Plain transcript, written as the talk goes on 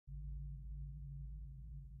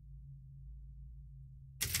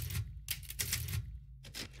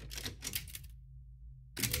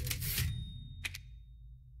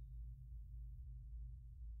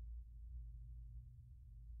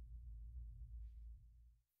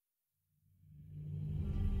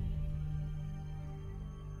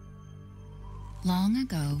Long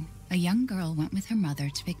ago, a young girl went with her mother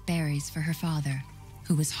to pick berries for her father,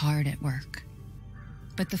 who was hard at work.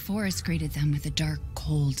 But the forest greeted them with a dark,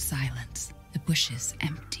 cold silence, the bushes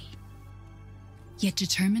empty. Yet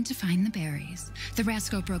determined to find the berries, the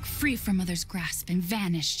rascal broke free from Mother's grasp and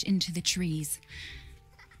vanished into the trees.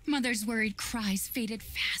 Mother's worried cries faded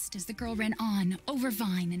fast as the girl ran on, over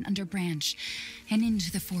vine and under branch, and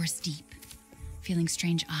into the forest deep. Feeling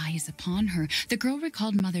strange eyes upon her, the girl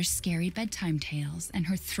recalled Mother's scary bedtime tales, and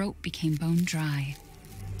her throat became bone dry.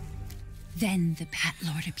 Then the Bat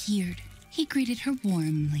Lord appeared. He greeted her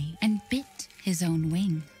warmly and bit his own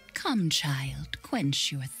wing. "Come, child,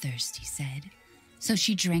 quench your thirst," he said. So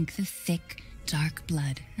she drank the thick, dark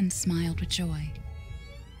blood and smiled with joy.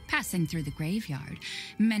 Passing through the graveyard,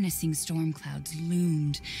 menacing storm clouds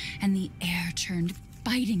loomed, and the air turned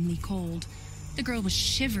bitingly cold. The girl was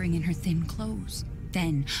shivering in her thin clothes.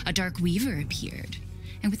 Then a dark weaver appeared,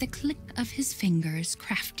 and with a click of his fingers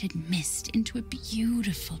crafted mist into a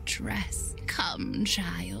beautiful dress. "Come,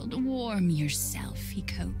 child, warm yourself," he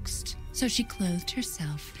coaxed. So she clothed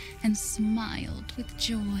herself and smiled with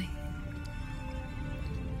joy.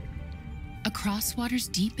 Across waters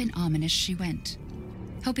deep and ominous she went,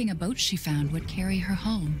 hoping a boat she found would carry her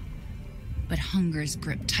home. But hunger's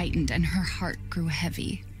grip tightened and her heart grew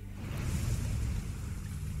heavy.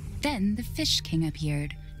 Then the Fish King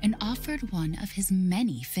appeared and offered one of his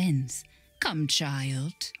many fins. "Come,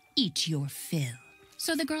 child, eat your fill."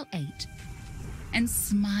 So the girl ate and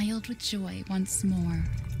smiled with joy once more.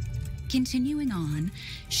 Continuing on,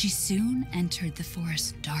 she soon entered the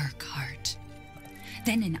forest's dark heart.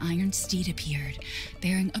 Then an iron steed appeared,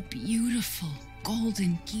 bearing a beautiful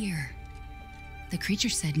golden gear. The creature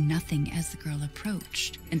said nothing as the girl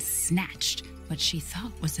approached and snatched what she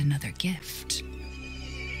thought was another gift.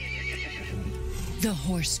 The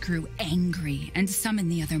horse grew angry and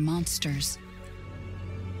summoned the other monsters.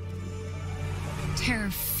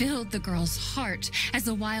 Terror filled the girl's heart as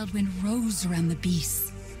the wild wind rose around the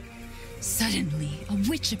beasts. Suddenly, a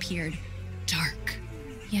witch appeared, dark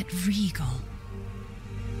yet regal.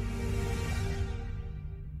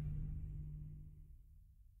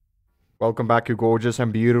 Welcome back, you gorgeous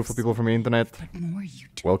and beautiful people from the internet. But more you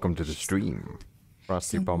Welcome to the stream.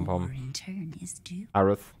 Frosty Pom Pom. in turn is due.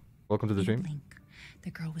 Arith, welcome to the In a stream. blink,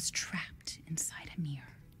 the girl was trapped inside a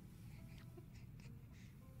mirror.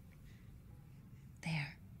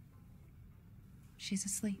 There. She's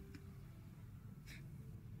asleep.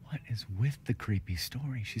 What is with the creepy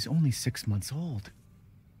story? She's only 6 months old.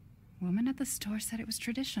 Woman at the store said it was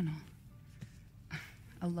traditional.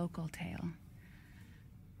 A local tale.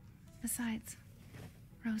 Besides,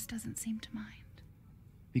 Rose doesn't seem to mind.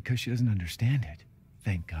 Because she doesn't understand it.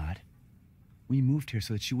 Thank God. We moved here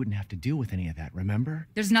so that she wouldn't have to deal with any of that, remember?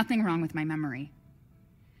 There's nothing wrong with my memory.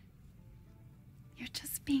 You're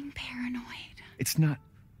just being paranoid. It's not...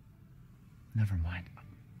 Never mind.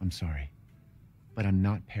 I'm sorry. But I'm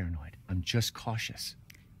not paranoid. I'm just cautious.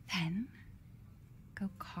 Then, go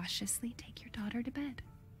cautiously take your daughter to bed.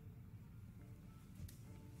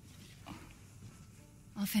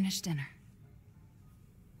 I'll finish dinner.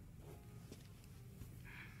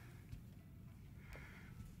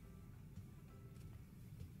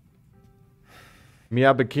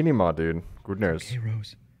 Mia Bikini Ma, dude. Goodness. Okay,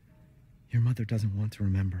 Rose. Your mother doesn't want to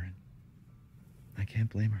remember it. I can't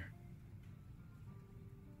blame her.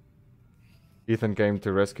 Ethan came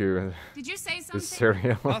to rescue Did you say this something?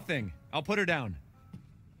 cereal. Nothing. I'll put her down.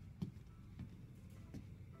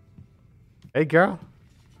 Hey, girl.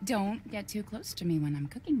 Don't get too close to me when I'm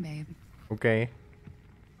cooking, babe. Okay.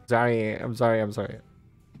 Sorry, I'm sorry.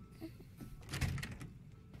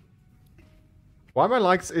 Why my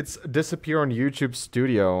likes it's disappear on YouTube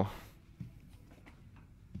Studio?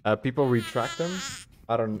 People retract them?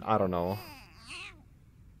 I don't know.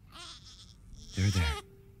 They're there.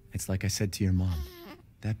 It's like I said to your mom.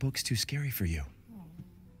 That book's too scary for you.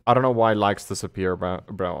 I don't know why likes disappear,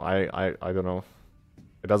 bro. I don't know.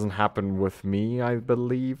 It doesn't happen with me, I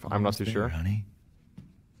believe. I'm not too There, sure. honey.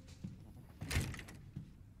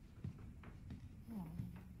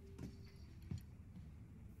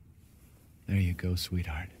 There you go,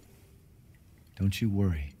 sweetheart. Don't you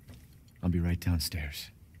worry. I'll be right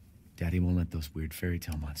downstairs. Daddy won't let those weird fairy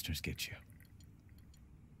tale monsters get you.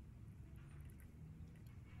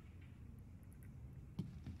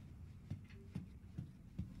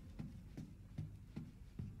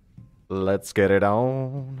 Let's get it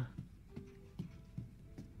on.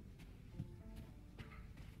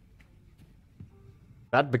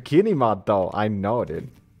 That bikini mod though, I know, dude.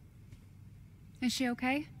 Is she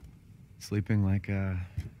okay? Sleeping like a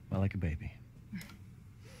baby.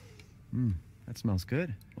 That smells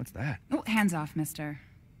good. What's that? Oh, hands off, mister.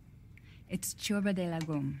 It's churba de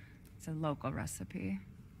legume. It's a local recipe.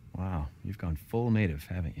 Wow, you've gone full native,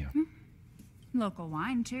 haven't you? Local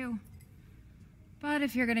wine, too. But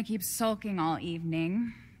if you're gonna keep sulking all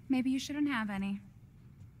evening, maybe you shouldn't have any.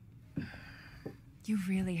 You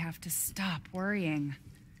really have to stop worrying.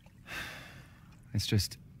 It's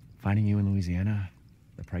just finding you in Louisiana,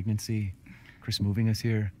 the pregnancy, Chris moving us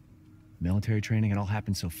here, military training, it all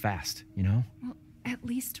happened so fast, you know? Well, at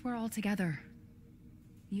least we're all together.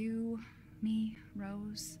 You, me,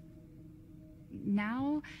 Rose.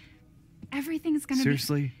 Now, everything's gonna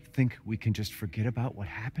Seriously, think we can just forget about what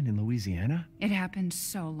happened in Louisiana? It happened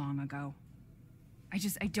so long ago. I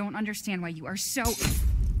don't understand why you are so...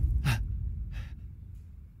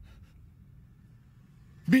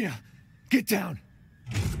 Mia, get down!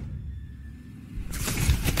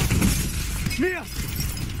 Mia!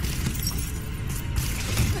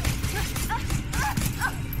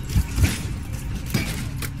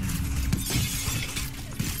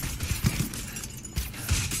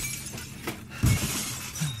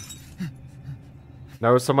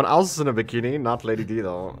 No, someone else is in a bikini, not Lady D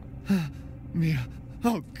though. Mia,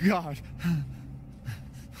 oh God.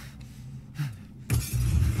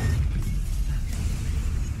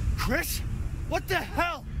 Chris? What the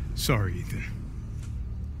hell? Sorry, Ethan.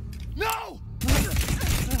 No!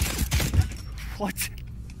 What?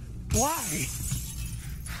 Why?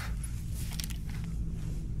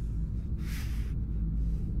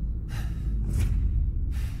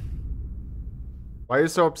 Why are you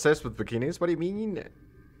so obsessed with bikinis? What do you mean?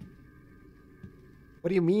 What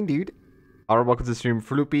do you mean, dude? Alright, welcome to the stream.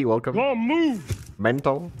 Floopy, welcome. Come on, move!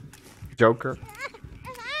 Mental. Joker.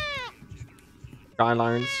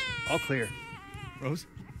 Skylines. All clear. Rose?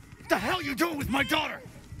 What the hell are you doing with my daughter?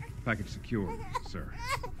 Package secure, sir.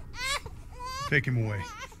 Take him away.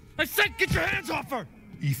 I said get your hands off her!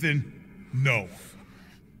 Ethan, no.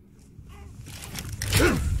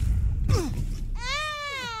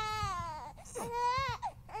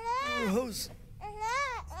 Rose.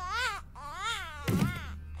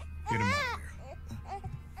 Get him out of here.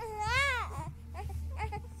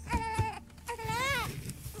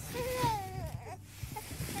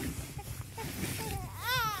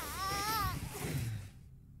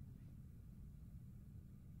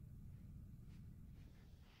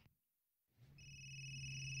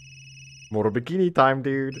 More bikini time,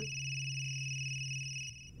 dude.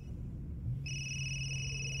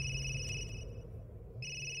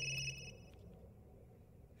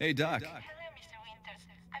 Hey, Doc. Hello, Mr. Winters.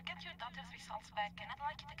 I've got your daughter's results back, and I'd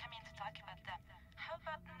like you to come in to talk about them. How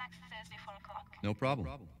about next Thursday, 4 o'clock? No problem.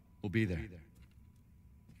 We'll be there.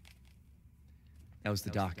 That was the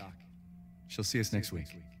doc. She'll see us next week.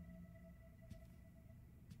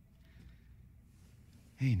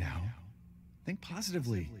 Hey, now. Think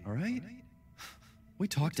positively, all right? We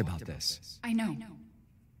talked about this. I know.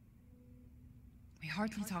 We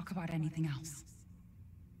hardly talk about anything else.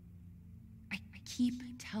 I keep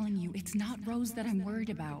telling you, it's not Rose that I'm worried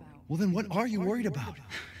about. Well, then what are you worried about?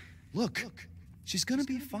 Look, she's gonna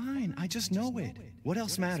be fine. I just know it. What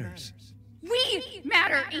else matters? We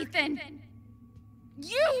matter, Ethan!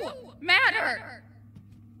 You matter!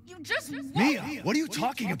 You just Mia, what are you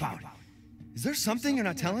talking about? Is there something you're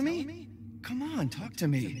not telling me? Come on, talk to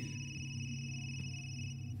me.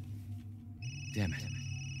 Damn it.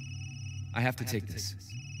 I have to take this.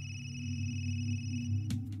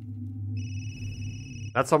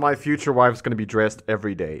 That's how my future wife's gonna be dressed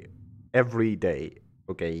every day. Every day.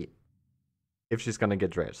 Okay. If she's gonna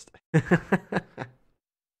get dressed.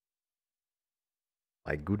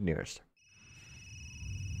 Like good news.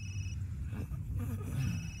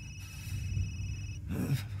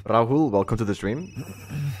 Rahul, welcome to the stream.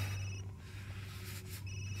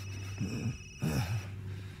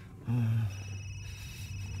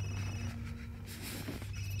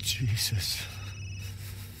 Jesus.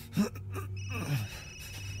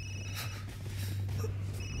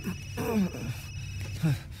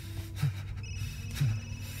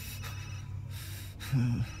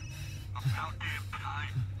 About damn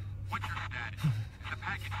time. What's your status? Is the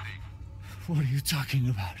package safe? What are you talking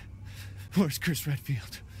about? Where's Chris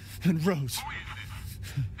Redfield? And Rose? Who is this?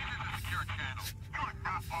 This is a secure channel. You are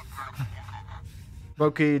not authorized.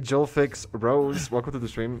 Smokey, Jolfix, Rose, welcome to the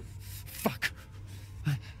stream. Fuck.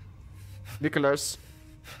 Nicholas,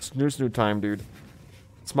 snoo time, dude.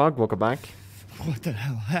 Smug, welcome back. What the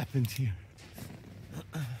hell happened here?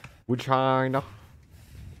 China.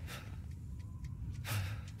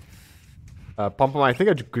 Pom Pom, I think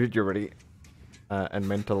I greeted you already. And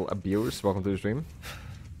Mental Abuse, welcome to the stream.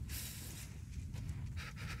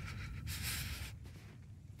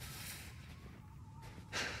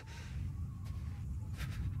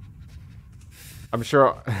 I'm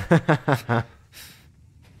sure.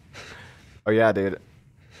 Oh yeah, dude.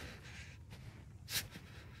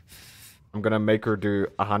 I'm gonna make her do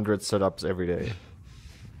 100 sit-ups every day.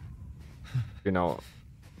 You know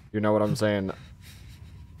what I'm saying.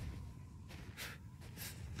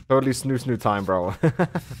 Totally snoo time, bro.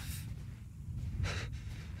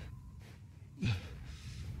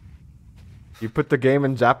 You put the game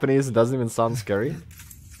in Japanese, it doesn't even sound scary.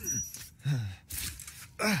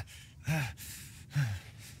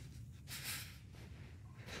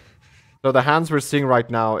 So the hands we're seeing right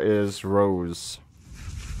now is Rose.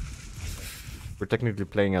 We're technically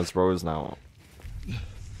playing as Rose now.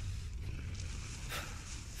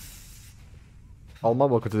 Alma,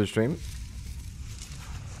 welcome to the stream.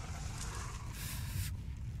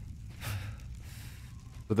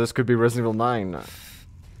 So this could be Resident Evil 9.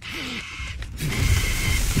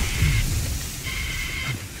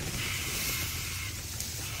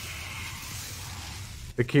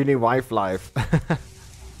 Bikini wife life.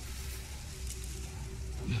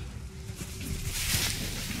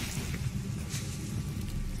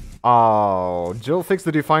 Oh, Jill fixed.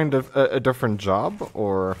 Did you find a different job,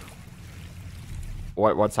 or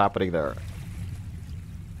what's happening there?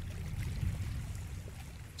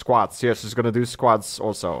 Squats, yes, she's gonna do squats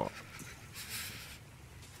also.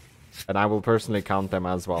 And I will personally count them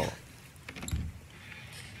as well.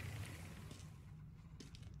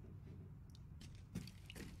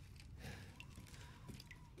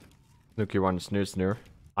 Snooky one, snoo.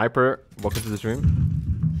 Hyper, welcome to the stream.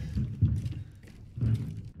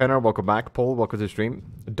 Penner, welcome back. Paul, welcome to the stream.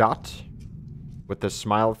 Dot, with the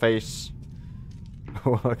smile face.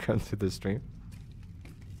 Welcome to the stream.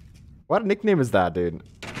 What nickname is that, dude?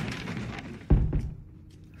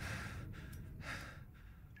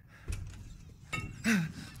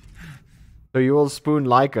 So you will spoon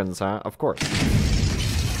Lycans, huh? Of course.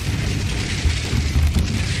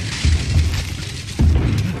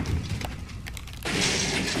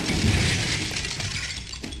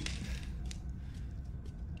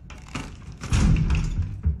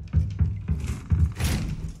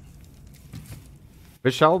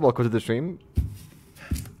 Vishal, welcome to the stream.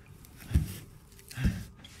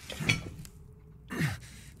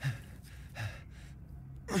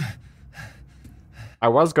 I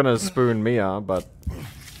was gonna spoon Mia, but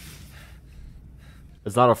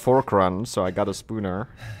it's not a fork run, so I got a spooner.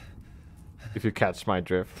 If you catch my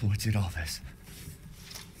drift. What did all this?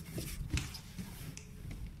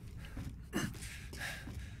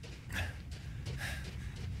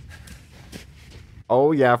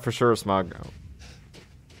 Oh yeah, for sure, Smug.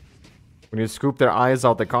 When you scoop their eyes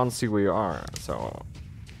out, they can't see where you are, so...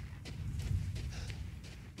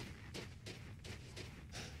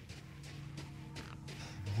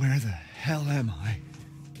 Where the hell am I?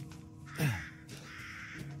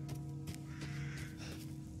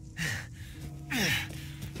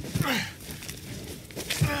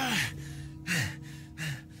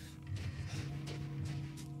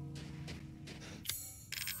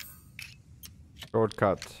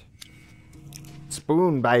 Shortcut.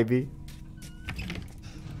 Spoon, baby.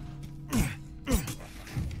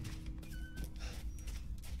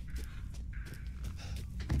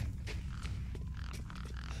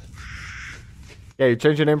 Yeah, you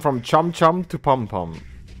change your name from Chum Chum to Pom Pom.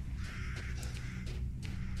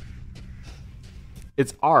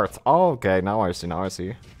 It's art. Oh, okay. Now I see.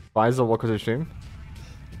 Faisal, welcome to the stream.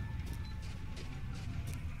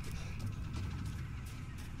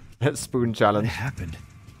 Spoon challenge. What happened?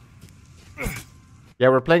 Yeah,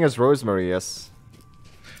 we're playing as Rosemary, yes.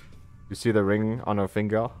 You see the ring on her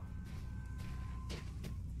finger?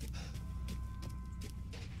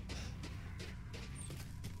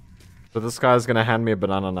 So this guy's gonna hand me a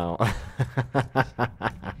banana now.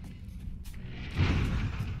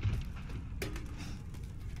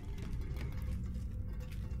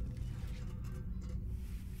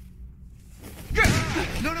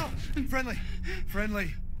 No!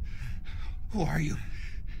 Friendly. Who are you?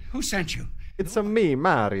 Who sent you? It's a me, There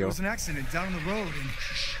Mario. was an accident down on the road and...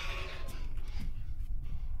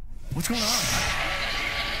 What's going on?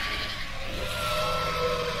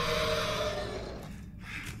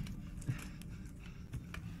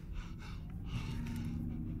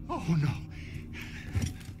 Oh no.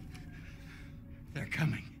 They're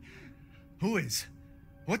coming. Who is?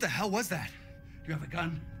 What the hell was that? Do you have a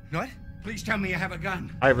gun? What? Please tell me you have a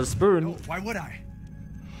gun. I have a spoon. No, why would I?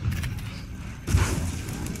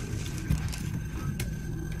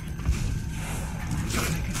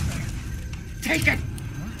 Take it!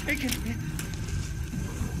 Take it!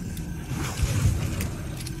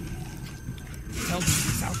 Tell me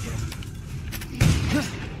he's out there.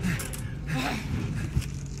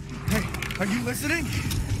 Hey, Are you listening?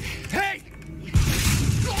 Hey!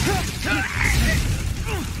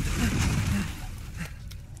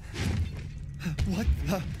 What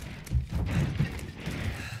the?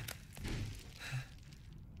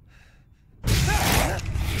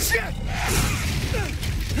 Shit!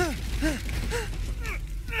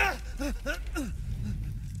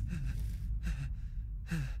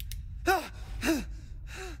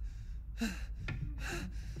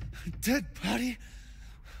 Dead body?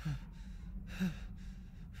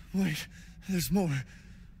 Wait, there's more.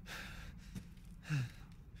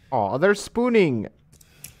 Oh, they're spooning.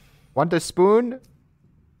 Want a spoon?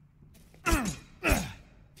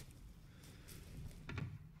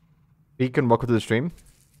 Beacon, welcome to the stream.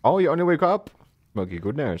 Oh, you only wake up? Smokey,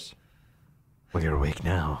 goodness. Well, you're awake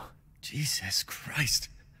now. Jesus Christ.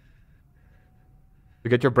 To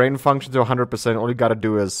get your brain function to 100%, all you gotta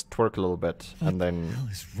do is twerk a little bit, and What the then hell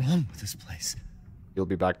is wrong with this place? you'll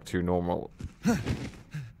be back to normal.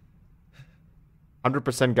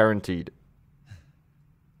 100% guaranteed.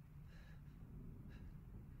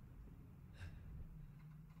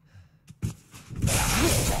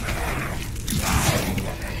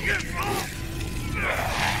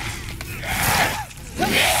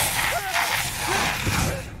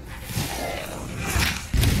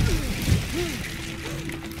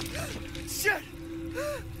 Shit!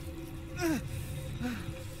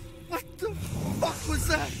 What the fuck was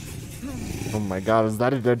that? Oh my god, is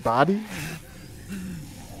that a dead body?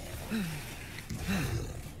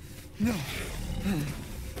 No.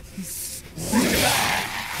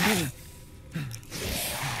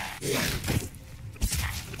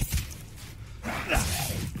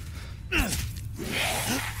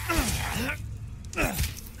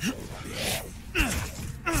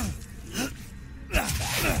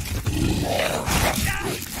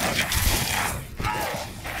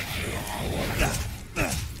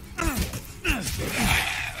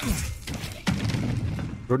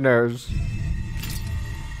 Goodness.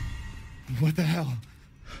 What the hell?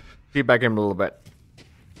 Feedback him a little bit.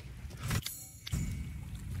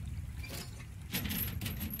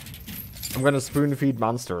 I'm gonna spoon feed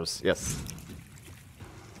monsters. Yes.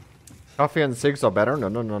 Coffee and cigs are better? No,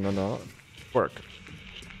 no, no, no, no. Work.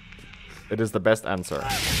 It is the best answer.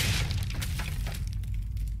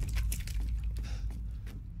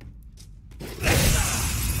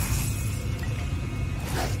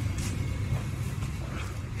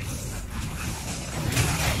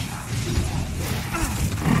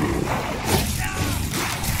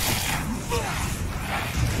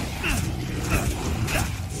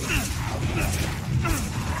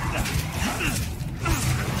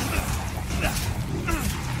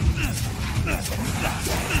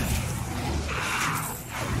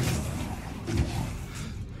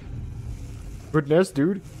 Goodness,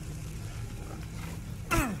 dude.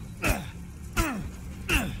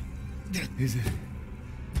 Is it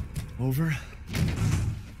over?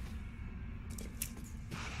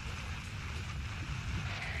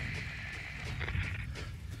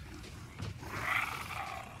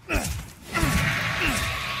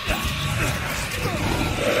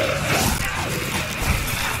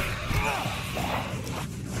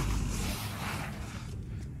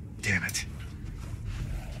 Damn it.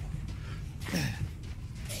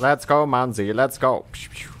 Let's go, Manzi. Let's go.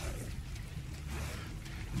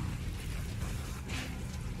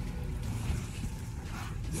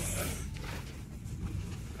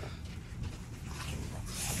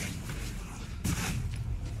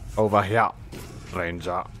 Over here,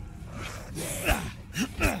 Ranger.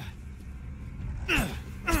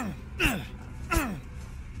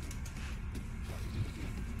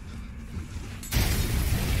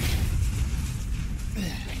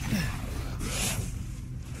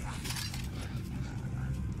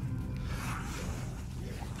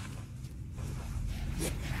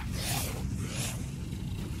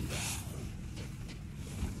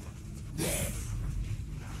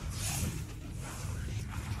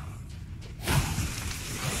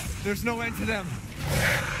 There's no end to them.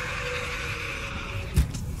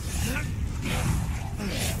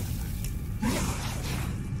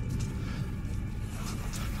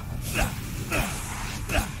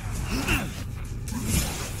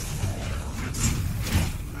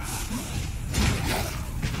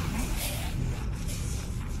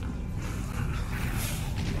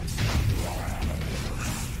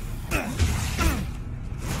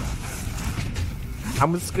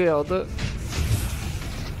 I'm scared.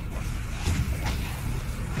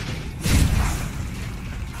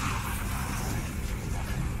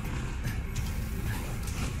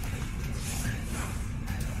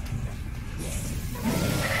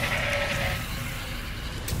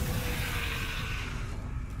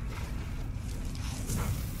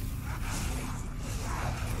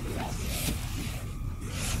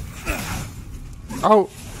 Oh!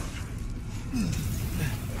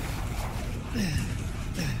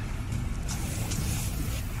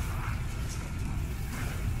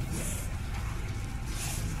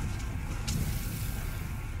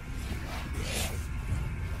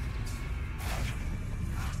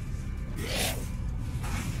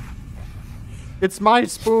 It's my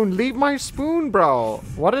spoon. Leave my spoon, bro.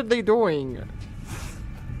 What are they doing?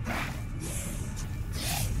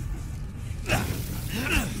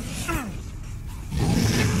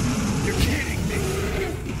 You're kidding me.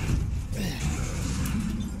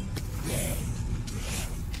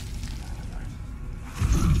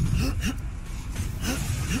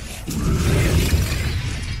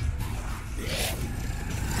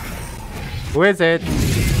 Who is it?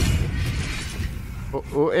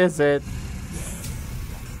 Who is it?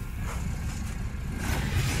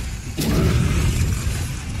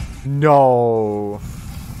 No.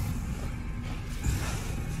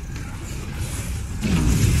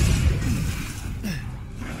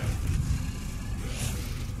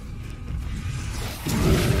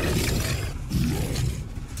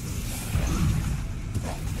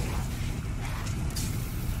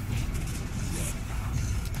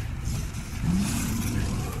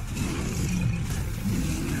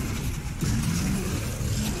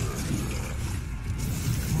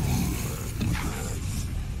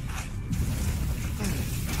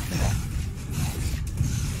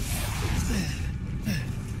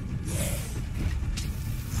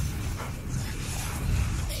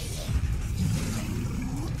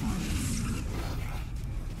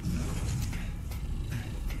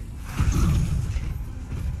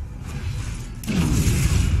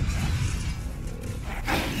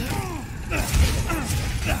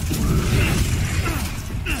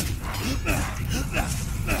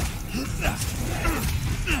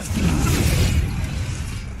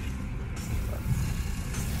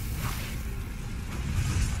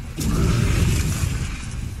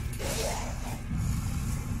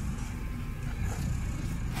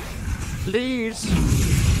 Please.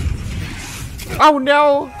 Oh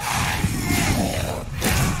no.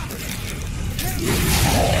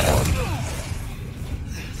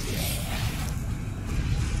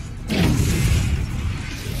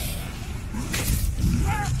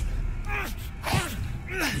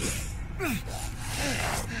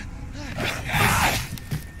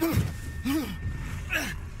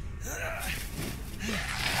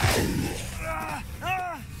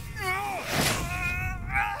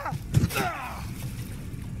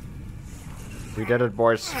 We did it,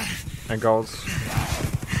 boys and girls.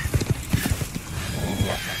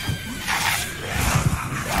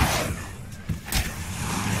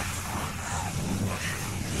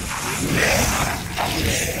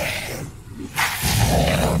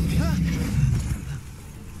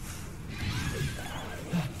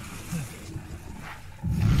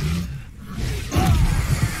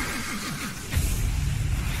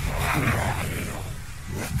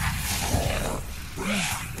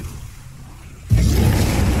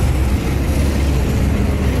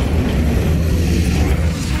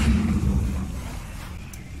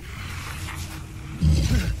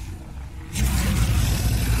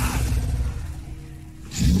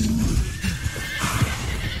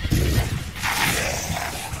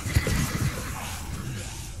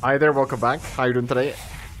 Hi there, welcome back. How you doing today?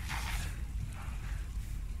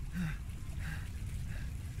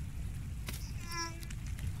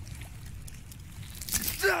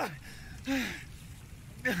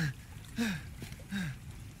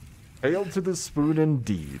 Hail to the spoon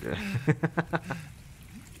indeed.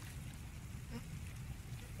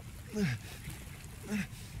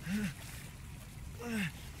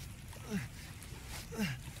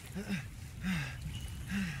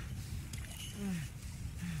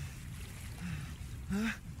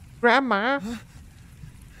 Grandma.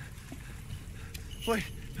 Wait.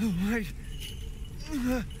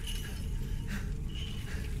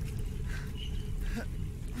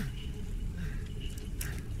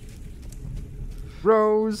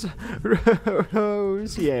 Rose.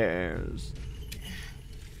 Rose, yes.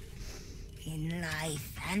 In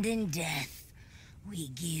life and in death, we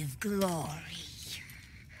give glory.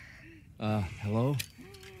 Hello?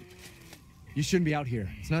 You shouldn't be out here.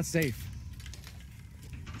 It's not safe.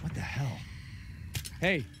 What the hell?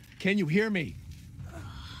 Hey, can you hear me?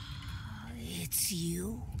 It's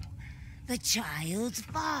you, the child's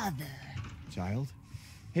father. Child?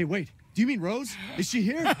 Hey, wait. Do you mean Rose? Is she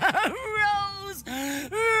here? Rose!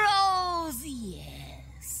 Rose,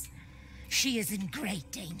 yes. She is in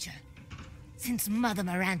great danger. Since Mother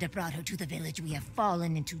Miranda brought her to the village, we have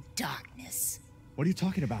fallen into darkness. What are you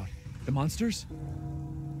talking about? The monsters?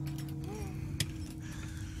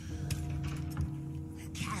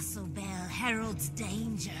 Castle bell heralds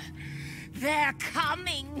danger. They're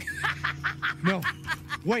coming. No.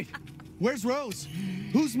 Wait. Where's Rose?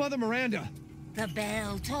 Who's Mother Miranda? The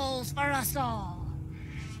bell tolls for us all.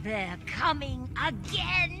 They're coming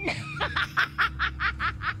again.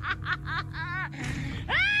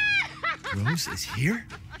 Rose is here?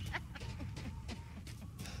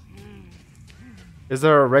 Is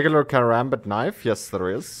there a regular karambit knife? Yes, there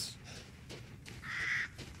is.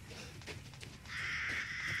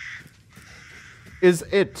 Is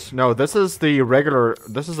it? No, this is the regular.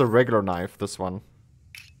 This is a regular knife. This one.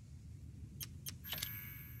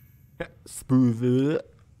 Smooth.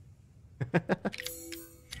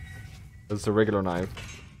 It's a regular knife.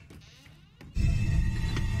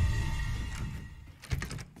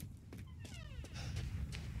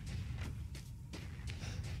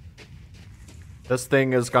 This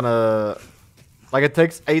thing is gonna... Like, it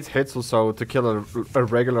takes 8 hits or so to kill a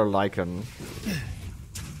regular Lycan.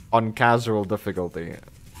 On casual difficulty.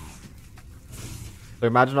 So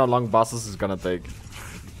imagine how long bosses is gonna take.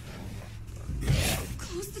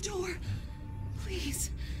 Close the door.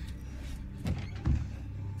 Please.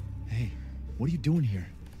 Hey, what are you doing here?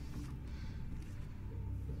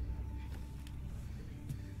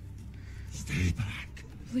 Stay back.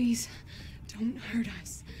 Please, don't hurt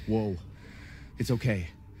us. Whoa. It's okay.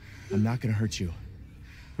 I'm not gonna hurt you.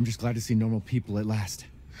 I'm just glad to see normal people at last.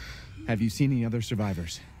 Have you seen any other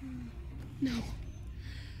survivors? No.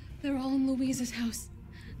 They're all in Louisa's house.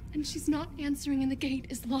 And she's not answering and the gate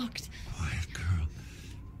is locked. Quiet girl.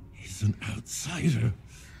 He's an outsider.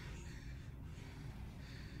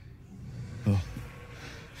 Oh.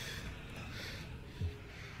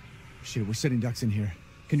 Shit, we're sitting ducks in here.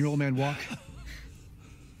 Can your old man walk?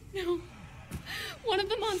 No. One of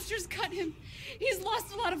the monsters cut him. He's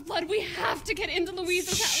lost a lot of blood. We have to get into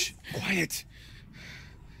Louisa's Shh, house. quiet.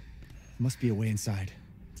 Must be a way inside.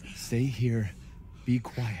 Stay here. Be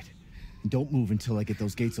quiet. And don't move until I get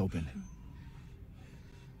those gates open.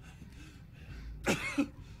 You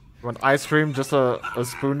want ice cream? Just a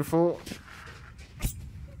spoonful?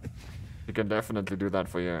 You can definitely do that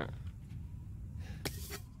for you.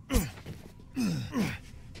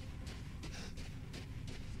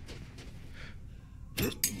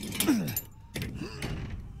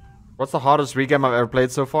 What's the hardest regame I've ever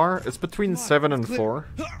played so far? It's between 7 and 4.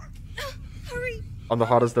 Hurry. On the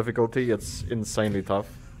hardest difficulty, it's insanely tough.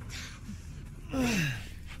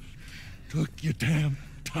 Took your damn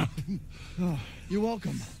time. Oh, you're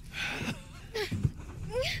welcome.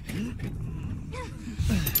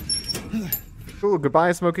 Cool,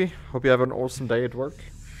 goodbye, Smokey. Hope you have an awesome day at work.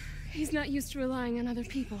 He's not used to relying on other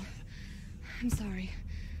people. I'm sorry.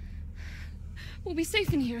 We'll be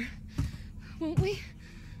safe in here, won't we?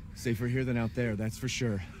 Safer here than out there, that's for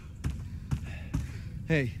sure.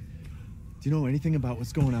 Hey, do you know anything about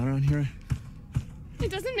what's going on around here?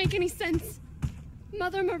 It doesn't make any sense.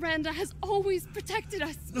 Mother Miranda has always protected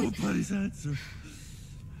us. Nobody's answer.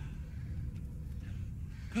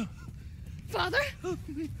 Father?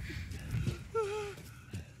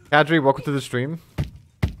 Kadri, welcome to the stream.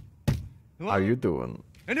 How you doing?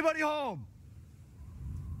 Anybody home?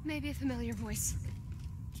 Maybe a familiar voice.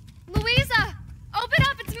 Louisa! Open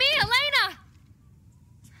up! It's me, Elena!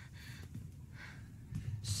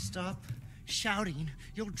 Stop shouting.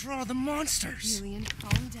 You'll draw the monsters. Julian,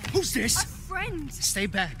 calm down. Who's this? A friend! Stay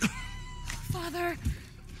back. Father!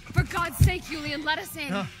 For God's sake, Julian, let us in.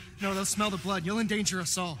 No, they'll smell the blood. You'll endanger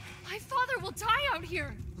us all. My father will die out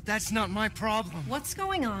here. But that's not my problem. What's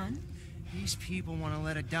going on? These people want to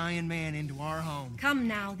let a dying man into our home. Come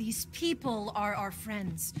now, these people are our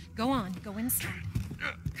friends. Go on, go inside.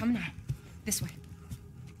 Come now, this way.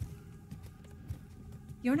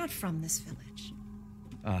 You're not from this village.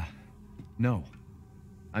 No.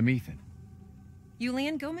 I'm Ethan.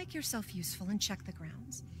 Julian, go make yourself useful and check the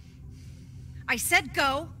grounds. I said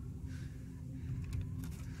go!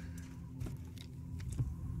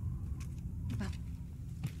 Well,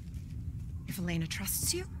 if Elena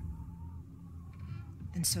trusts you,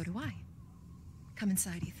 then so do I. Come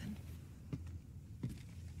inside, Ethan.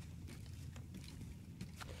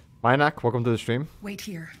 Minak, welcome to the stream. Wait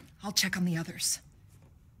here. I'll check on the others.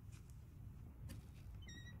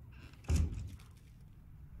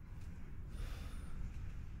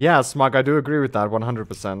 Yeah, Smug, I do agree with that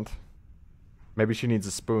 100%. Maybe she needs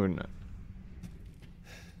a spoon.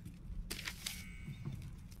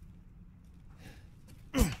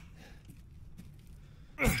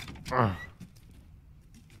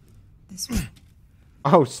 This way.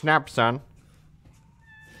 Oh, snap, son.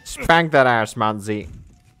 Spank that ass, Manzi.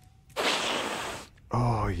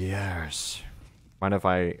 Oh, yes. Mind if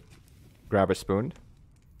I grab a spoon?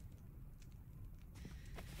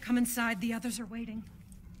 Come inside, the others are waiting.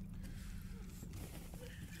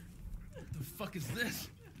 What the fuck is this?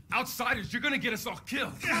 Outsiders, you're gonna get us all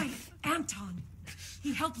killed. Quiet, Anton.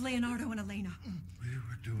 He helped Leonardo and Elena. We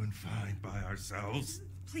were doing fine by ourselves.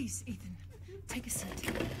 Please, Ethan, take a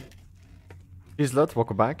seat. Islet,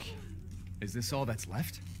 welcome back. Is this all that's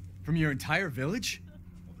left? From your entire village?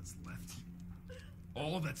 All that's left?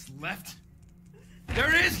 All that's left?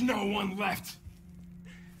 There is no one left!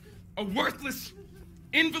 A worthless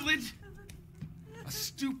invalid, a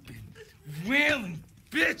stupid, wailing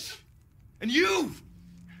bitch, and you!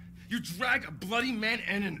 You drag a bloody man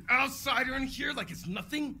and an outsider in here like it's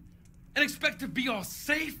nothing, and expect to be all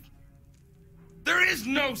safe? There is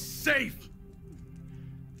no safe!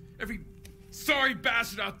 Every sorry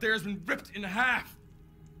bastard out there has been ripped in half.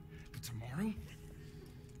 But tomorrow?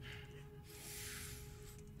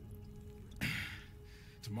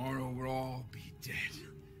 Tomorrow we'll all be dead.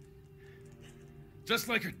 Just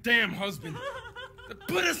like her damn husband.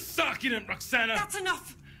 Put a sock in it, Roxana! That's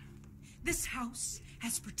enough! This house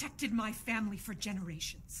has protected my family for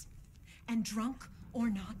generations. And drunk or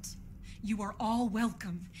not, you are all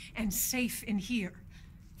welcome and safe in here.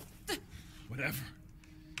 Whatever.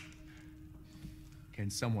 Can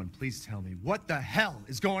someone please tell me what the hell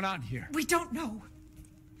is going on here? We don't know.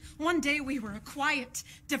 One day we were a quiet,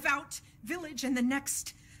 devout village, and the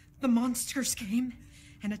next, the monsters came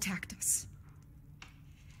and attacked us.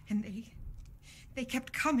 And they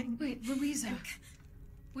kept coming. Wait, Louisa,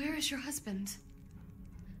 where is your husband?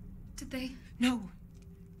 Did they? No.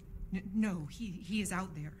 No, he is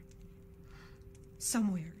out there.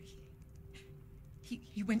 Somewhere.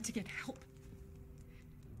 He went to get help.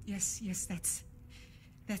 Yes,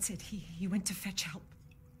 that's it. He went to fetch help.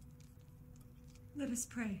 Let us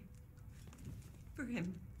pray. For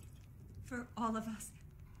him. For all of us.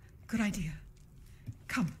 Good idea.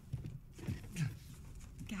 Come.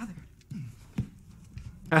 Gather.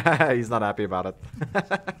 He's not happy about it.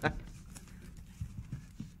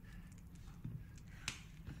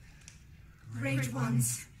 Great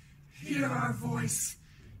ones, hear our voice.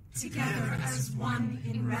 Together as one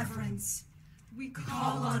in reverence, we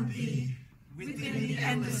call on thee within the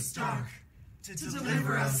endless dark to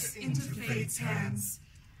deliver us into fate's hands.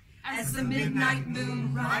 As the midnight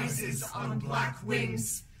moon rises on black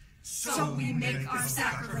wings, so we make our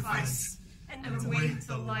sacrifice and await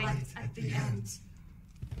the light at the end.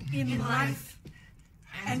 In life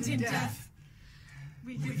and in death,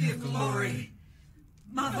 we give you glory,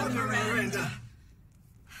 Mother Miranda.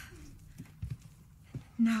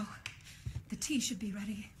 Now, the tea should be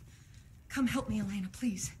ready. Come help me, Elena,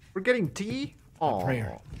 please. We're getting tea? A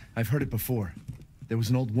prayer. I've heard it before. There was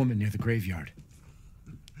an old woman near the graveyard.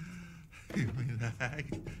 You mean the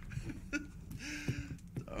hag?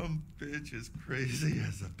 Dumb bitch is crazy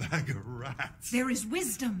as a bag of rats. There is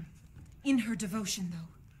wisdom in her devotion, though.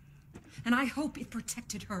 And I hope it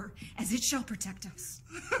protected her as it shall protect us.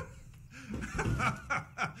 What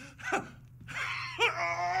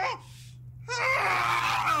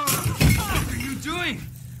are you doing?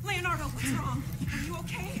 Leonardo, what's wrong? Are you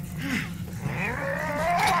okay?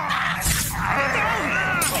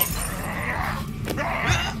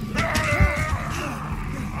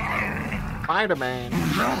 Spider-Man.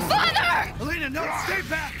 Father! Elena, no, stay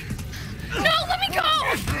back! No, let me go!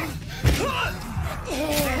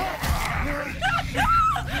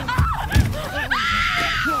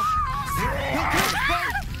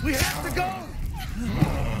 We have to go!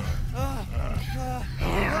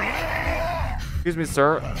 Excuse me,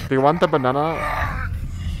 sir. Do you want the banana?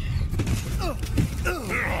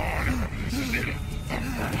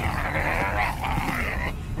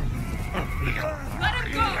 Let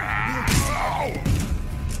him go!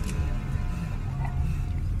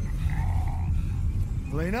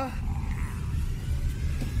 Elena?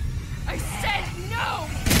 I said no!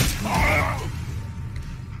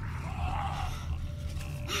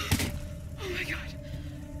 Oh my god.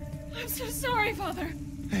 I'm so sorry, Father.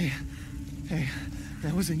 Hey,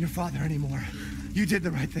 that wasn't your father anymore. You did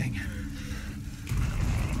the right thing.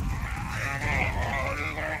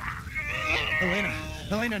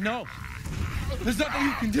 Elena, no. There's nothing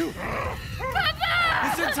you can do.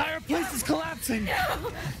 Papa! This entire place is collapsing.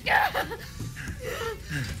 No!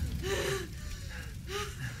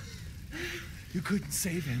 You couldn't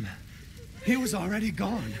save him. He was already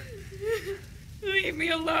gone. Leave me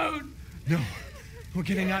alone. No, we're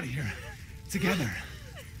getting out of here. Together.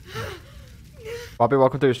 Bobby,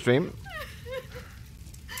 welcome to your stream.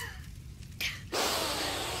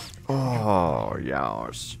 Oh,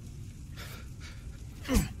 yes.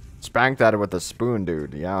 Spank that with a spoon,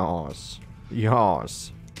 dude. Yes.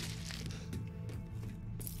 Yes.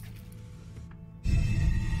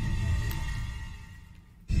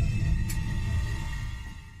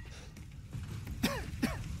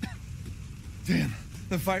 Damn,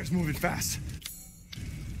 the fire's moving fast.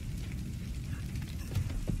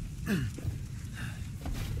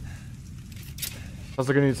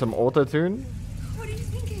 Also gonna need some auto-tune. What are you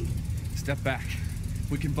thinking? Step back.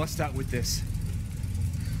 We can bust out with this.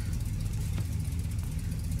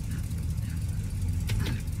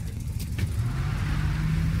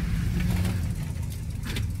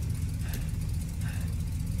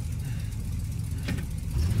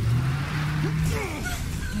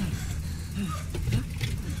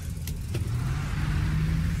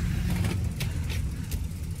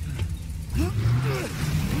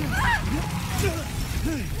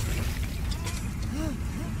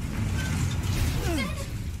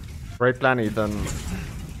 Great plan, Ethan.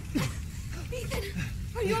 Ethan,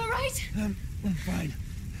 are you alright? I'm fine.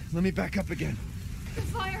 Let me back up again. The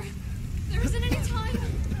fire. There isn't any time.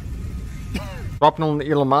 Dropping on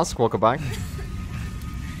Elon Musk, welcome back.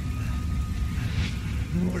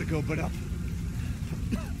 Nowhere to go but up.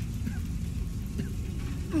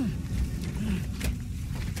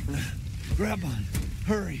 Grab on.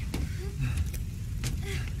 Hurry.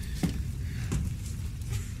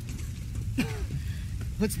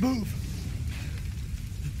 Let's move.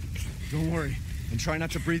 Don't worry, and try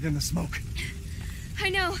not to breathe in the smoke.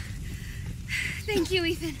 I know. Thank you,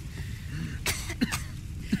 Ethan.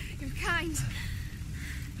 You're kind.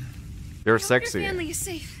 You're I hope sexy. Your family is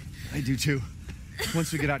safe. I do too.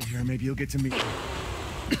 Once we get out of here, maybe you'll get to meet me.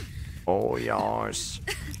 Oh, yes.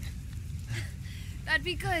 That'd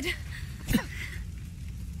be good.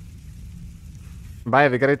 Bye,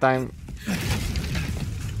 have a great time.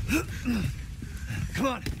 Come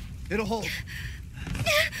on, it'll hold.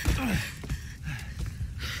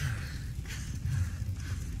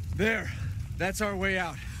 There, that's our way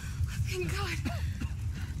out. Thank God.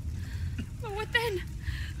 But what then?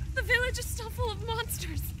 The village is still full of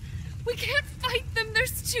monsters. We can't fight them,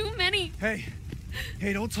 there's too many. Hey,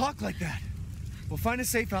 don't talk like that. We'll find a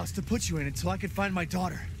safe house to put you in until I can find my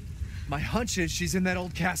daughter. My hunch is she's in that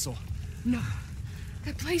old castle. No.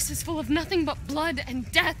 That place is full of nothing but blood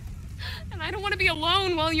and death. And I don't want to be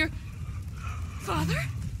alone while you're... Father?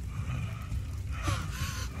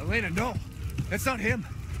 Elena, no. That's not him.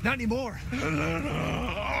 Not anymore. He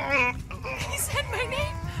said my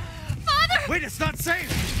name. Father! Wait, it's not safe!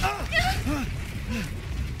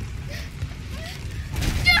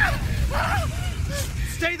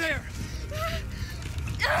 Stay there!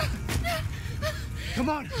 Come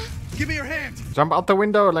on, give me your hand. Jump out the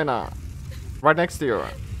window, Elena. Right next to you.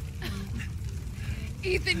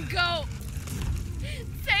 Ethan, go!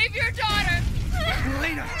 Save your daughter!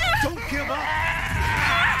 Elena, don't give up!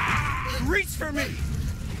 Reach for me!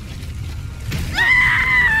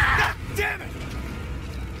 God damn it!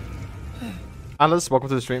 Alice, welcome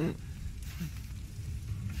to the stream.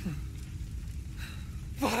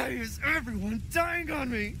 Why is everyone dying on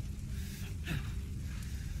me?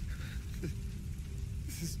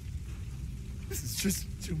 This is just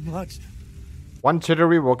too much. One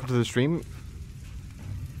Chittery, welcome to the stream.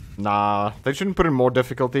 Nah, they shouldn't put in more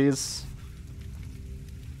difficulties.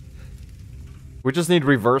 We just need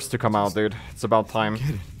reverse to come out, dude. It's about time.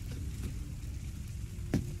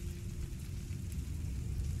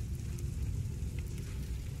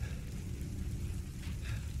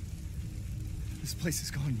 This place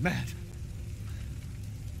is going mad.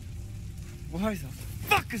 Why the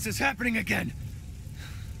fuck is this happening again?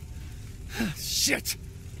 Shit!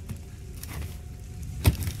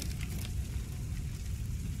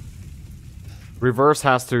 Reverse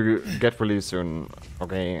has to get released soon.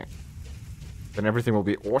 Okay. Then everything will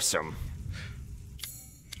be awesome.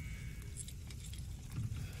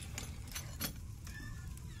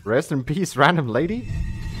 Rest in peace, random lady.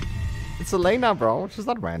 It's Elena, bro. She's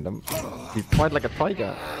not random. She's quite like a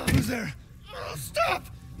tiger. Who's there? Stop!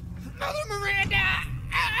 Mother Miranda!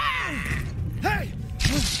 Hey!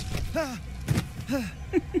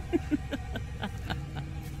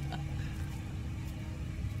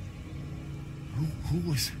 Who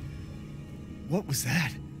was... What was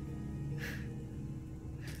that?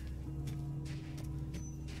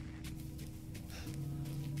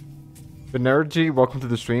 Benergy, welcome to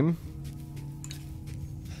the stream.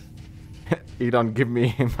 Edon, give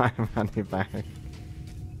me my money back.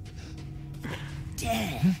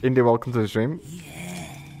 Death. Indy, welcome to the stream.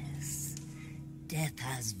 Yes. Death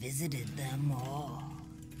has visited them all.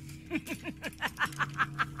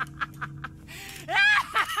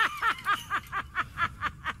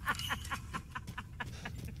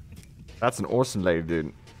 That's an awesome lady,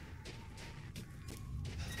 dude.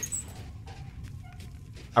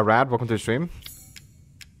 Arad, welcome to the stream.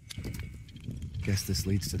 Guess this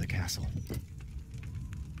leads to the castle.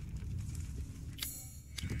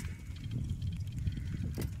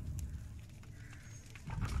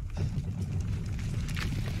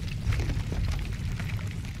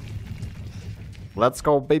 Let's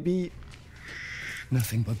go, baby.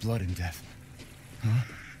 Nothing but blood and death. Huh?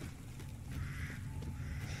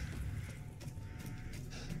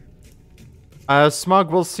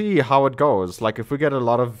 Smug, we'll see how it goes. Like, if we get a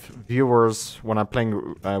lot of viewers when I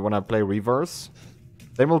play Reverse,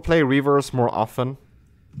 then we'll play Reverse more often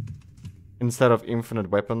instead of Infinite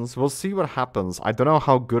Weapons. We'll see what happens. I don't know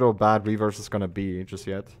how good or bad Reverse is gonna be just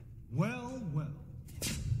yet. Well, well.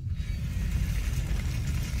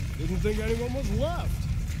 Didn't think anyone was left.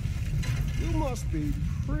 You must be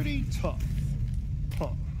pretty tough.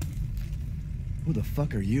 Huh. Who the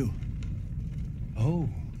fuck are you? Oh,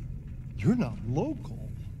 you're not local.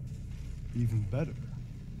 Even better.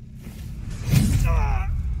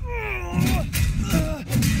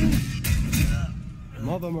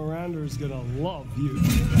 Mother Miranda's gonna love you.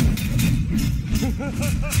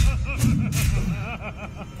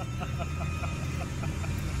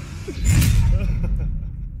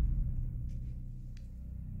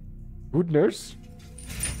 Good nurse.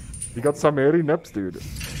 You got some hairy nips, dude.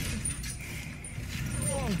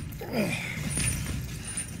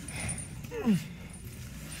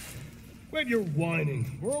 Wait, you're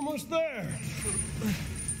whining. We're almost there.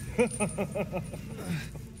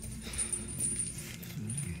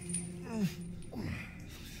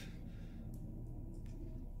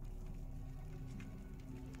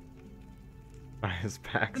 His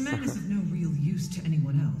back. The man is of no real use to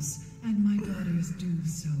anyone else, and my daughters do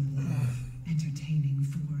so love entertaining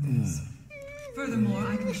foreigners. Furthermore,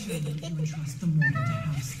 I can assure you that you entrust the mortal to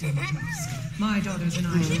House Dangerous. My daughters and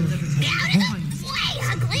I shall deliver to you the finest. Way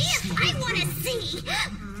ugly! I want to see!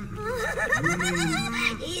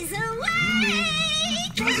 He's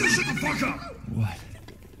awake! Tell you to shut the fuck up! What?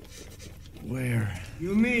 Where?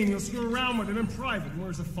 You mean you'll screw around with him in private?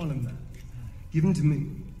 Where's the fun in that? Give him to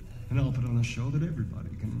me, and I'll put on a show that everybody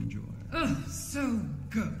can enjoy. Ugh, so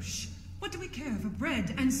gauche. What do we care for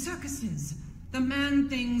bread and circuses? The man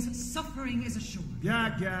thinks suffering is assured.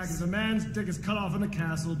 Yak, yak, as a man's dick is cut off in the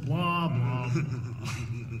castle, blah, blah.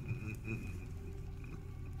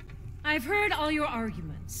 I've heard all your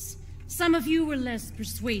arguments. Some of you were less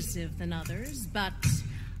persuasive than others, but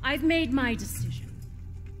I've made my decision.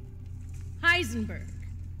 Heisenberg,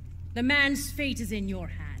 the man's fate is in your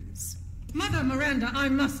hands. Mother Miranda, I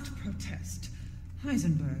must protest.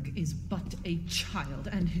 Heisenberg is but a child,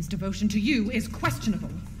 and his devotion to you is questionable.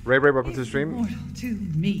 Ray, welcome to the stream. Mortal to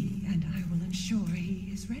me, and I will ensure he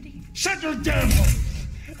is ready. Shut your damn mouth!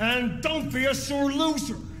 And don't be a sore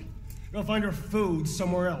loser. Go find your food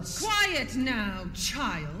somewhere else. Quiet now,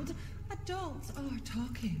 child. Adults are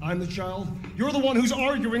talking. I'm the child. You're the one who's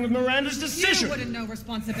arguing with Miranda's decision. You wouldn't know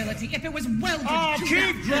responsibility if it was welded Oh, to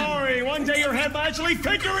keep drawing. One day your head will actually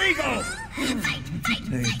fit your ego. Hey,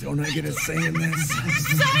 don't I get a say in this?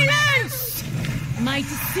 Silence! My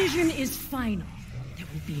decision is final. There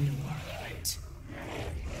will be no argument.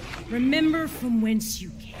 Remember from whence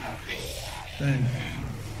you came. Thank you.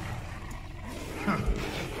 Huh.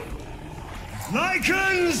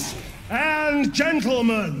 Lycans and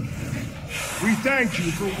gentlemen, we thank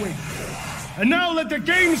you for waiting. And now let the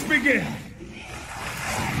games begin.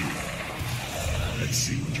 Let's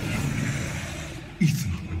see what you're doing.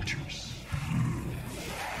 Ethan Winters.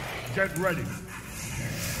 Get ready.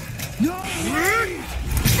 No!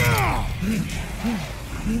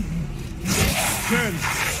 10,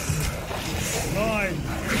 9,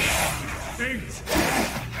 8,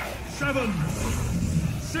 7,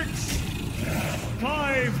 6,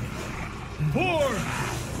 5, 4,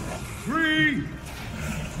 3,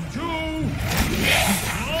 2,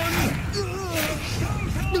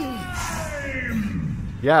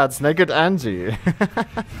 1. Yeah, it's Naked Angie.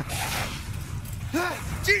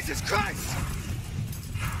 Jesus Christ!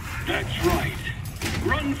 That's right.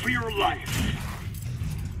 Run for your life.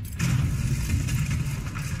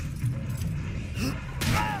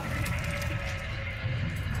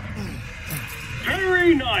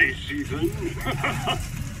 Very nice, Ethan.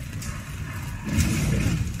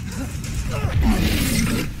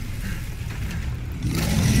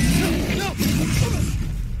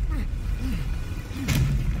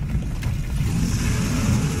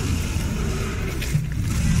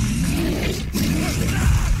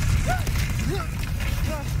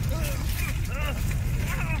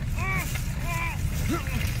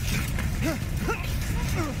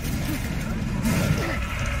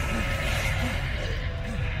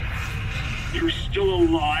 You're still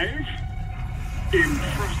alive?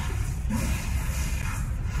 Impressive.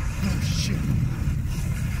 Oh, shit.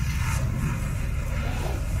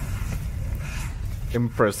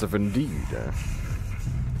 Impressive indeed.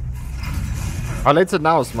 How late's it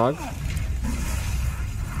now, Smug?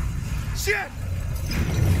 Shit!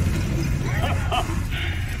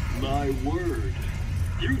 my word.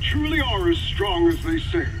 You truly are as strong as they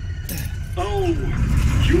say. Oh,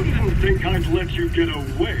 you didn't think I'd let you get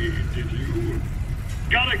away, did you?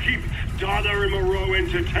 Gotta keep Donna and Moreau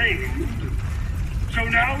entertained. So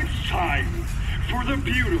now it's time for the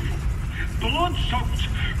beautiful, blood-soaked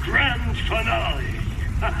grand finale.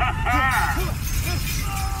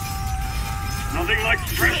 Nothing like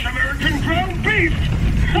fresh American ground beef!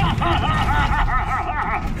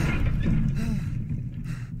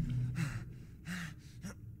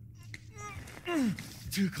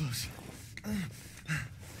 Too close.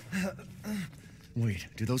 Wait,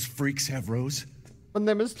 do those freaks have Rose? My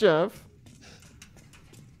name is Jeff.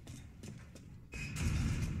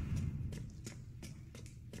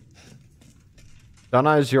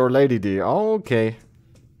 Donna is your lady D. Oh, okay.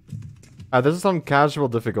 This is on casual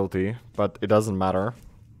difficulty, but it doesn't matter.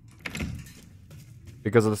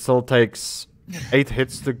 Because it still takes 8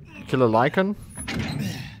 hits to kill a Lycan.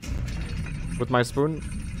 With my spoon.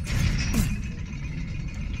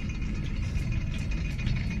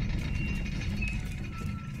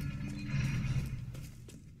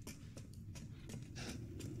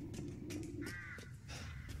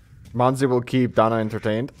 Monzi will keep Donna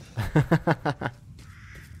entertained.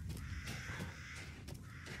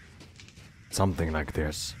 Something like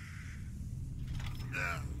this.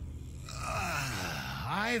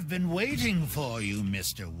 I've been waiting for you,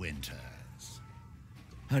 Mr. Winters.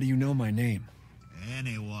 How do you know my name?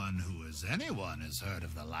 Anyone who is anyone has heard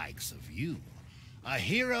of the likes of you. A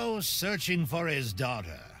hero searching for his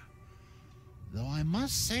daughter. Though I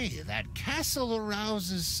must say, that castle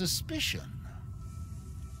arouses suspicion.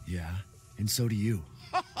 Yeah, and so do you.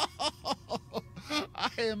 I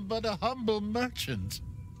am but a humble merchant.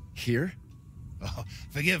 Here? Oh,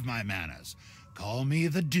 forgive my manners. Call me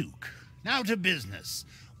the Duke. Now to business.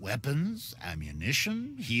 Weapons,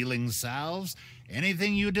 ammunition, healing salves,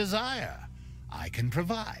 anything you desire, I can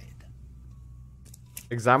provide.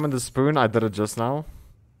 Examine the spoon. I did it just now.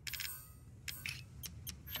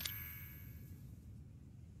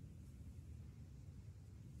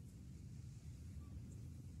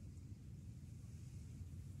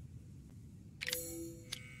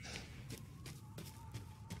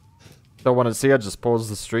 Don't want to see, I just pause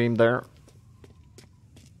the stream there.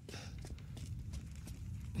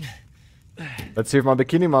 Let's see if my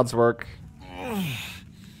bikini mods work.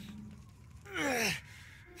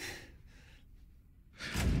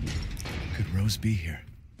 Could Rose be here?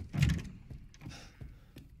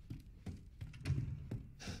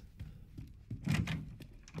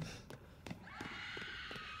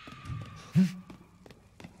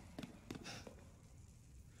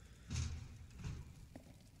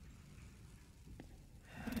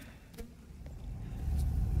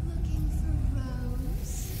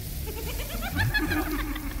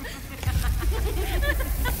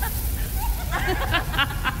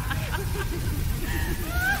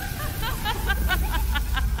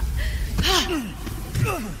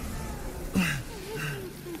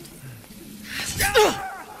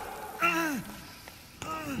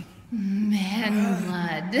 Man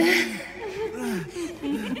blood.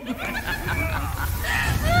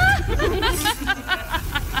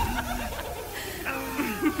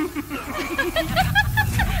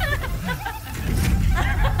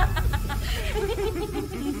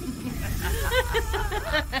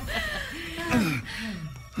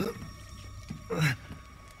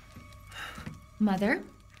 Mother,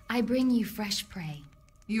 I bring you fresh prey.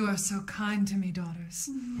 You are so kind to me, daughters.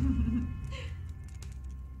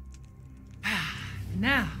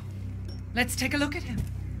 Now, let's take a look at him.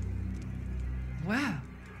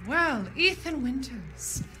 Well, Ethan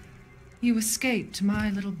Winters. You escaped my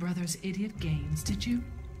little brother's idiot games, did you?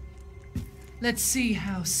 Let's see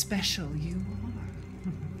how special you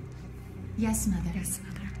are. Yes, Mother. Yes, Mother.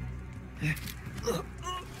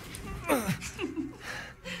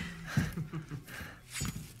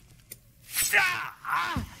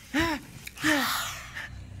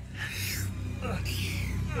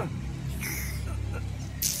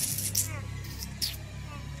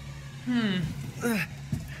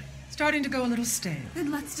 Starting to go a little stale.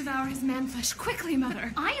 Then let's devour his man-flesh quickly,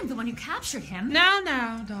 Mother. I am the one who captured him.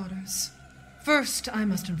 Now, daughters. First, I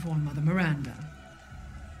must inform Mother Miranda.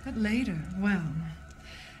 But later, well,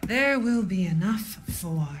 there will be enough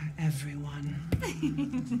for everyone.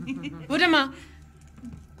 Udama!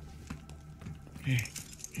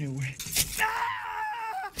 Hey, wait.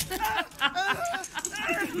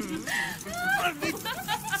 Let me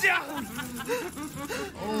down!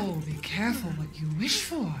 Oh, be careful what you wish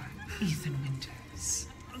for, Ethan Winters.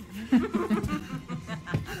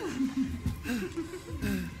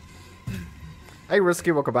 Hey,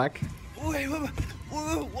 Risky, welcome back. Wait,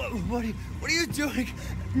 What are you doing?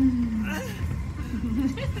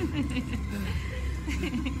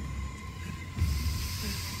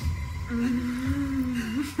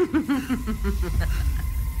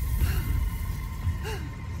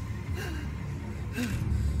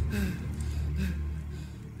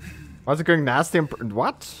 Why is it going nasty?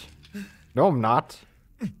 What? No, I'm not.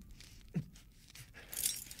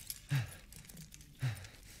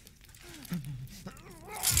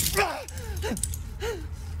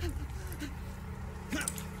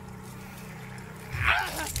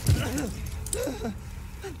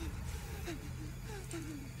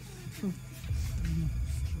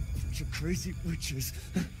 Bunch of crazy witches.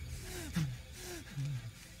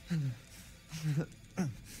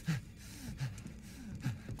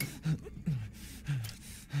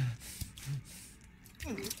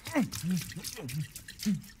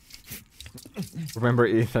 Remember,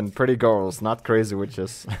 Ethan, pretty girls, not crazy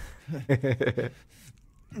witches.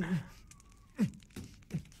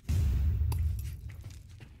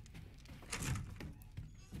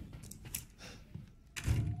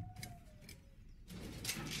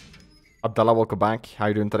 Abdallah, welcome back. How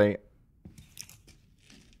you doing today?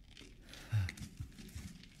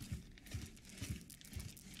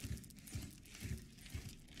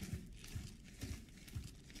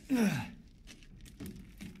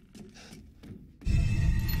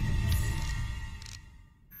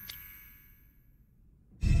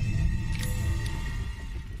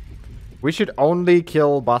 We should only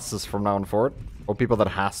kill bosses from now on forward, or people that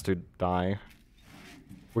has to die.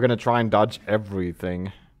 We're gonna try and dodge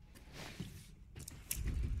everything.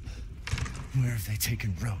 Where have they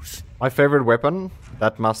taken Rose? My favorite weapon,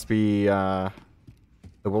 that must be the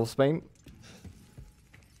Wolfsbane.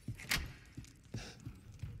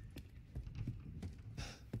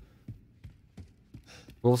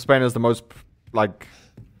 Wolfsbane is the most, like,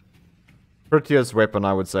 prettiest weapon,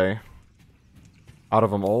 I would say, out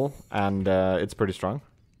of them all, and it's pretty strong.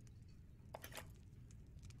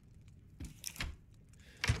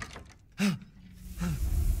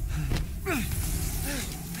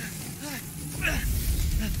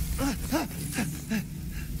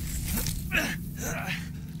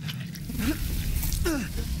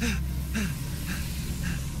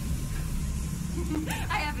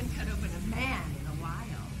 I haven't cut open a man in a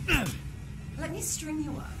while. Let me string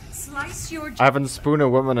you up. Slice your... I haven't spooned a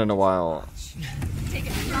woman in a while. Take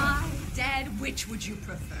it alive, dead, which would you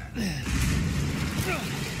prefer?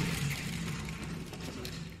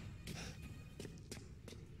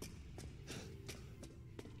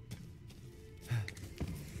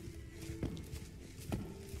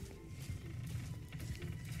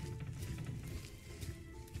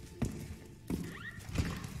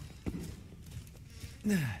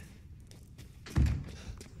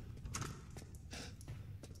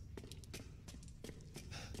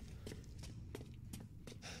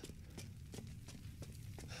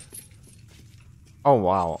 Oh,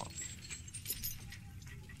 wow.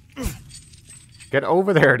 Get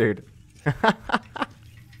over there, dude.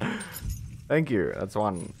 Thank you. That's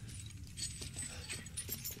one.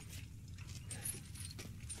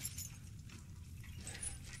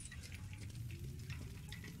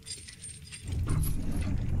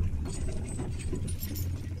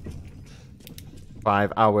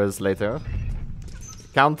 Five hours later.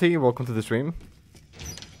 County, welcome to the stream.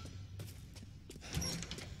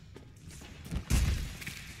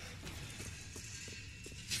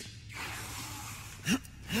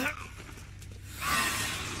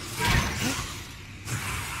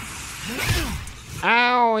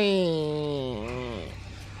 Owie.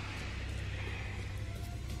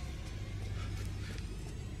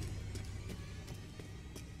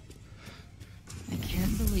 I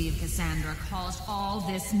can't believe Cassandra caused all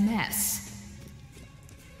this mess.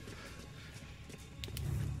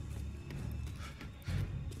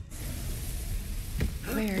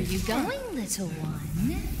 Where are you going, little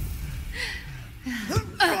one?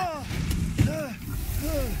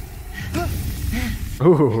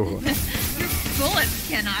 Ooh. Your bullets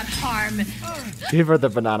cannot harm. Give her the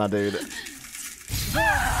banana, dude.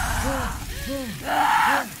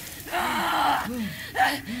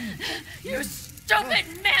 You stupid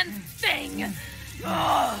man thing!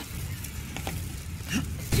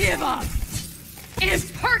 Give up!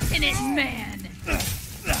 Impertinent man!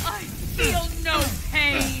 I feel no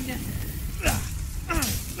pain!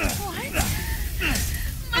 What?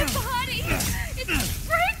 My body! It's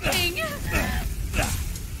breaking!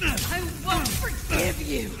 I won't forgive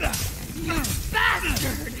you! You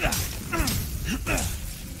bastard!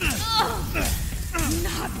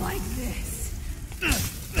 Not like this!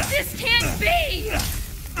 This can't be!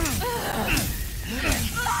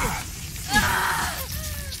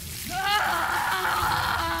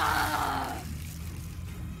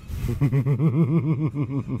 That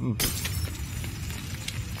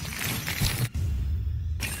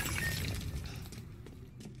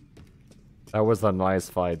was a nice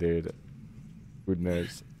fight, dude.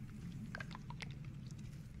 Goodness.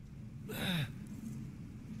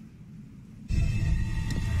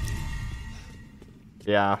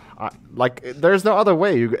 Yeah, like there's no other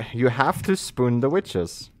way. You have to spoon the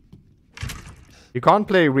witches. You can't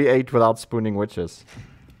play Re-8 without spooning witches.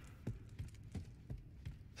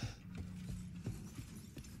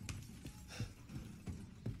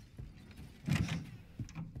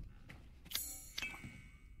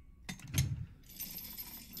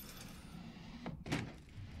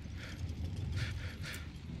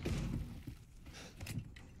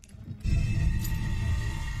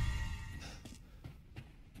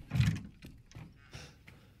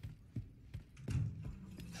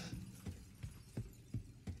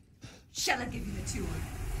 Shall I give you the tour?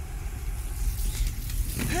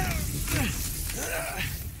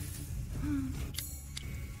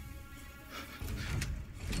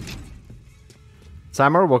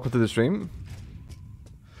 Sammer, welcome to the stream.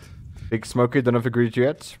 Big Smokey, don't know if I greeted you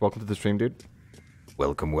yet. Welcome to the stream, dude.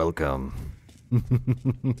 Welcome, welcome.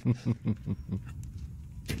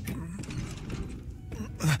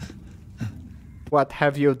 What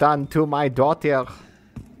have you done to my daughter?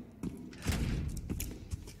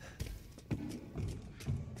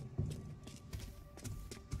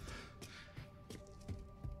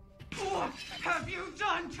 What have you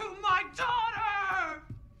done to my daughter?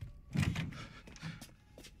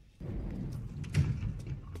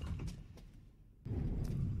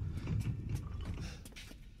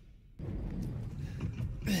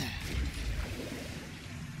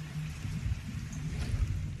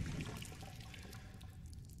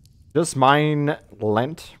 Just mine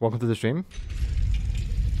Lent. Welcome to the stream.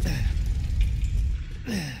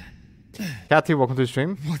 Cathy, welcome to the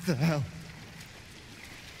stream. What the hell?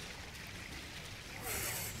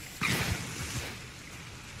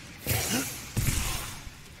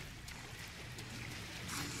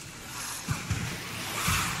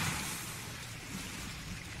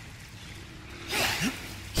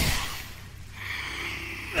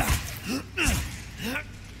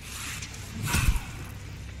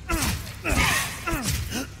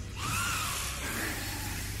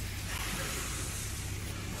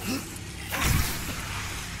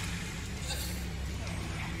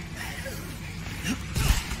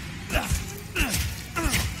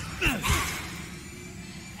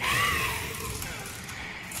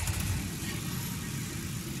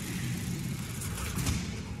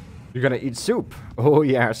 You're gonna eat soup? Oh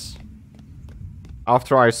yes.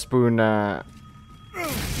 After I spoon the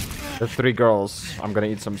 3 girls, I'm gonna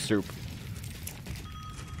eat some soup.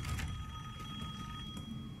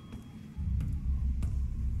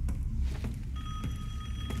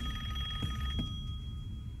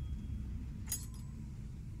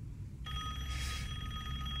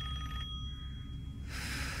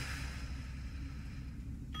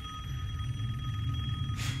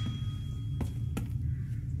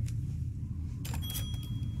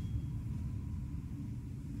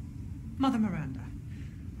 Mother Miranda,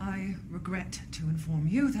 I regret to inform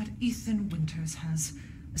you that Ethan Winters has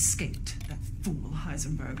escaped that fool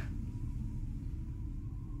Heisenberg.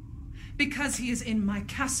 Because he is in my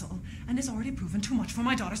castle and has already proven too much for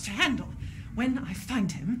my daughters to handle. When I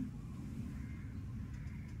find him...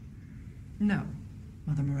 No,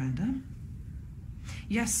 Mother Miranda.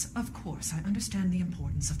 Yes, of course, I understand the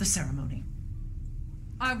importance of the ceremony.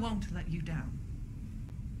 I won't let you down.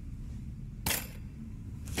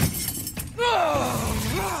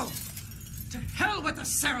 To hell with the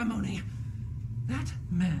ceremony! That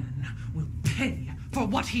man will pay for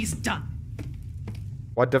what he's done.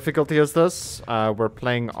 What difficulty is this? We're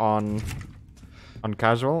playing on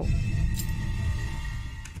casual.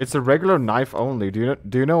 It's a regular knife only. Do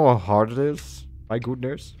you know how hard it is? My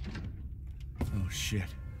goodness. Oh shit.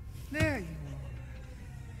 There you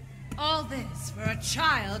are. All this for a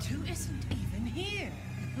child who isn't even here.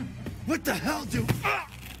 What the hell do...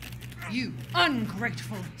 You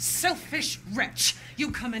ungrateful, selfish wretch!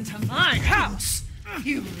 You come into my house!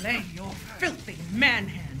 You lay your filthy man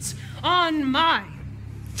hands on my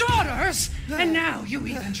daughters! And now you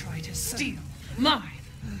even try to steal my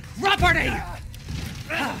property!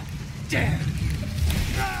 How dare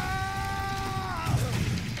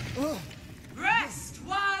you! Rest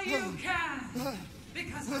while you can!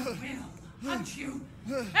 Because I will hunt you!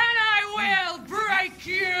 And I will break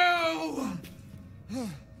you!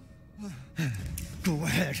 Go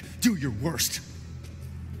ahead, do your worst.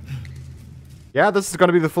 Yeah, this is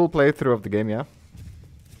gonna be the full playthrough of the game, yeah.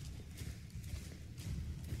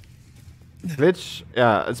 Glitch?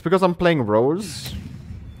 Yeah, it's because I'm playing Rose.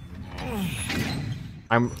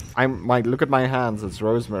 Look at my hands, it's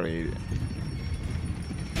Rosemary.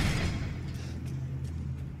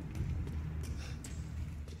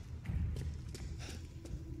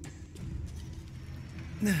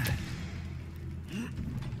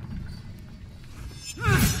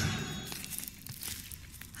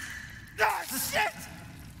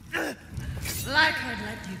 Like I'd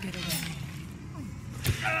let you get away.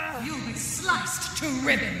 You'll be sliced to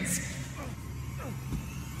ribbons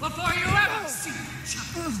before you ever see the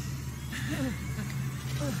child.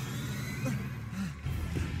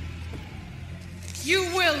 You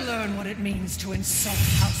will learn what it means to insult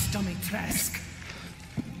House Dimitrescu.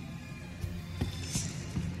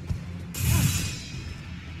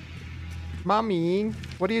 Mommy,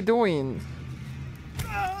 what are you doing?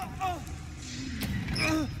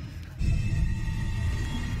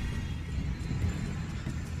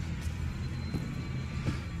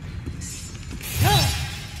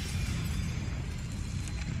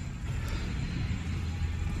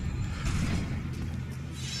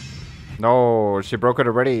 No, she broke it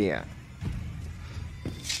already.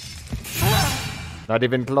 Not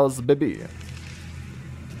even close, baby.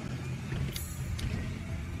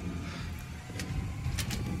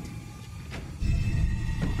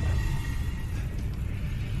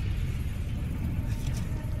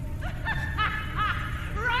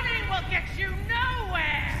 Running will get you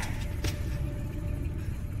nowhere!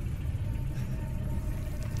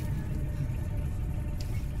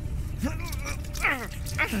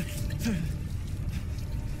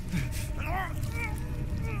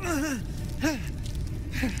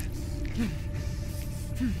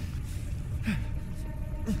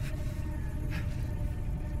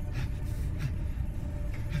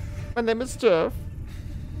 My name is Jeff.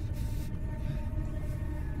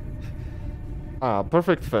 Ah,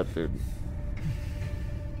 perfect fit, dude.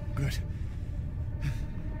 Good.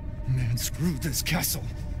 Man, screw this castle.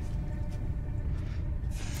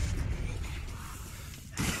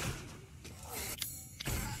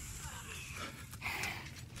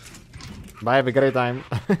 Bye, have a great time.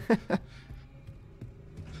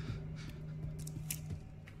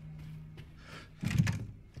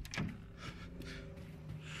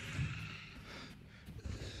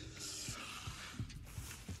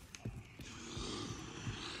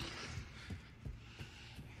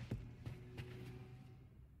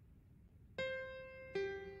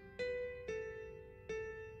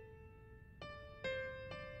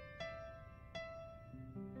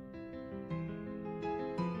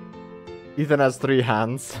 Ethan has 3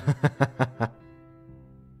 hands.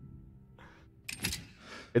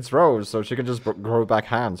 It's Rose, so she can just grow back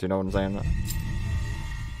hands, you know what I'm saying?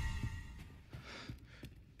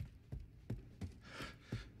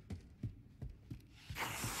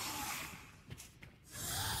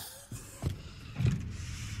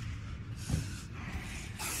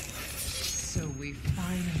 So we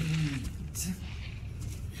finally meet.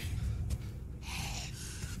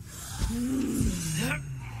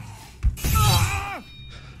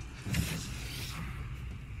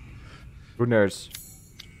 Who knows?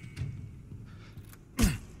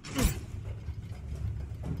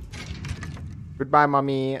 Goodbye,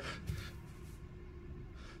 mommy.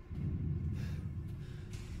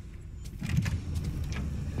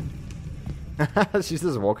 She's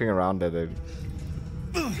just walking around there, dude.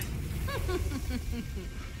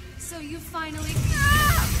 So you finally.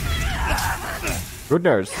 Good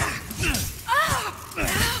nurse.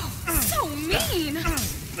 So mean!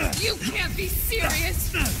 You can't be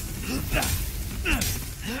serious!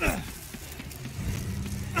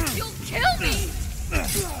 You'll kill me!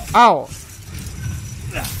 Ow!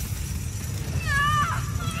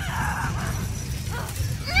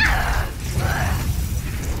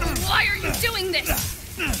 Why are you doing this?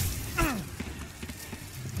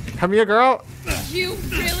 Come here, girl. You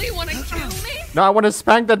really want to kill me? No, I want to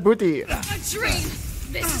spank that booty. A dream!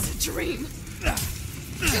 This is a dream!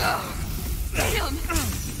 Damn!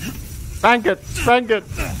 Spank it! Spank it!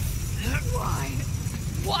 Why?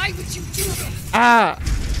 Why would you do this? Ah!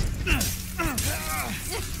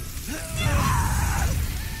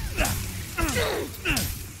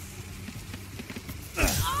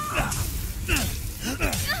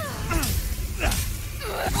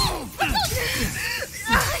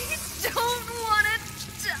 I don't want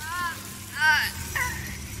to die.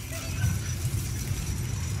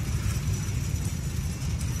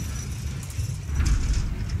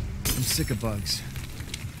 I'm sick of bugs.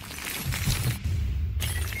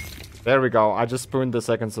 There we go. I just spooned the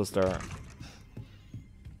second sister.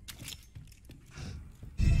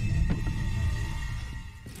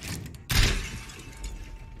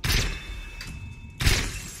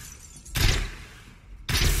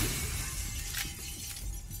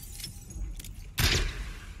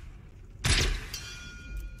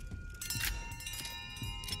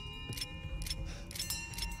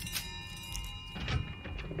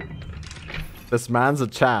 This man's a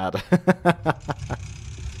Chad.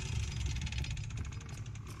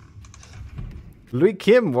 Louis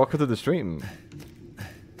Kim, welcome to the stream.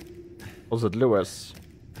 Was it Lewis?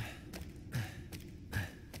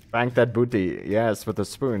 Bank that booty. Yes, with a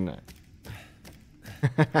spoon.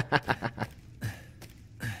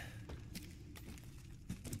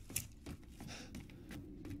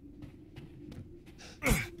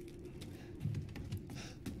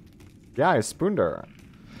 Yeah, I spooned her.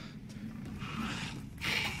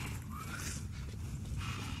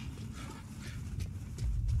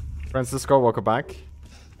 Francisco, welcome back.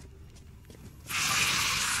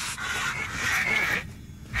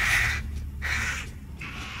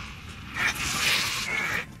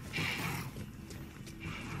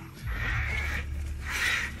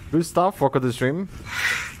 Gustav, welcome to the stream.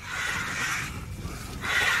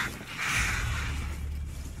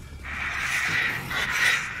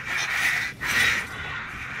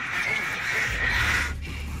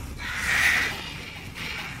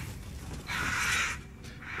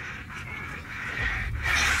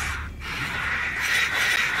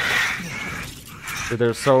 Dude,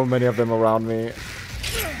 there's so many of them around me.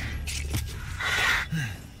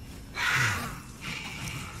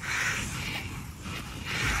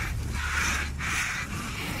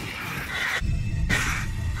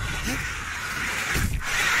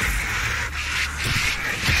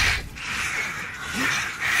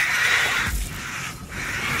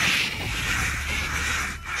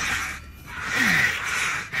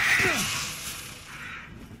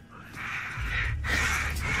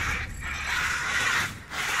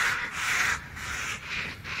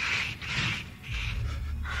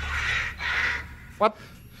 What?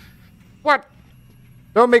 What?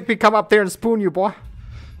 Don't make me come up there and spoon you, boy.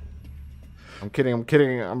 I'm kidding, I'm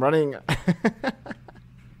kidding, I'm running.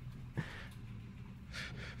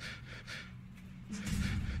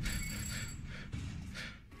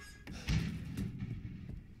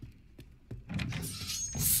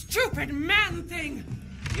 Stupid man thing!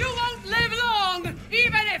 You won't live long,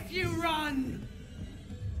 even if you run!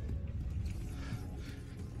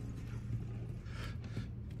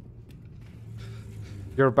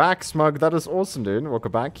 You're back, Smug. That is awesome, dude.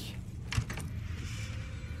 Welcome back.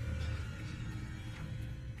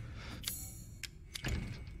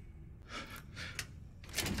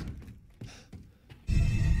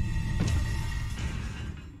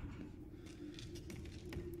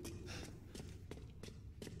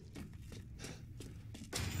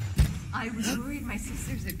 I was worried my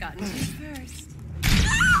sisters had gotten to you first.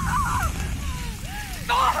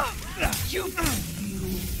 You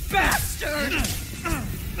bastard!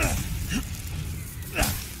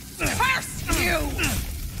 Curse you!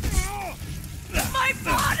 My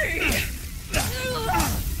body!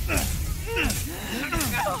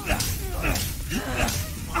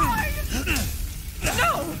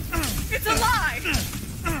 No! It's a lie!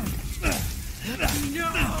 No!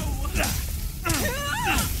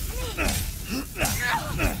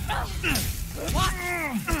 What?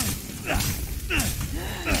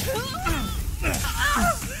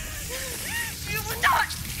 You will not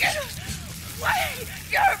get away!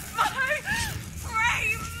 You're my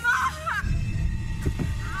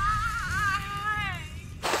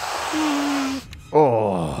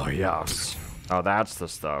Oh, yes. Oh, that's the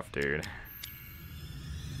stuff, dude.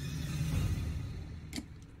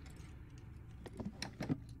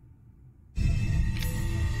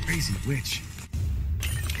 Crazy witch.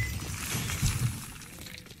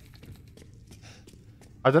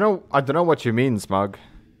 I don't know what you mean, Smug.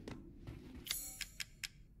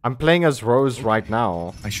 I'm playing as Rose right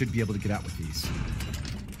now. I should be able to get out with these.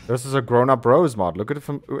 This is a grown-up Rose mod. Look at it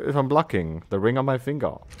if I'm blocking. The ring on my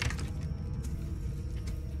finger.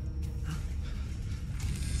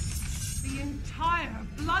 The entire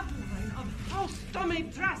bloodline of House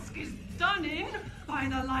Dimitrescu is done in by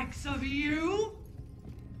the likes of you.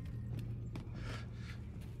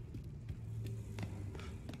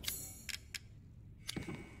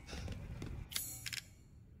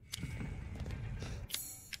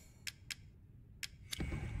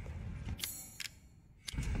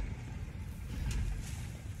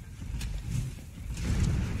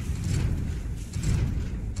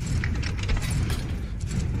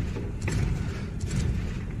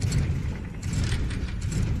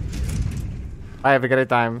 I have a great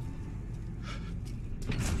time.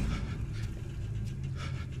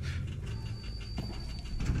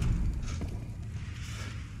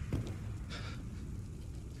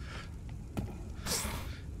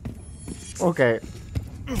 Okay.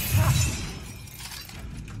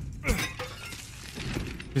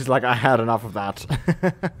 He's like, I had enough of that.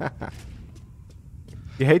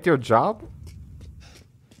 You hate your job?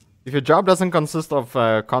 If your job doesn't consist of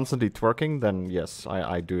constantly twerking, then yes,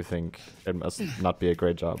 I do think it must not be a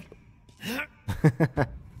great job.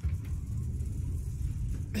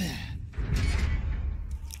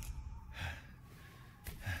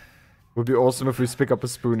 Would be awesome if we pick up a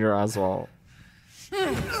spoon here as well.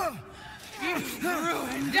 Ruined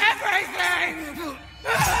everything!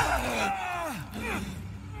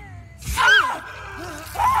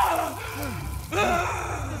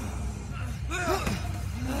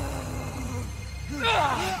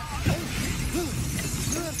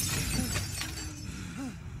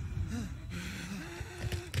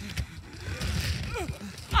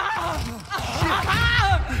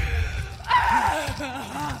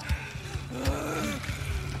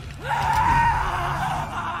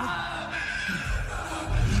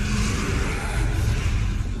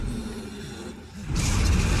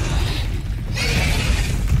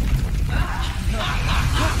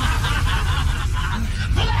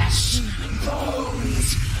 Flesh,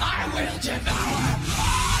 bones, I will devour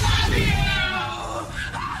all of you!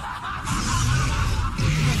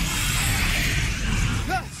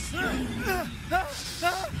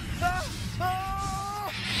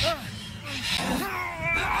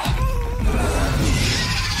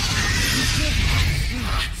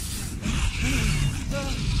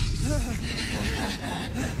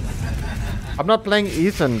 I'm not playing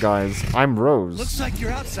Ethan, guys. I'm Rose. Looks like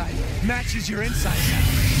your outside matches your inside now.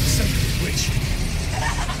 Son of a witch.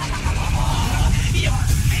 You're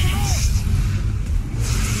finished!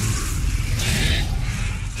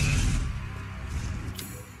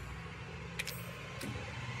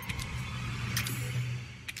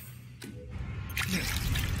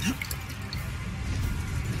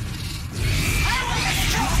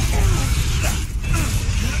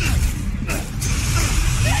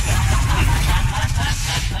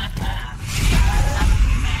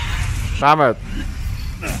 Damn it.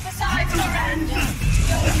 Besides Miranda,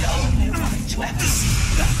 you're the only one to ever see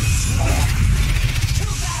this.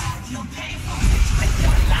 Too bad you'll pay for it with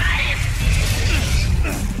your life.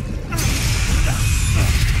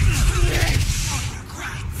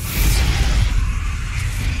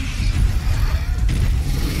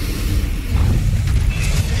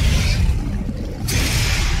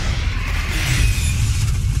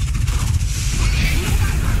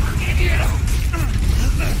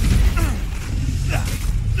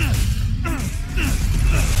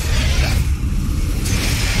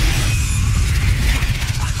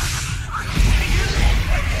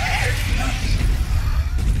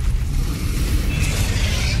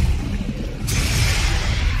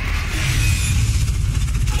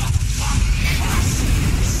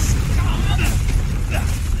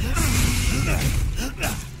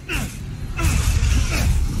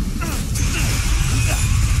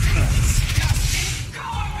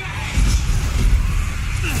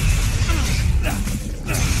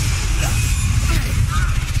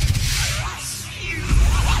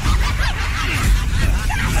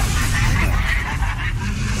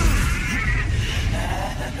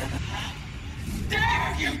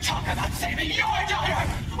 Dare you talk about saving your daughter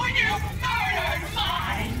when you murdered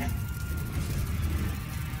mine!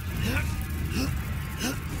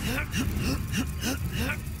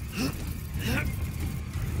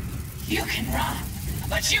 You can run,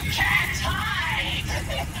 but you can't hide!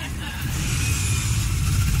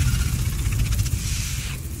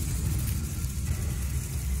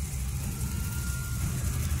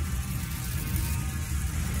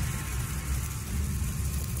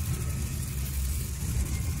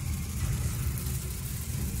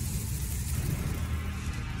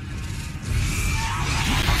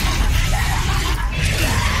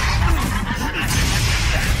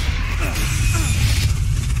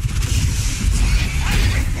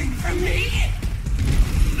 Everything from me?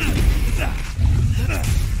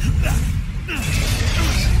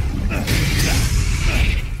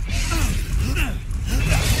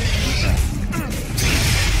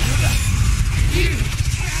 You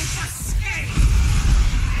can't escape!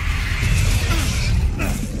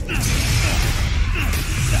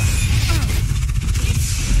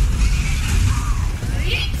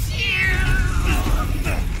 It's you!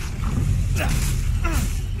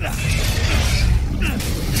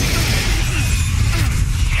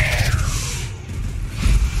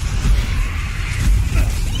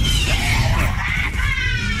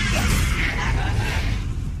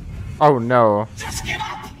 Oh no. Just give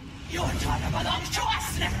up! Your daughter belongs to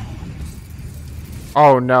us now!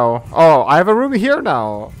 Oh no. Oh, I have a room here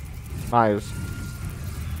now. Nice.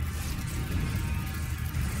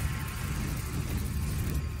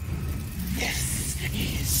 This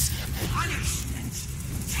is punishment!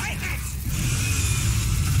 Take it!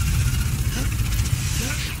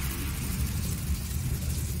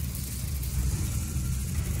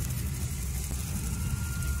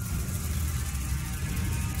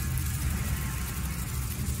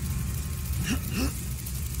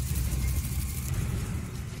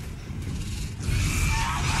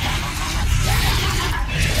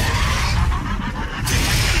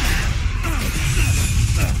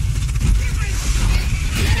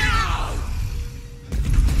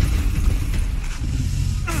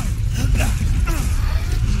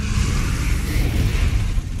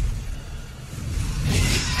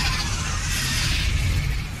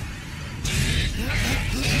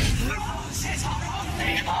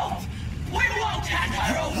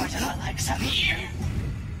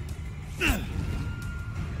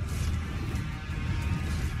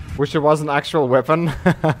 Wish it was an actual weapon.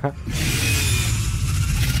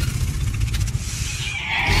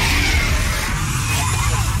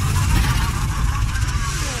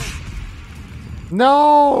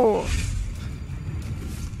 No!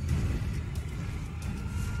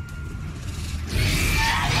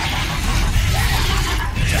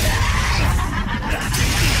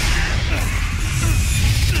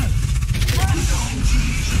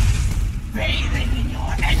 Bathing in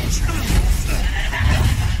your entrails.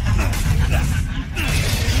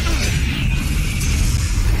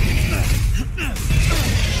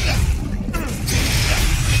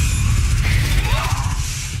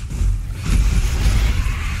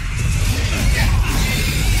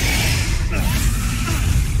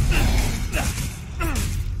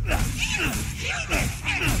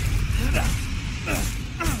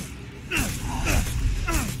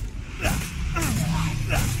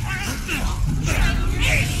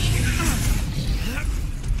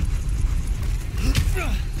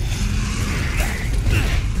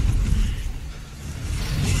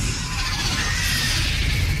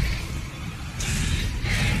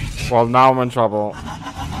 Well, now I'm in trouble.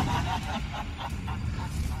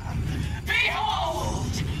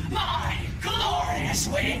 Behold my glorious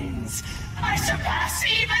wings! I surpass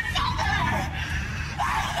even Mother!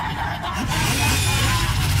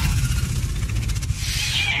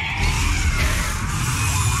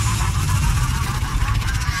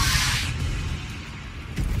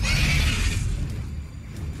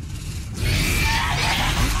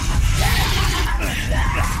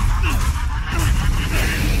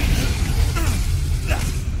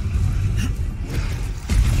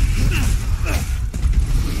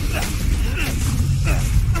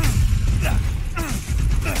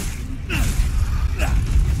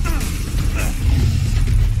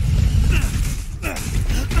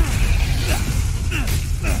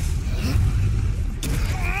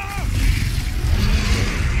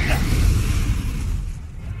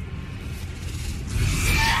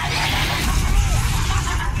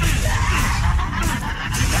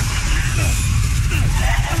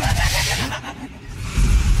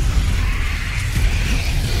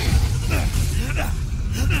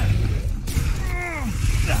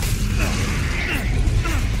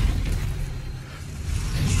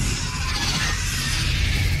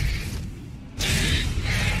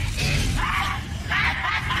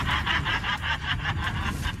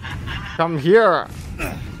 Come here.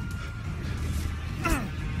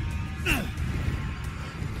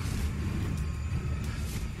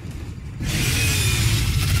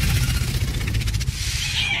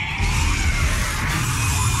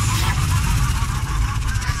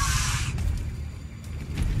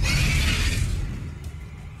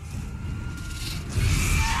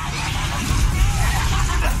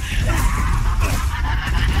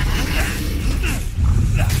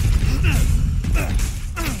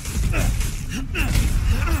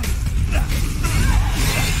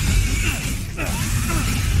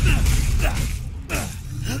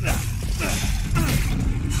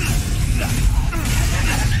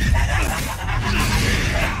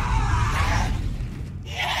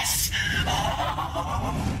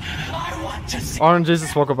 Orange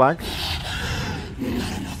Jesus, welcome back.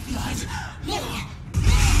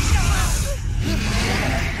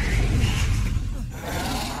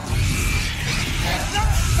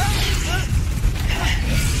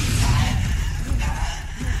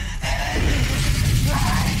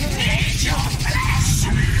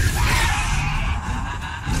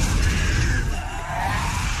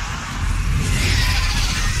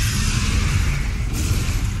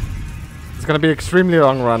 It's gonna be extremely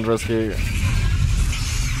long run, Risky.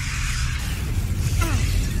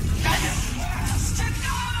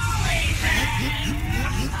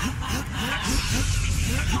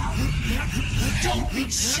 Don't be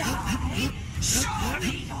shy. Show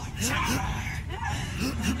me your terror.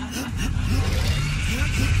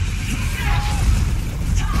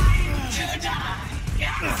 Time to die.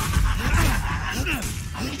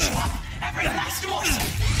 I'll eat you up, every last morsel.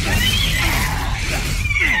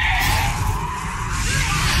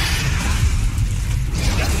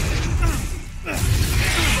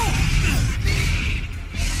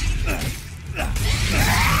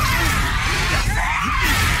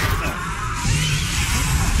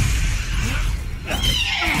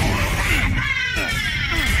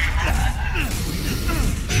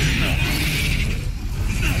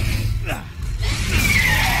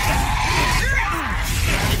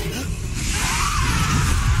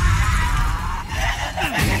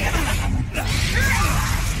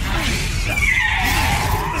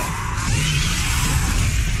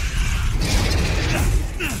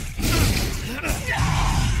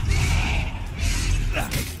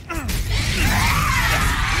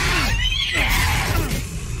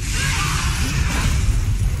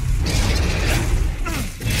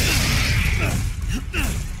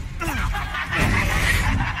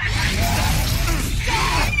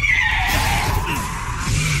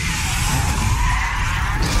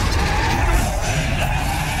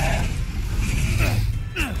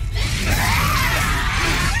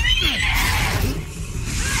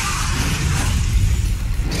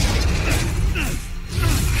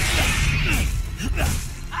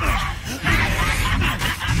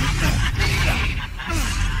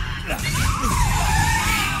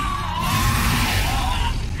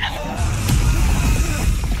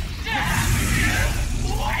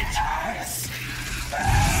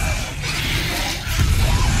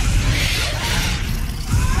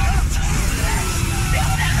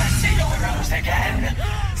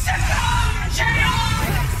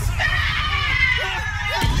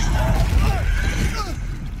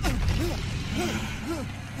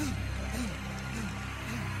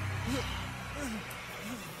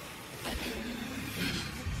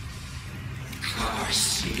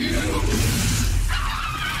 crush you.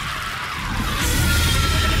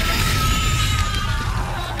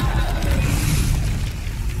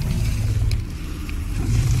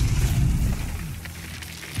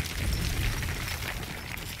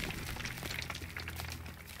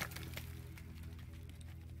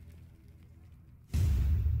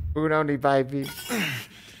 Spoon only, baby.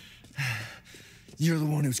 You're the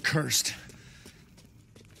one who's cursed.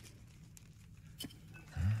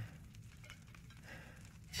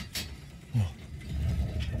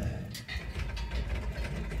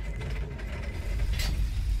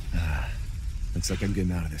 Looks like I'm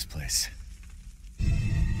getting out of this place.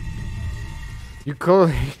 You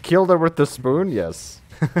killed her with the spoon? Yes.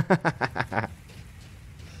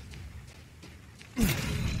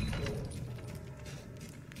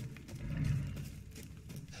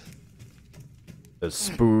 The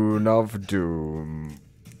spoon of doom.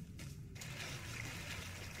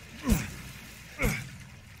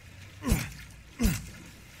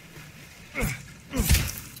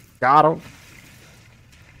 Got him.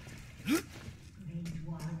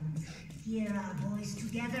 Hear our voice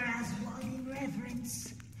together as one in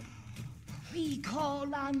reverence. We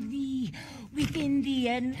call on thee within the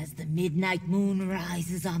end. As the midnight moon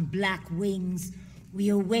rises on black wings, we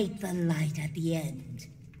await the light at the end.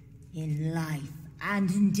 In life and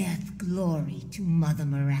in death, glory to Mother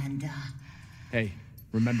Miranda. Hey,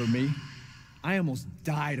 remember me? I almost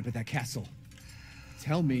died up at that castle.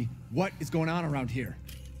 Tell me, what is going on around here?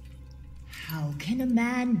 How can a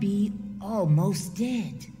man be almost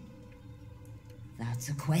dead? That's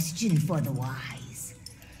a question for the wise.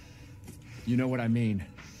 You know what I mean.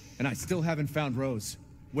 And I still haven't found Rose.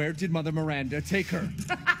 Where did Mother Miranda take her?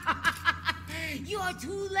 You're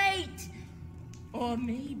too late. Or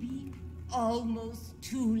maybe almost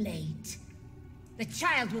too late. The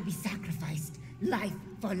child will be sacrificed, life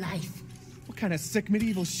for life. What kind of sick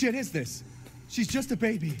medieval shit is this? She's just a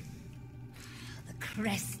baby. The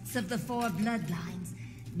crests of the four bloodlines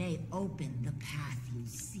may open the path you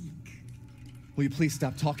seek. Will you please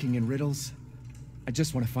stop talking in riddles? I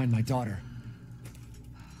just want to find my daughter.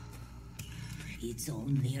 It's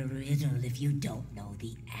only a riddle if you don't know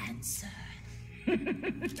the answer.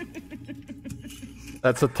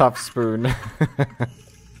 That's a tough spoon.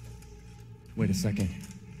 Wait a second.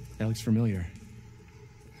 That looks familiar.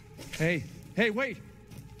 Hey, wait!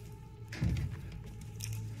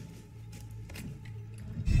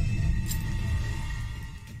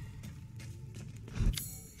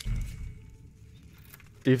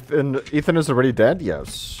 Ethan is already dead?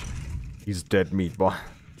 Yes. He's dead meat, boy.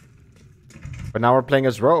 But now we're playing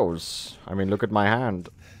as Rose. I mean, look at my hand.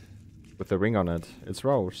 With the ring on it. It's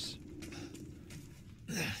Rose.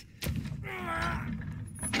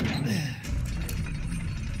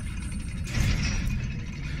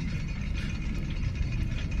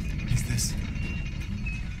 Is this?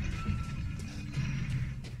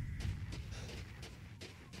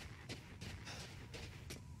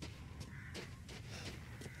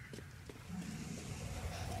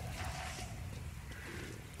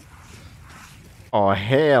 Oh,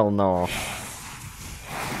 hell no.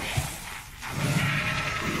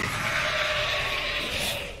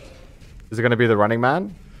 Is it gonna be the Running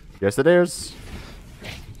Man? Yes, it is.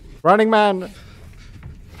 Running Man!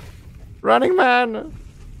 Running Man!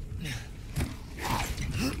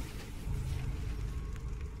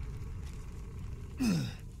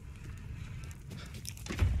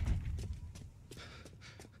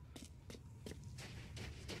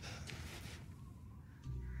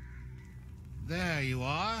 There you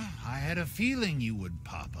are. I had a feeling you would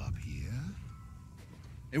pop up here.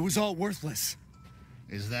 It was all worthless.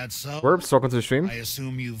 Is that so? Werbs, welcome to the stream. I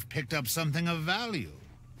assume you've picked up something of value.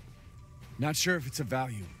 Not sure if it's of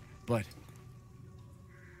value, but...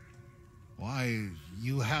 Why,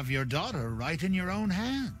 you have your daughter right in your own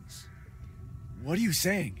hands. What are you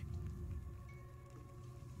saying?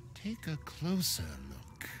 Take a closer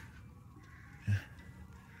look.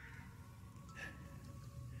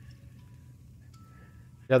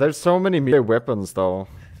 Yeah, there's so many melee weapons though.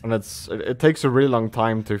 And it takes a really long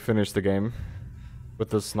time to finish the game. With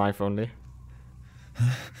this knife only.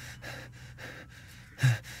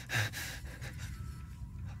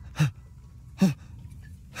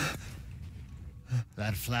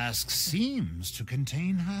 That flask seems to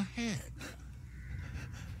contain her head.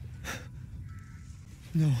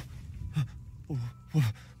 No.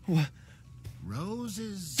 What?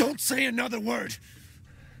 Roses. Don't say another word!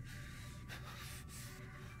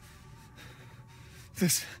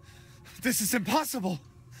 This is impossible!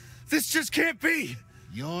 This just can't be!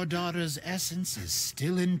 Your daughter's essence is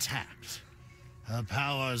still intact. Her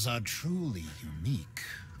powers are truly unique.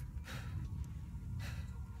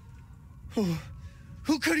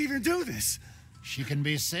 Who could even do this? She can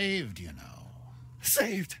be saved, you know.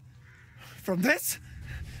 Saved? From this?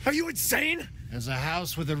 Are you insane? There's a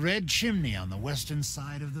house with a red chimney on the western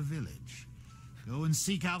side of the village. Go and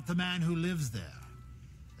seek out the man who lives there.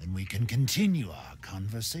 Then we can continue our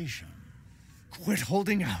conversation. Quit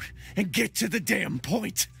holding out and get to the damn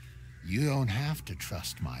point. You don't have to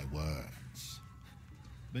trust my words.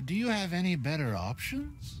 But do you have any better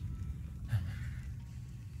options?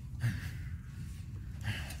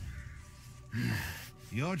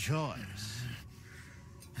 Your choice.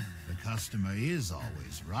 The customer is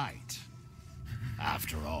always right.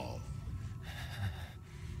 After all.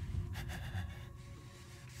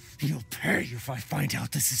 You'll pay if I find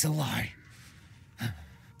out this is a lie.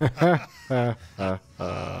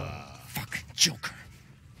 Fucking Joker.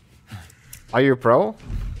 Are you pro?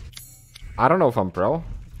 I don't know if I'm pro.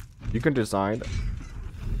 You can decide.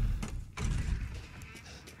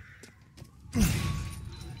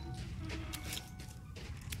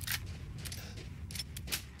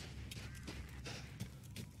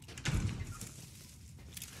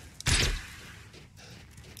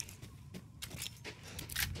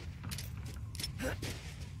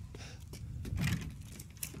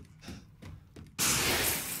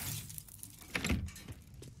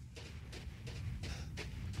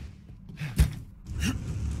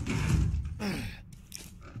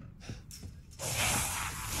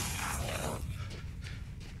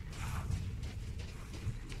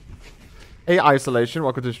 Hey Isolation,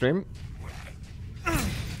 welcome to the stream.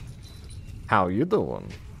 How you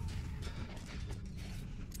doing?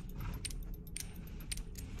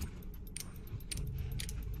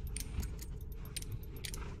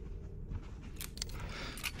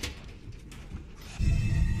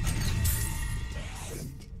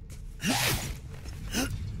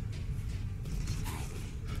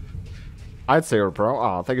 I'd say you're pro.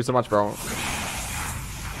 Oh, thank you so much, bro.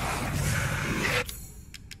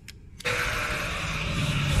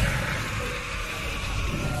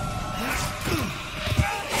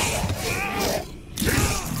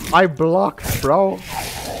 I blocked, bro.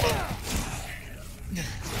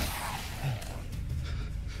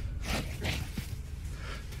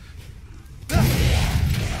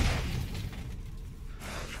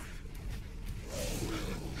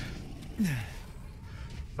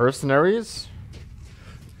 Mercenaries?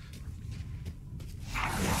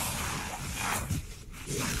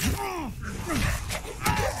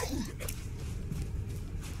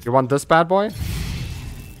 You want this bad boy?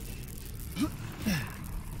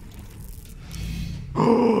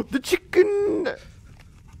 The chicken!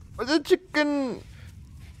 The chicken!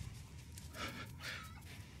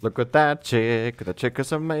 Look at that chick. The chick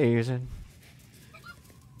is amazing.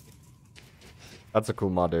 That's a cool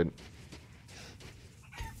mod, dude.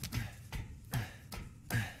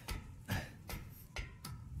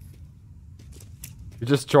 You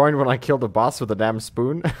just joined when I killed the boss with a damn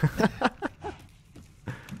spoon?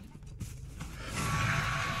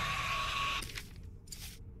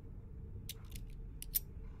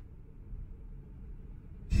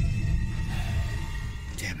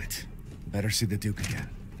 Better see the Duke again.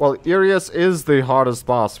 Well, Irius is the hardest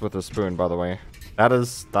boss with a spoon, by the way. That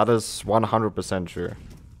is 100% true.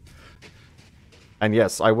 And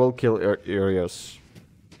yes, I will kill Irius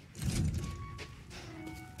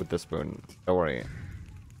with the spoon. Don't worry.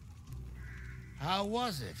 How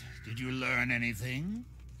was it? Did you learn anything?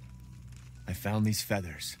 I found these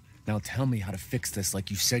feathers. Now tell me how to fix this like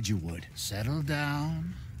you said you would. Settle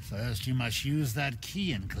down. First, you must use that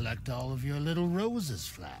key and collect all of your little roses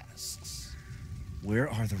flasks. Where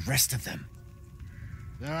are the rest of them?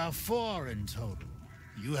 There are 4 in total.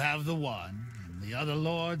 You have the one, and the other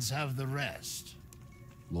lords have the rest.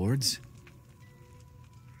 Lords?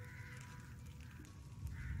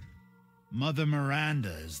 Mother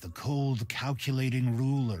Miranda is the cold, calculating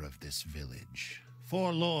ruler of this village.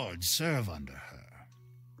 4 lords serve under her.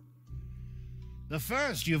 The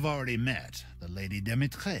first you've already met, the Lady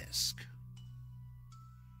Dimitrescu.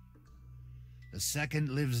 The second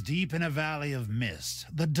lives deep in a valley of mist,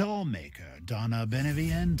 the dollmaker, Donna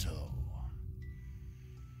Beneviento.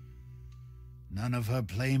 None of her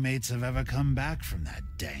playmates have ever come back from that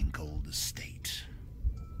dank old estate.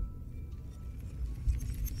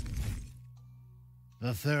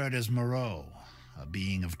 The third is Moreau, a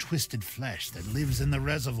being of twisted flesh that lives in the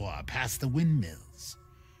reservoir past the windmills.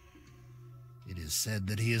 It is said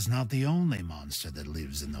that he is not the only monster that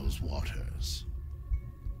lives in those waters.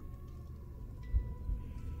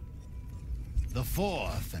 The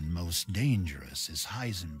fourth and most dangerous is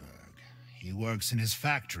Heisenberg. He works in his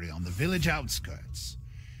factory on the village outskirts.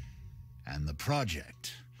 And the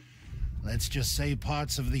project, Let's just say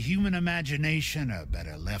parts of the human imagination are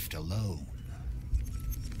better left alone.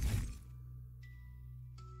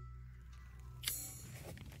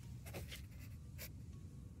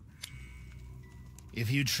 If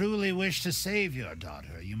you truly wish to save your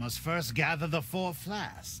daughter, you must first gather the 4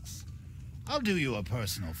 flasks. I'll do you a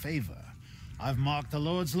personal favor. I've marked the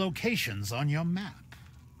Lord's locations on your map.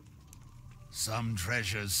 Some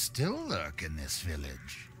treasures still lurk in this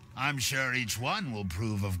village. I'm sure each one will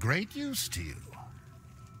prove of great use to you.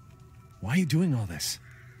 Why are you doing all this?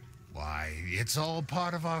 Why, it's all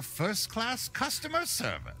part of our first-class customer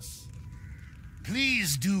service.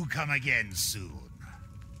 Please do come again soon.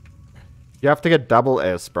 You have to get double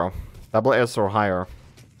S, bro. Double S or higher.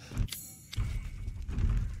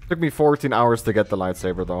 Took me 14 hours to get the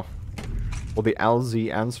lightsaber, though. Or the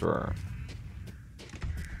LZ Answerer.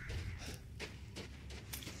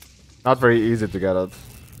 Not very easy to get it.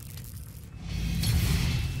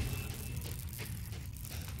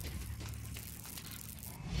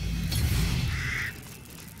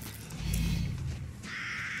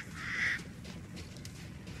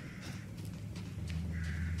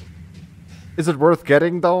 Is it worth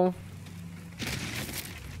getting, though?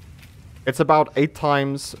 It's about 8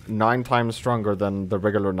 times, 9 times stronger than the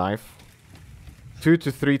regular knife. 2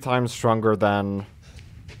 to 3 times stronger than...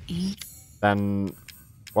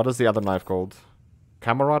 What is the other knife called?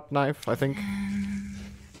 Camerot knife, I think.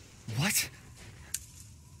 What?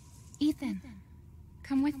 Ethan,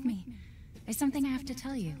 come with me. There's something I have to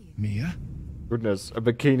tell you. Mia? Goodness, a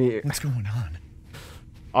bikini. What's going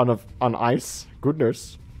on? On ice?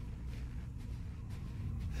 Goodness.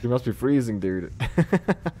 You must be freezing, dude.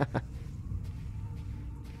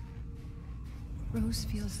 Rose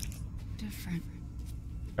feels different.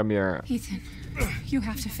 Come here. Ethan, you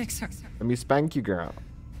have to fix her. Let me spank you, girl.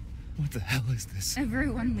 What the hell is this?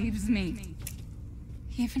 Everyone leaves me.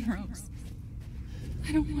 Even Rose.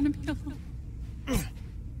 I don't want to be alone.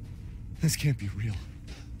 This can't be real.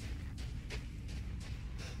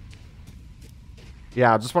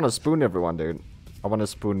 Yeah, I just want to spoon everyone, dude. I want to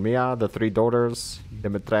spoon Mia, the 3 daughters,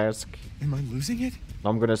 Dimitrescu. Am I losing it?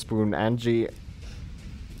 I'm gonna spoon Angie.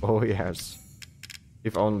 Oh, yes.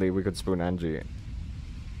 If only we could spoon Angie.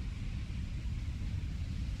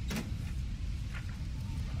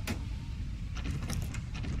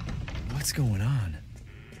 What's going on?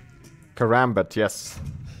 Karambit, yes.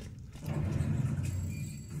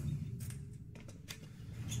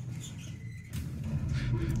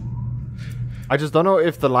 I just don't know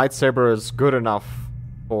if the lightsaber is good enough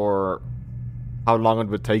for how long it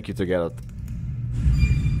would take you to get it.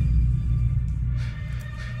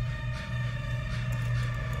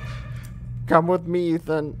 Come with me,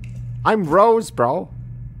 Ethan. I'm Rose, bro.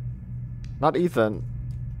 Not Ethan.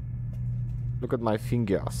 Look at my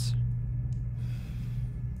fingers.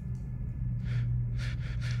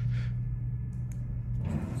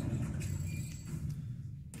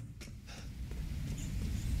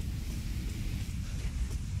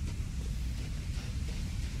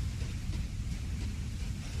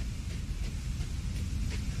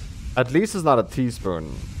 At least it's not a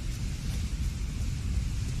teaspoon.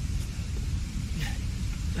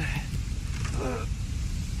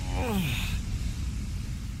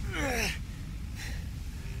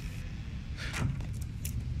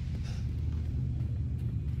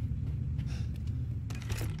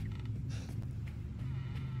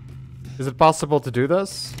 Is it possible to do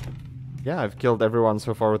this? Yeah, I've killed everyone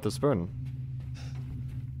so far with the spoon.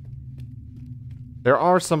 There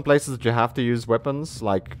are some places that you have to use weapons,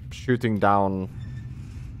 like shooting down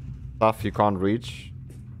stuff you can't reach.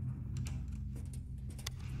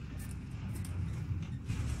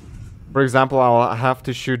 For example, I'll have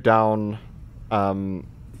to shoot down...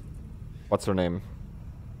 what's her name?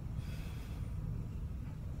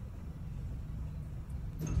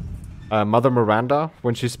 Mother Miranda,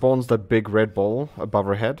 when she spawns the big red ball above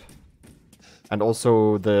her head. And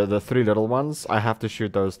also the 3 little ones, I have to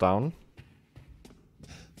shoot those down.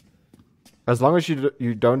 As long as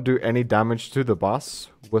you don't do any damage to the boss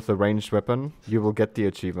with a ranged weapon, you will get the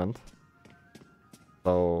achievement.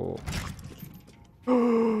 So...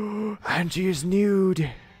 Angie is nude!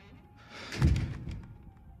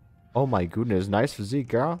 Oh my goodness, nice physique,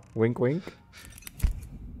 girl. Wink wink.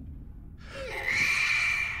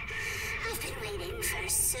 I've been waiting for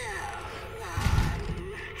so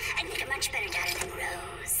long. I'd make a much better daughter than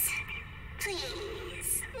Rose.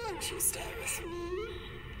 Please, won't you stay with me?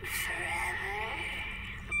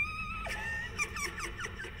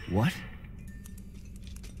 What?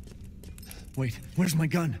 Wait, where's my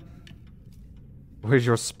gun? Where's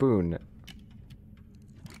your spoon?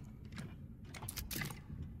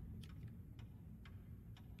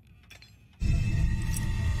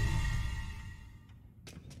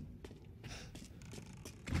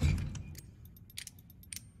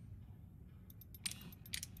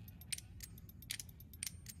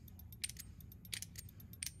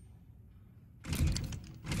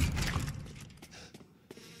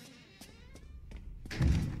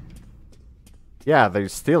 Yeah, they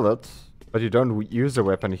steal it, but you don't use the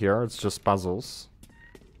weapon here, it's just puzzles.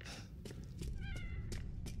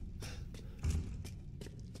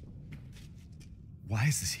 Why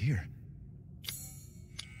is this here?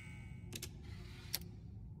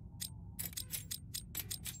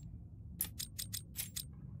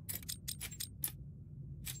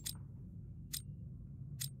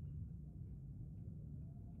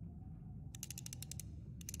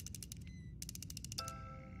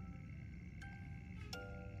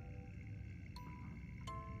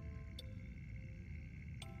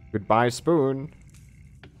 Goodbye, spoon.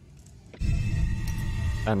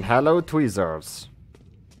 And hello, tweezers.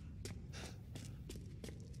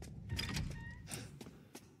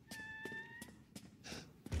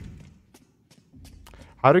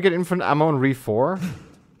 How to get infinite ammo on Re 4?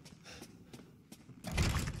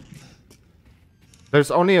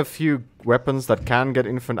 There's only a few weapons that can get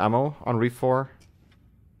infinite ammo on Re 4.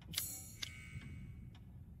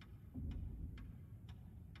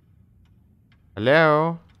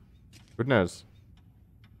 Hello? Goodness.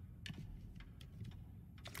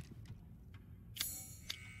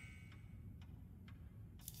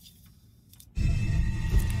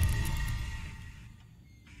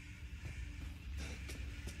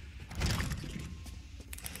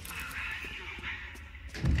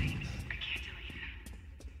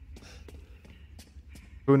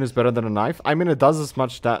 Spoon is better than a knife. I mean, it does as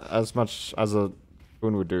much as a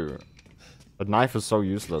spoon would do. A knife is so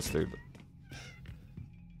useless, dude.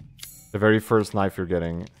 The very first knife you're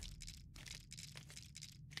getting.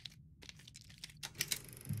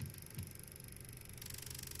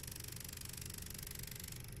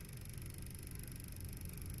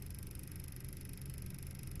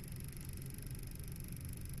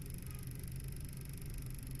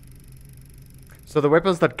 So the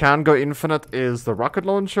weapons that can go infinite is the rocket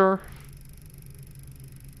launcher,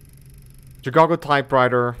 Chicago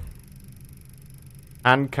typewriter,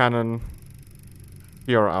 hand cannon,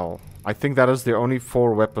 PRL. I think that is the only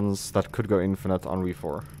 4 weapons that could go infinite on Re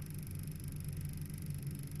 4.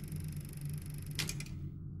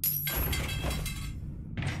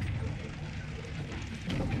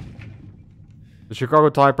 The Chicago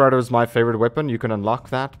typewriter is my favorite weapon. You can unlock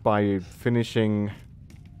that by finishing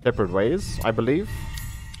Separate Ways, I believe.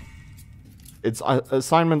 It's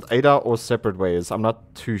assignment Ada or Separate Ways. I'm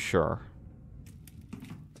not too sure.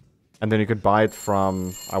 And then you could buy it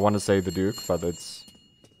from, I want to say the Duke, but it's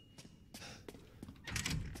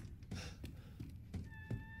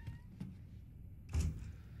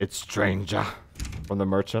Stranger from the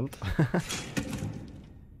Merchant.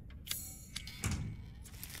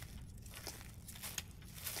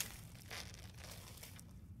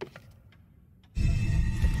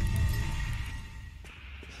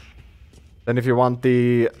 Then if you want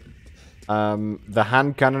the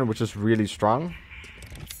hand cannon, which is really strong,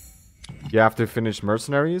 you have to finish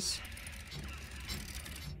Mercenaries.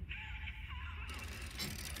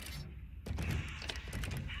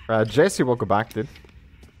 JC, welcome back, dude.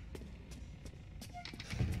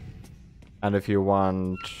 And if you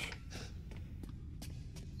want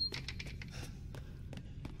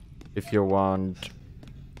the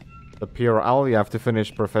PRL, you have to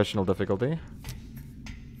finish Professional difficulty.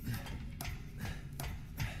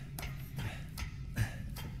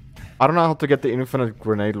 I don't know how to get the infinite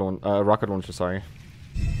grenade rocket launcher, sorry.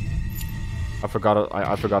 I forgot it.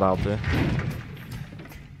 I forgot how to.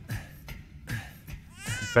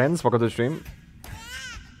 Friends, welcome to the stream.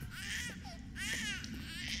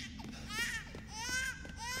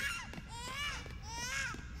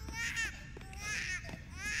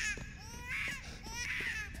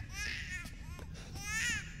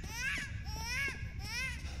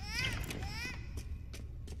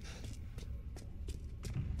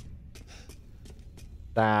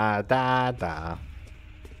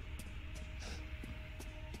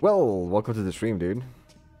 Well, welcome to the stream, dude.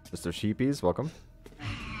 Mr. Sheepies, welcome.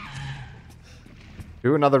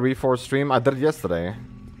 Do another Re 4 stream. I did it yesterday.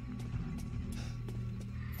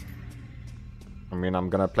 I mean, I'm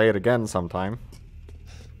gonna play it again sometime.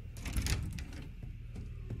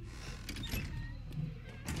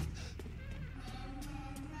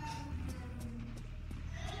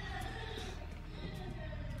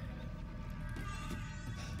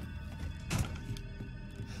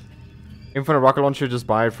 Infinite rocket launcher, just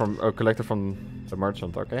buy it from, or collect it from the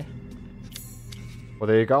merchant, okay? Well,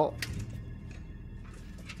 there you go.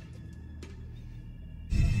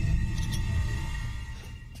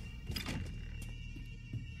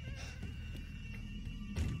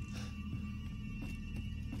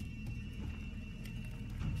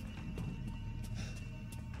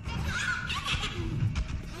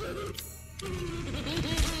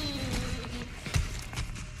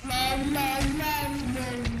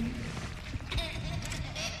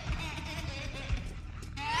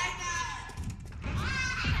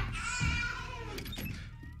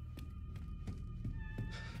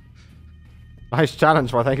 Nice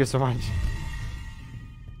challenge, well, thank you so much.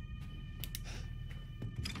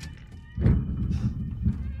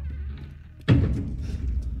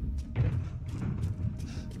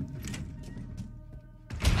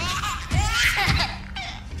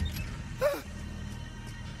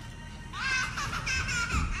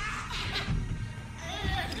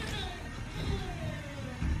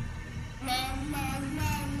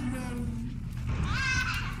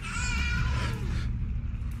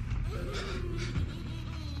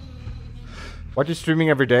 What, you streaming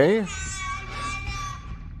every day?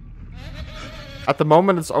 At the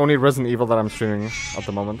moment, it's only Resident Evil that I'm streaming at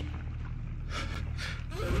the moment.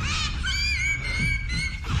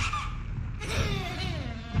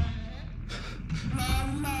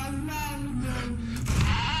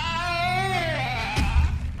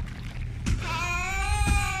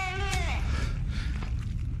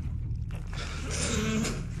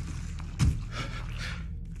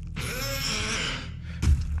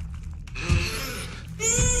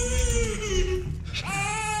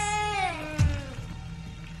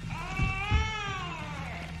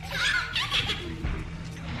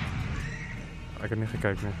 Ik heb niet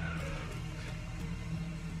gekeken meer.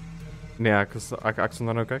 Nee, ik stond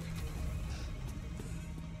dan ook kijk.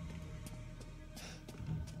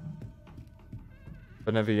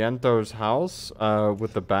 Beneviento's house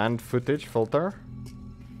with the banned footage filter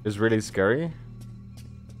is really scary.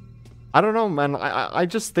 I don't know, man. I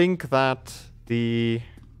just think that the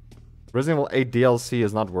Resident Evil 8 DLC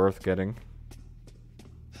is not worth getting.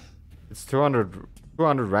 It's 200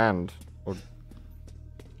 rand. Or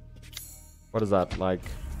what is that, like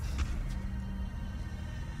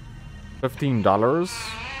 $15?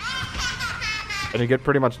 And you get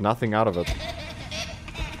pretty much nothing out of it.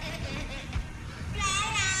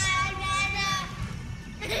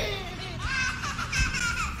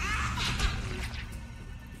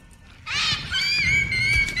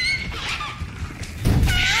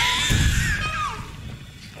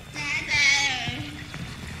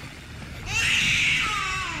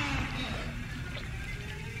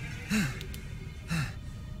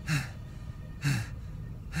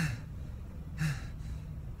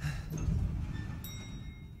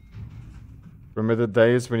 Remember the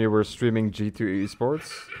days when you were streaming G2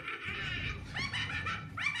 Esports?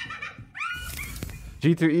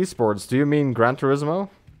 G2 Esports, do you mean Gran Turismo?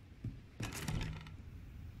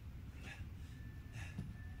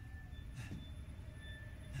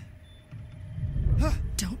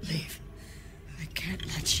 Don't leave. I can't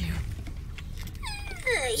let you.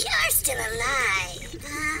 You're still alive,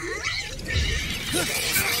 huh? You better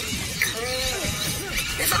find me a clue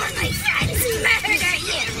before my friends murder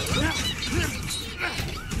you.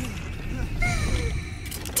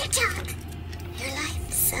 TikTok, your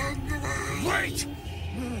life son alive.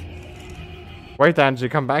 Wait, Angie,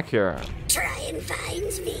 come back here. Try and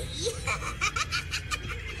find me.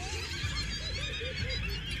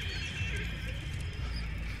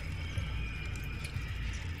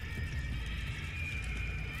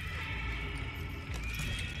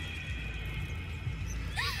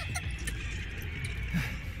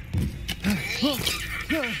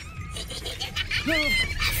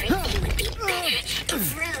 Everything would be better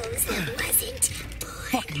if Rose wasn't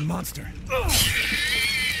born. Fucking monster.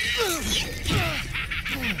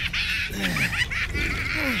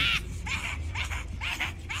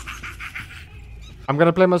 I'm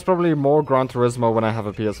gonna play most probably more Gran Turismo when I have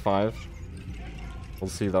a PS5. We'll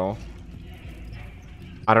see though.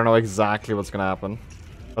 I don't know exactly what's gonna happen.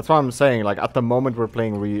 That's why I'm saying, like, at the moment we're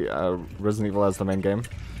playing Resident Evil as the main game.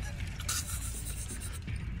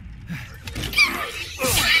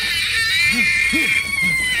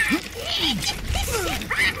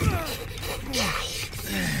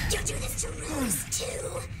 You do this to Rose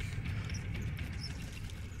too.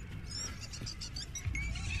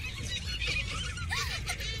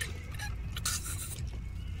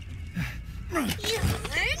 You're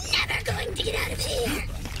never going to get out of here.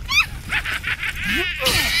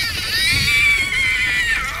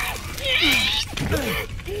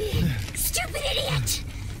 Stupid idiot!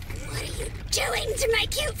 What are you doing to my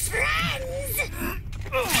cute friends?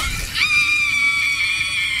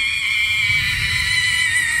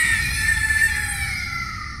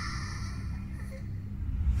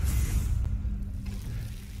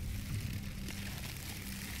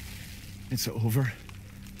 It's over.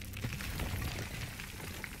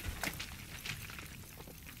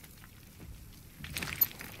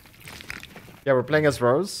 Yeah, we're playing as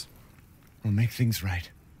Rose. We'll make things right.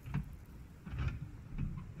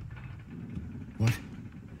 What?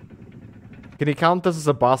 Can you count this as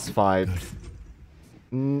a boss fight?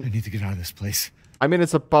 I need to get out of this place. I mean,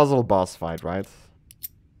 it's a puzzle boss fight, right?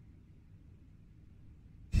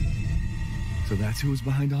 So that's who was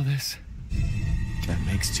behind all this? That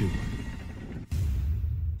makes two.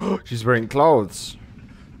 She's wearing clothes.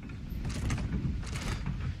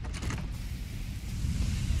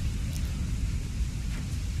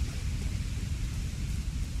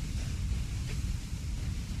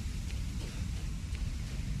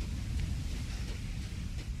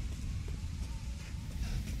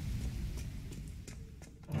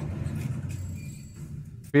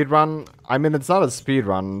 Speedrun? I mean, it's not a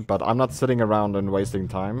speedrun, but I'm not sitting around and wasting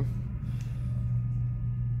time.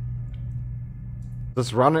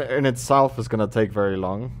 This run in itself is gonna take very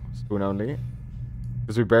long. Spoon only.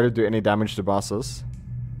 Because we barely do any damage to bosses.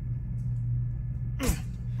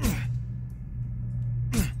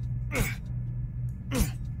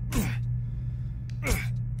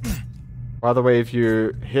 By the way, if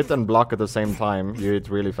you hit and block at the same time, you hit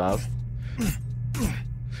really fast.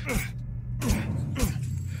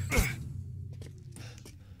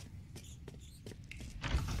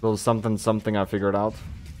 Little something I figured out.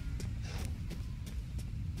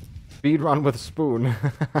 Speedrun with Spoon.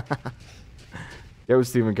 Yo,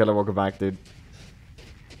 Stephen Keller, welcome back, dude.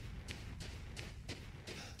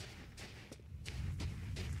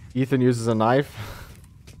 Ethan uses a knife.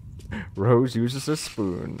 Rose uses a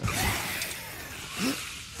spoon.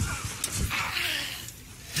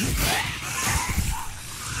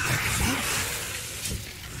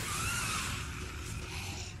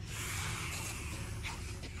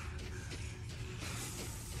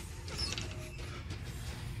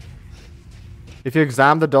 If you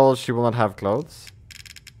examine the doll, she will not have clothes.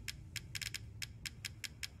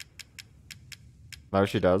 No,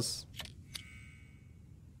 she does.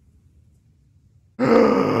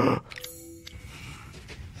 So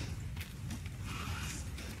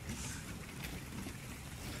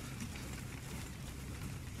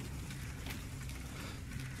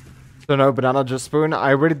no banana, just spoon. I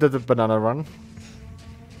already did the banana run.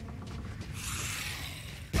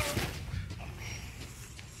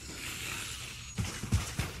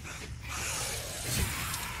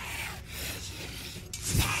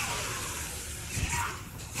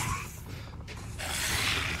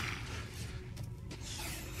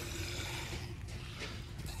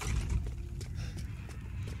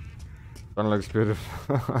 That looks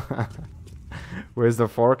beautiful. Where's the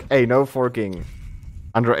fork? Hey, no forking.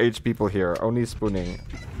 Underage people here, only spooning.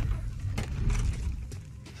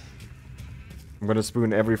 I'm gonna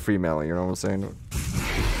spoon every female, you know what I'm saying?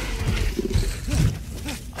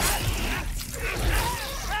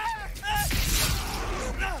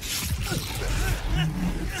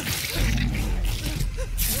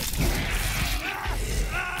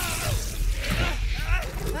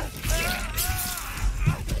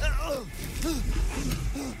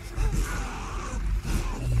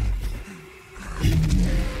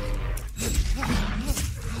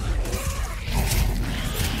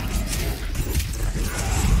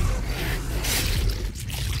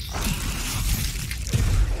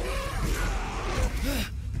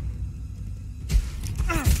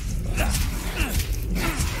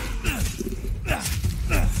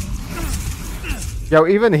 Yo,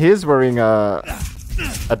 even he's wearing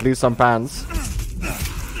at least some pants.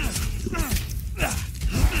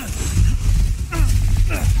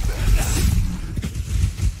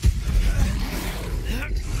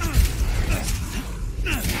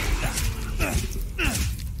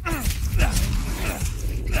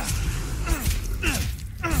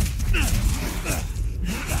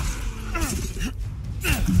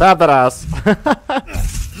 Stab that ass.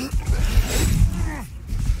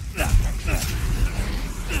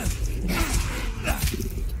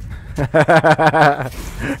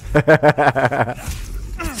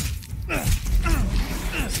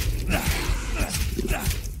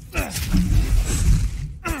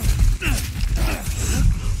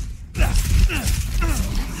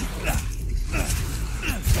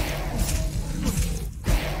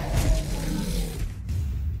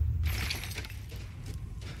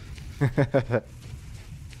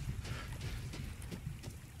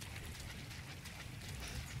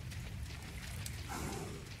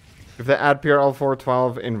 If they add PRL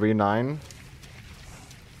 412 in Re9,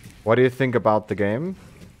 what do you think about the game?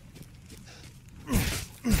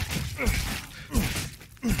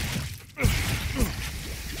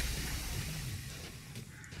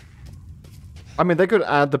 I mean, they could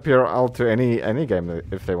add the PRL to any game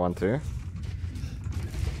if they want to.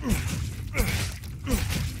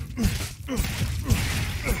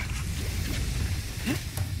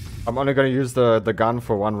 I'm only gonna use the gun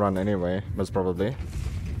for one run anyway, most probably.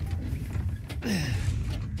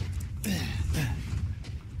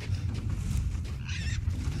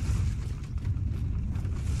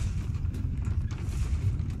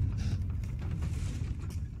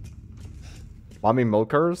 Mommy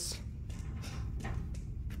milkers?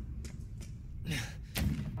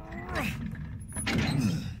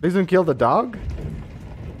 Please don't kill the dog?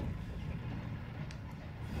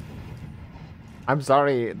 I'm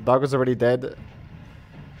sorry, dog is already dead.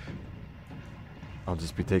 I'll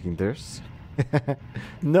just be taking this.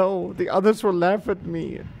 No, the others will laugh at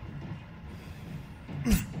me.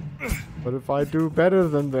 But if I do better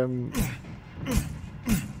than them...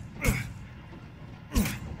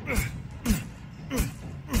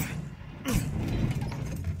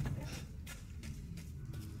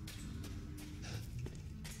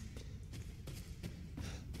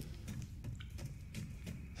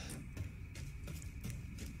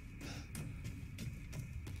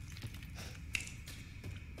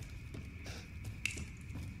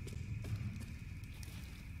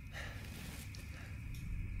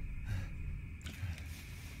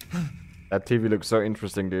 That TV looks so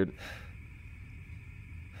interesting, dude.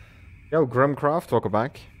 Yo, Grimcraft, welcome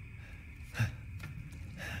back.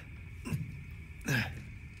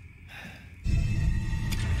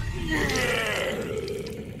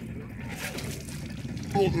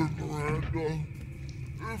 Mother Miranda,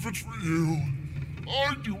 if it's for you,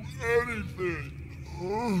 I'd do anything.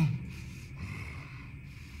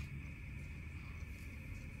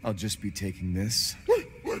 I'll just be taking this. Wait.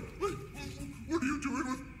 What are you doing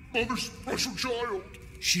with Mother's special child?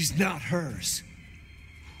 She's not hers.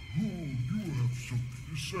 Oh, you have something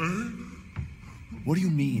to say? What do you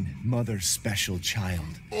mean, Mother's special child?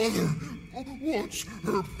 Mother wants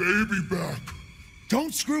her baby back.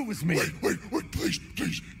 Don't screw with me. Wait, please.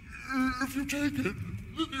 If you take it, then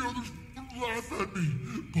the others will laugh at me.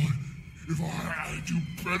 But if I do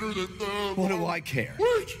better than them... What do I care?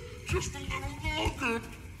 Wait, just a little longer.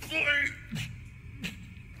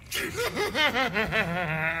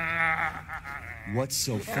 What's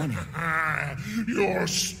so funny? You're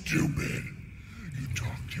stupid. You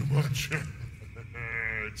talk too much.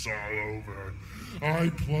 It's all over. I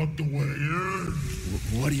plugged the way in.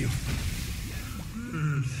 What do you...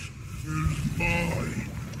 This is my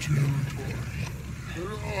territory.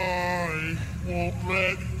 And I won't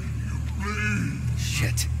let you leave.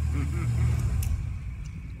 Shit.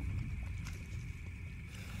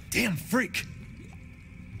 Damn freak.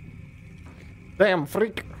 Damn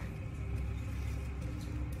freak.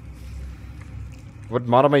 What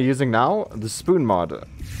mod am I using now? The spoon mod.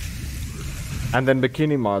 And then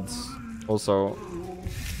bikini mods also.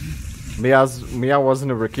 Mia was in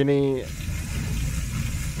a bikini.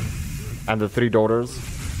 And the 3 daughters.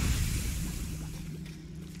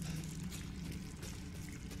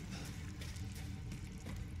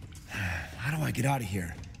 How do I get out of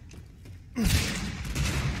here?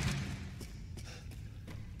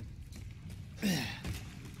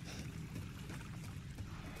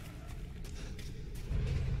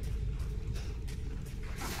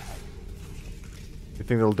 You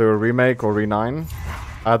think they'll do a remake or re9?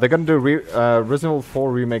 They're gonna do Resident Evil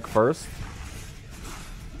 4 remake first.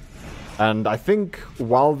 And I think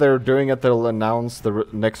while they're doing it, they'll announce the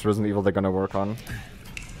next Resident Evil they're gonna work on.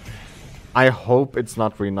 I hope it's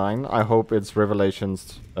not re9. I hope it's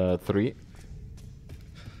Revelations 3.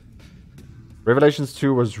 Revelations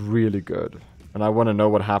 2 was really good. And I want to know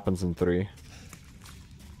what happens in 3.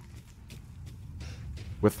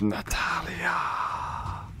 With Natalia.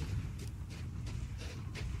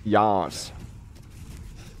 Yes.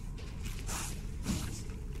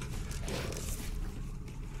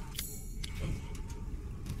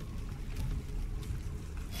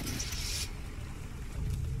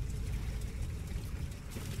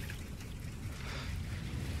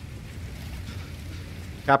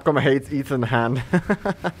 Capcom hates Ethan Hand.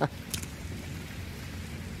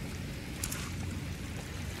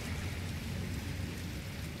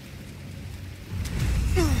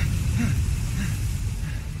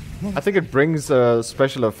 I think it brings a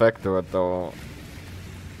special effect to it, though.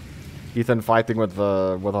 Ethan fighting with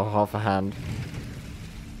a half a hand,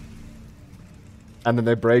 and then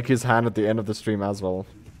they break his hand at the end of the stream as well.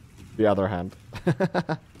 The other hand.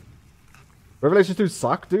 Revelation 2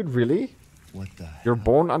 suck, dude. Really? What the? You're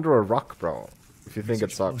born under a rock, bro. If you think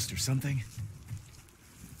it sucks. Or something.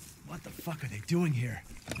 What the fuck are they doing here?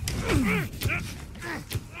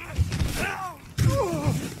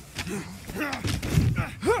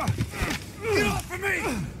 Get off of me!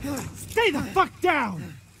 Stay the fuck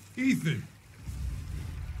down! Ethan!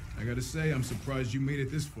 I gotta say, I'm surprised you made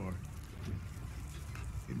it this far.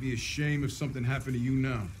 It'd be a shame if something happened to you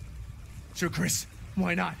now. Sure, Chris.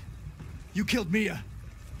 Why not? You killed Mia.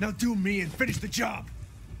 Now do me and finish the job.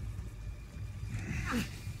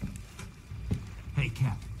 Hey,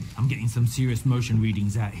 Cap. I'm getting some serious motion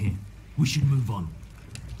readings out here. We should move on.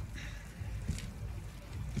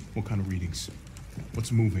 What kind of readings?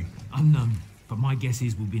 What's moving? Unknown, but my guess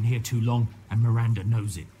is we've been here too long, and Miranda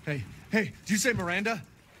knows it. Hey, did you say Miranda?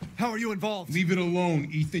 How are you involved? Leave it alone,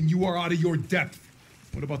 Ethan. You are out of your depth.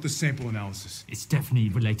 What about the sample analysis? It's definitely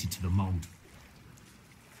related to the mold.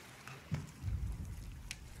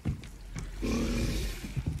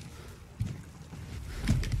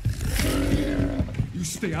 You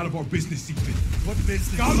stay out of our business, Ethan. What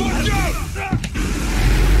business? God, watch out!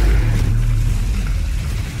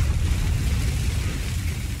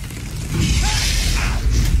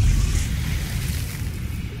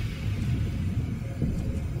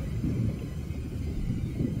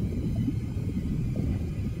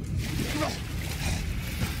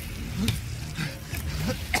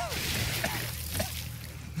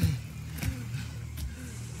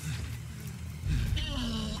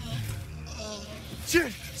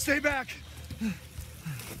 Shit! Stay back!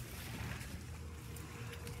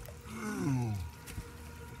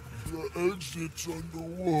 The exit's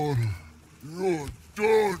underwater. You're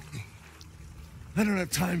done. I don't have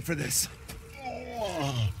time for this.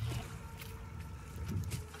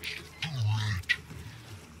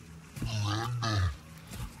 Miranda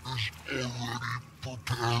is already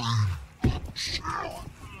preparing.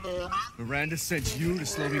 Miranda sent you to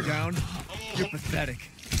slow me down? You're pathetic.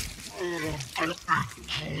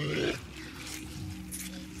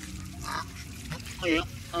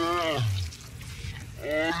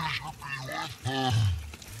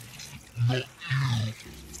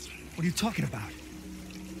 What are you talking about?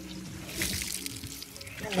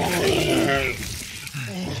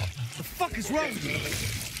 The fuck is wrong with you?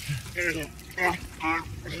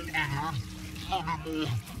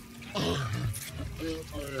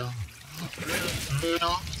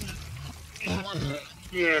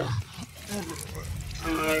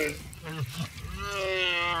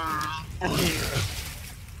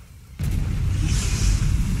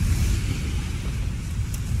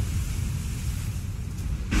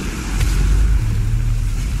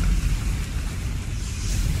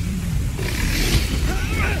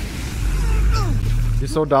 You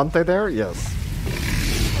saw Dante there? Yes.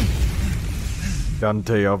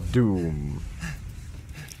 Dante of Doom.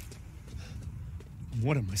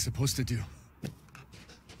 What am I supposed to do?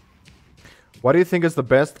 What do you think is the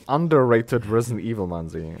best underrated Resident Evil,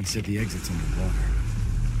 Manzi? He said the exit's underwater.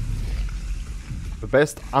 The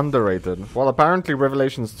best underrated? Well, apparently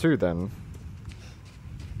Revelations 2 then.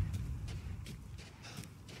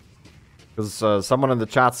 Because someone in the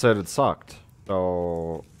chat said it sucked.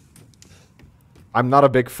 So... I'm not a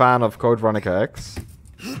big fan of Code Veronica X.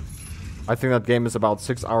 I think that game is about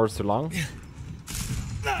 6 hours too long.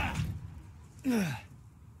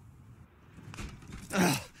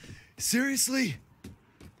 Seriously?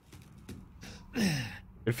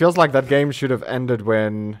 It feels like that game should have ended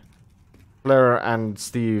when Claire and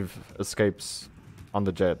Steve escapes on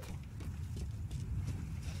the jet.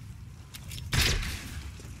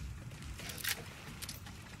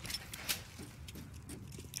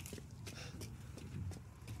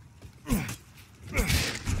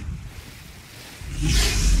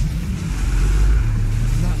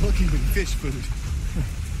 Not looking at fish food.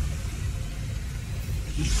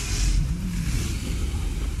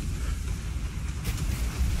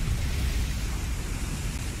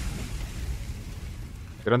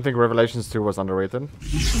 You don't think Revelations 2 was underrated?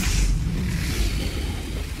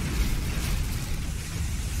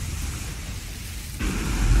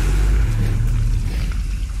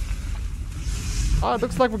 Ah, it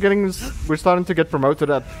looks like we're starting to get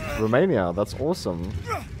promoted at Romania. That's awesome.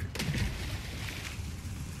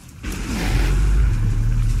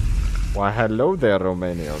 Why, hello there,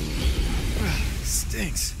 Romanian.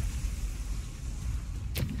 Stinks.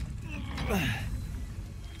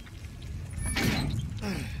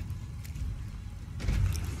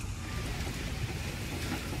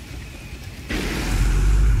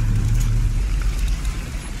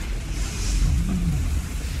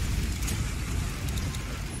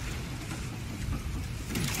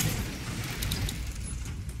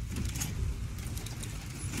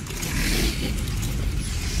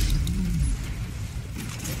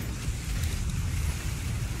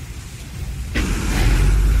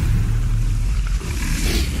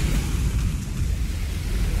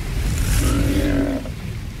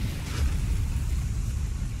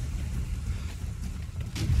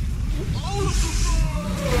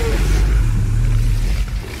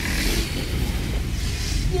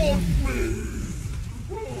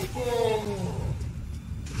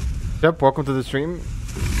 Yep, welcome to the stream.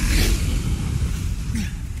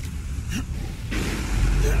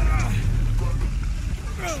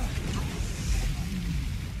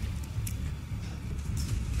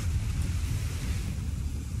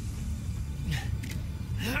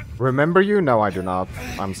 Remember you? No, I do not.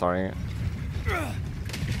 I'm sorry.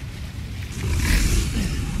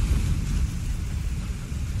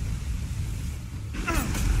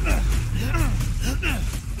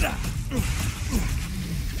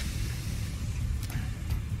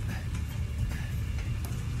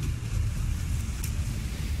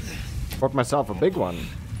 Bought myself a big one.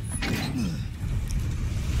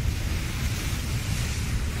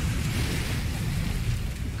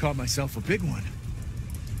 Caught myself a big one.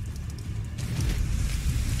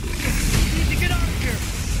 Need to get out of here.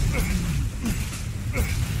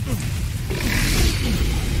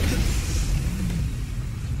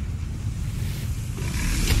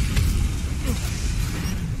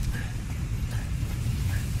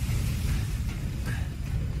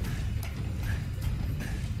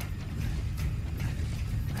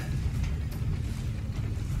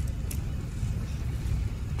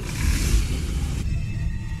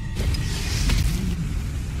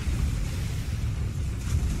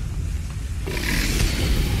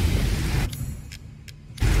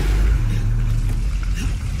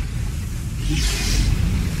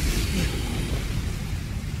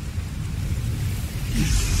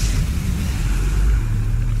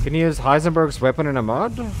 Can you use Heisenberg's weapon in a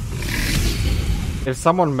mod? If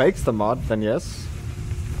someone makes the mod, then yes.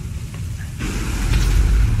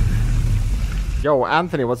 Yo,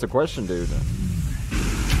 Anthony, what's the question, dude?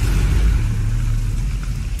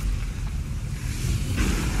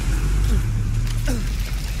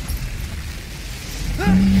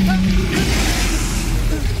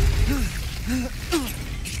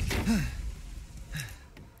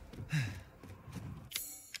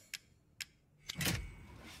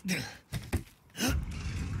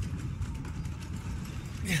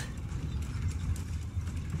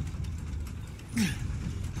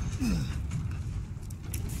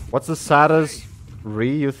 What's the saddest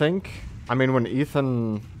you think? I mean, when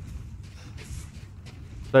Ethan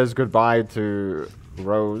says goodbye to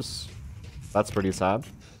Rose, that's pretty sad.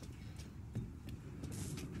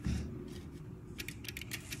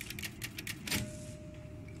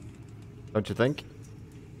 Don't you think?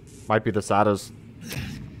 Might be the saddest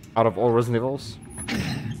out of all Resident Evils.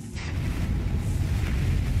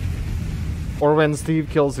 Or when Steve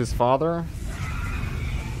kills his father.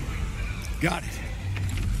 Got it.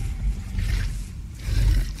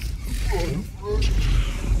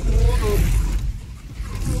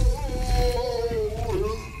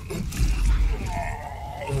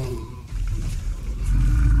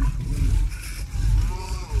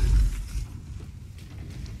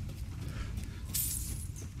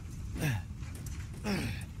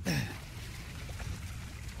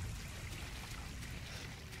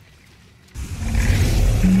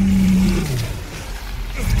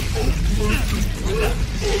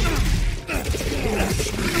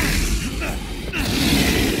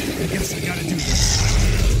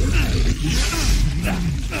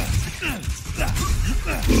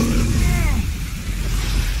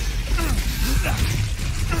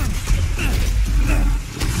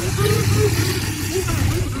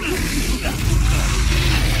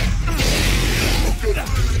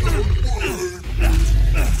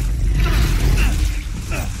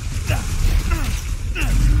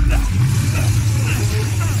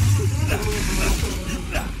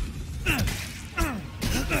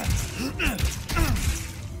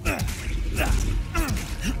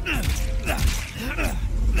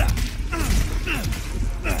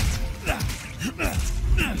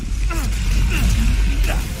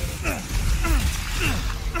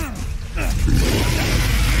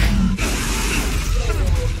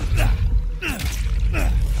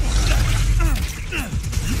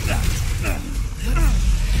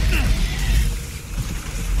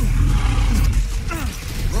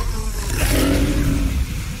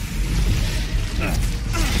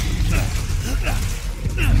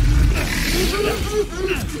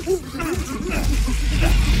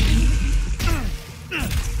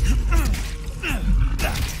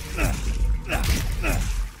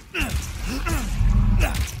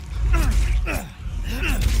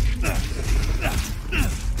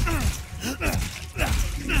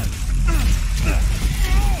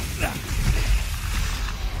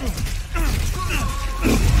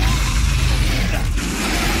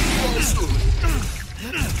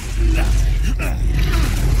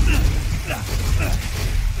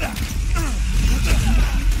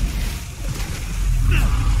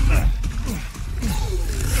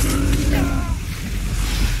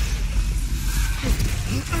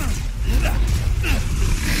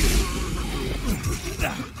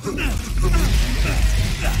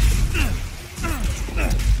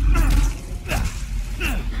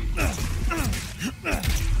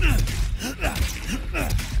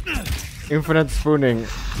 Infinite spooning.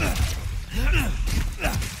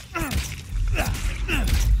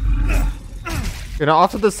 You know,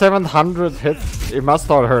 after the 700 hits, it must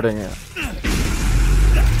start hurting.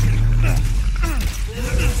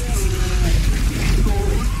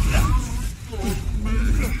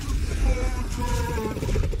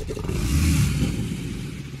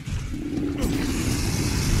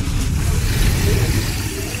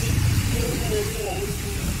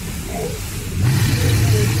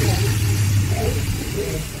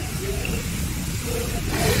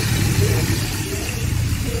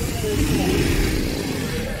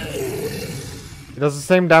 It does the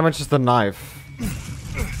same damage as the knife.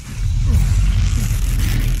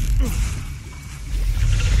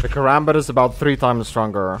 The Karambit is about 3 times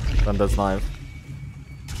stronger than this knife.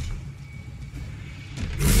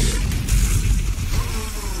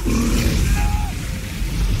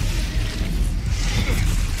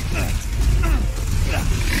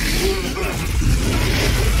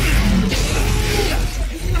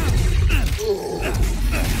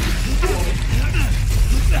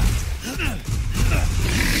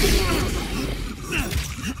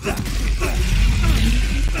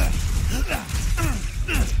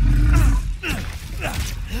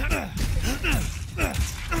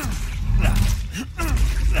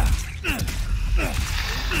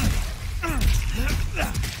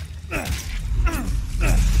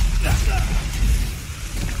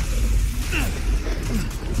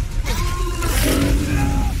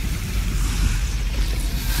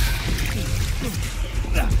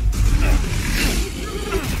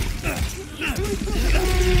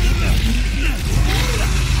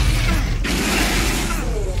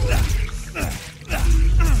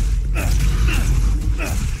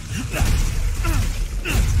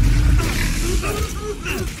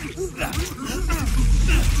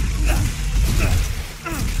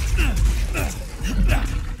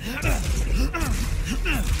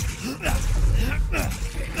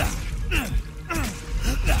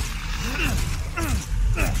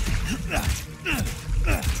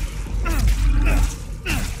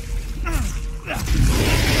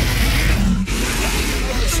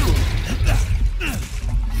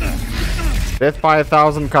 Death by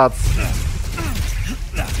 1,000 cuts.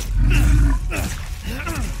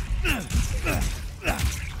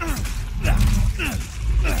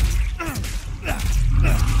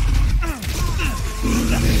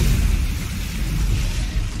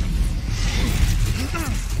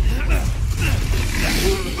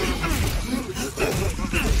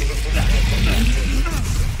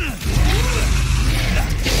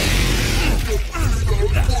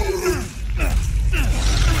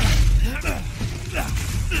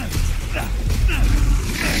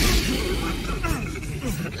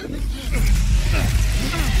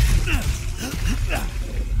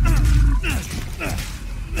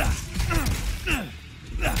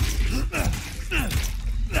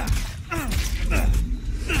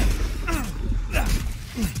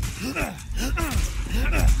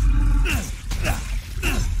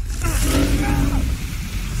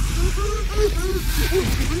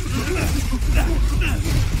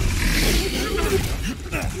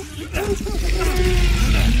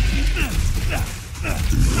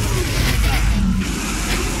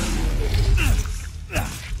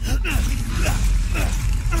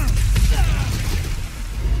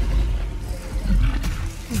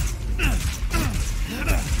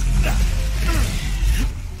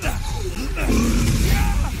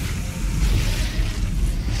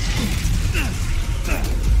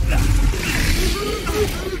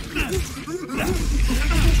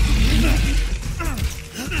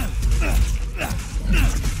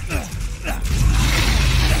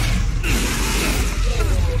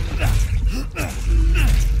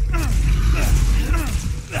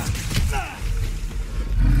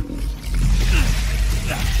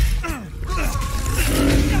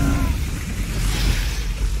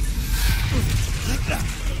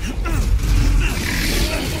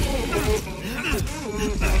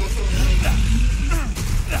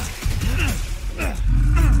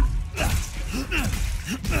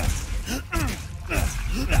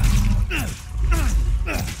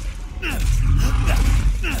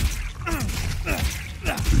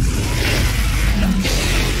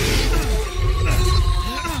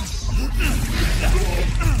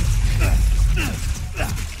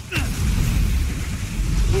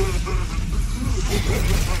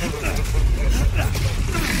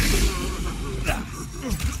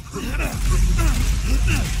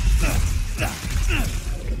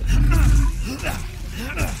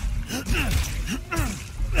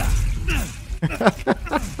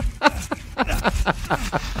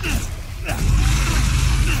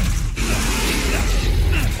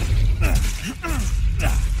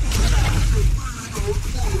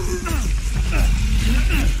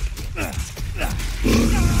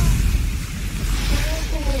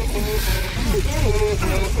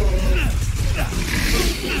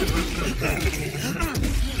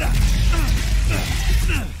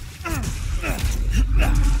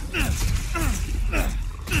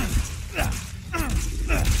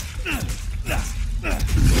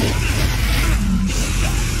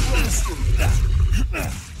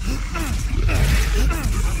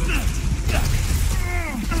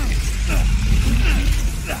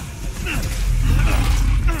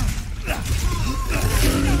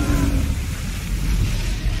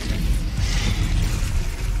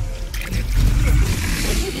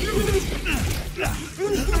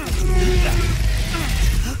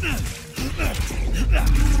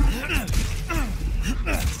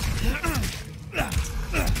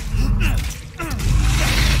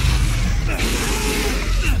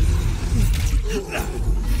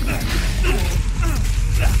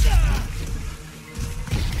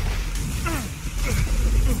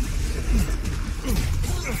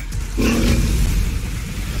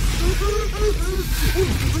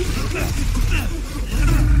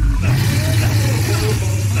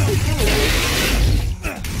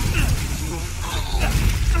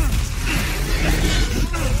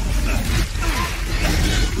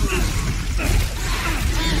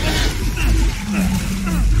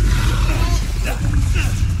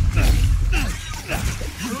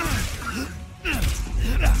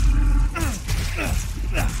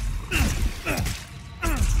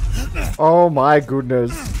 Oh my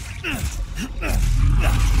goodness.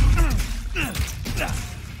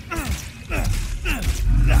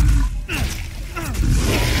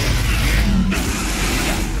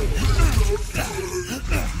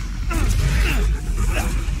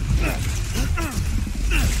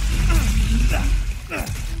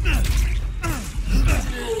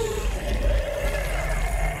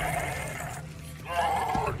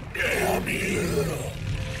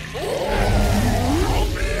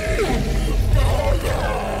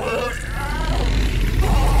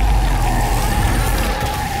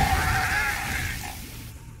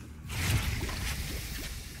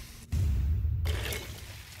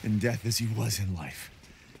 In death as he was in life.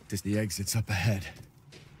 The exit's up ahead.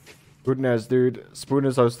 Goodness, dude. Spoon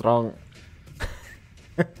is so strong.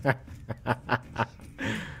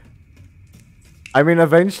 I mean,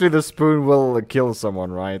 eventually the spoon will kill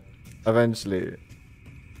someone, right? Eventually.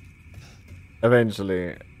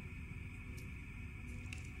 Eventually.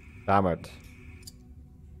 Damn it.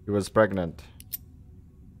 He was pregnant.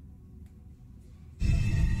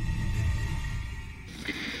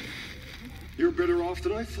 You're better off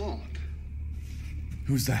than I thought.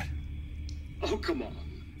 Who's that? Oh, come on.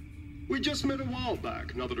 We just met a while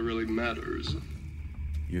back, not that it really matters.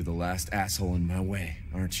 You're the last asshole in my way,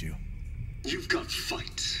 aren't you? You've got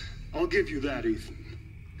fight. I'll give you that, Ethan.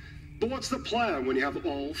 But what's the plan when you have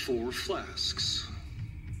all 4 flasks?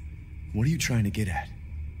 What are you trying to get at?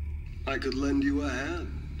 I could lend you a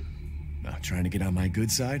hand. Not trying to get on my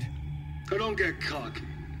good side? I don't get cocky.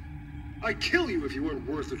 I'd kill you if you weren't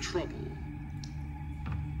worth the trouble.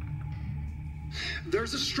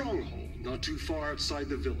 There's a stronghold not too far outside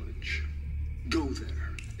the village. Go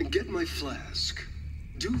there and get my flask.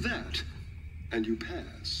 Do that, and you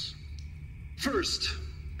pass. First,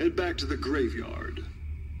 head back to the graveyard.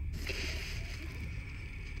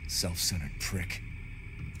 Self-centered prick.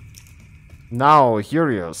 Now,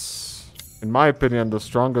 Hurius. In my opinion, the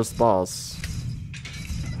strongest boss.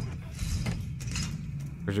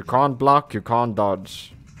 Because you can't block, you can't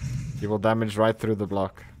dodge. He will damage right through the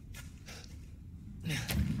block.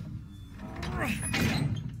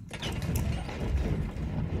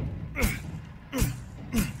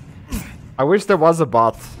 I wish there was a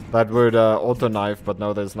bot that would auto-knife, but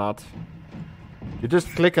no, there's not. You just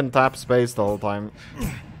click and tap space the whole time.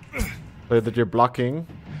 So that you're blocking.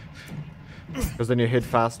 Because then you hit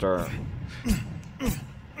faster.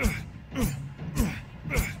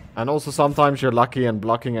 And also sometimes you're lucky and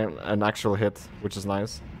blocking an actual hit, which is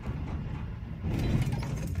nice.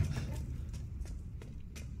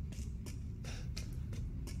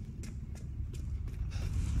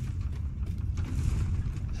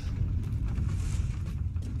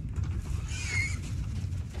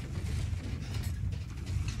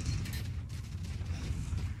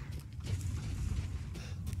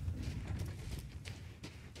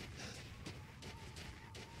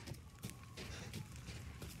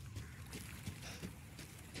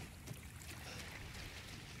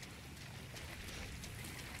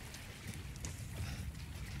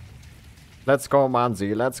 Let's go,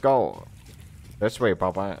 Manzi. Let's go. This way,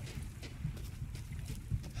 Papa.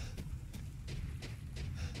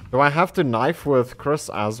 Do I have to knife with Chris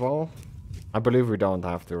as well? I believe we don't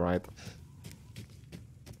have to, right?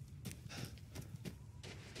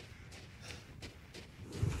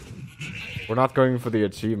 We're not going for the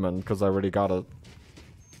achievement because I already got it.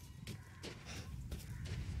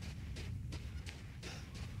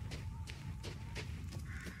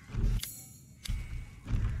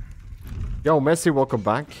 Yo, Messi, welcome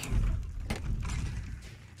back.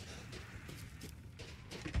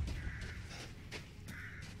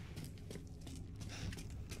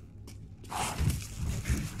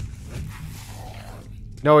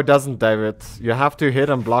 No, it doesn't, David. You have to hit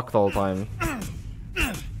and block the whole time.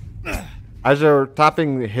 As you're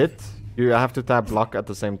tapping hit, you have to tap block at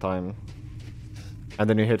the same time. And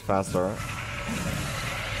then you hit faster.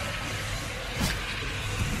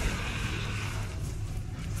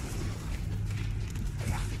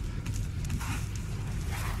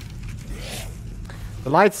 The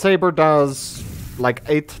lightsaber does like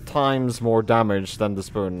 8 times more damage than the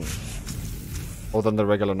spoon. Or than the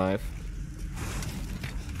regular knife.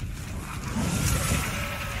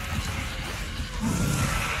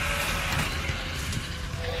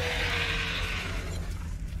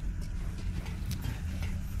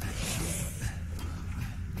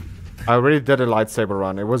 I already did a lightsaber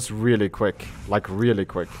run. It was really quick. Like really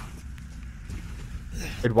quick.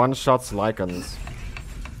 It one-shots Lycans.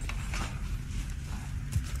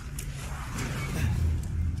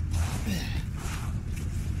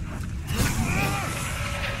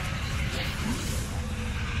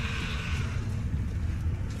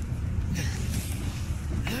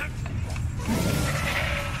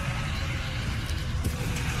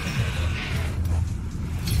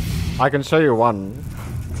 I can show you one.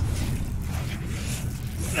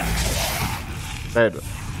 Dead.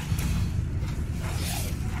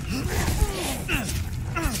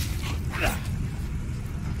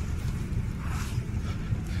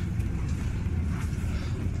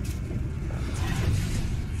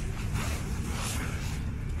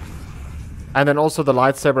 And then also the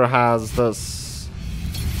lightsaber has this.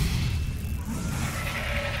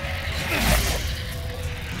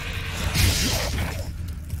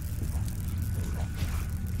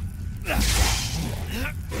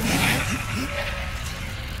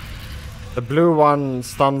 The blue one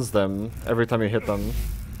stuns them every time you hit them.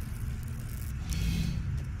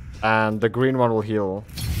 And the green one will heal.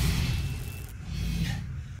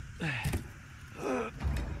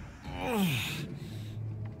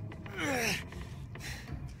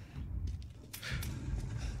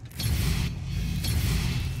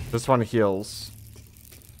 This one heals.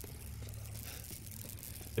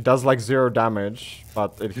 It does like 0 damage,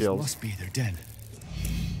 but it heals. This must be their den.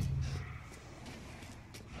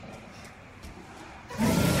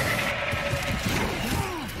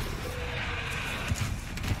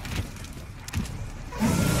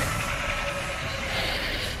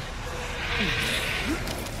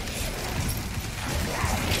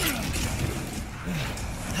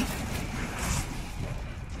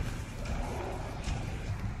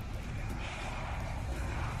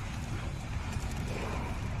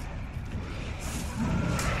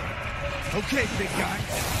 Okay, big guy.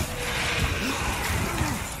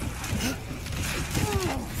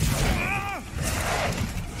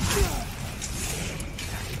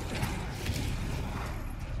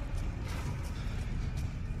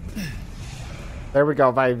 There we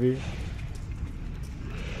go, baby.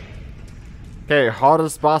 Okay,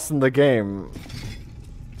 hardest boss in the game.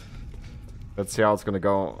 Let's see how it's gonna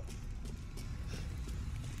go.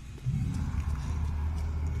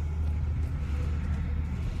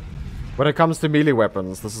 When it comes to melee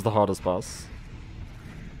weapons, this is the hardest boss.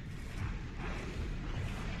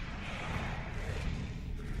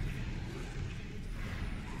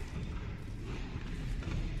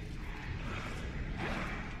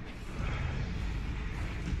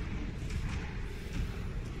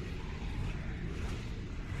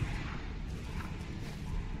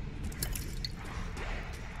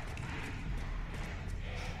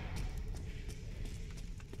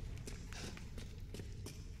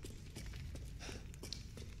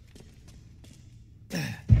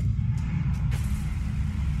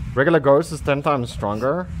 Regular Ghost is 10 times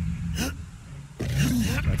stronger.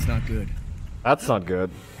 That's not good. That's not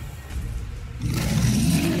good.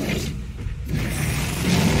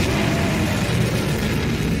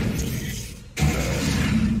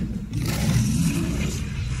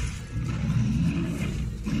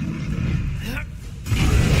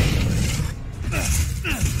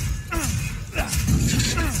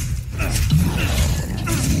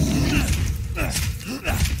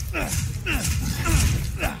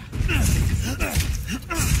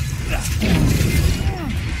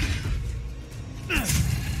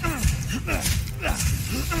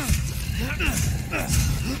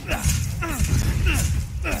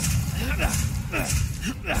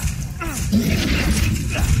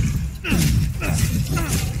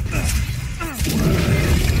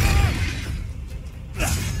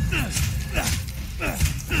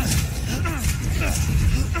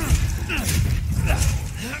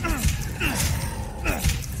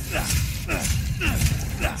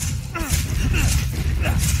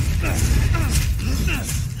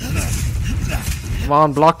 Come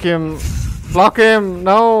on, block him. Block him!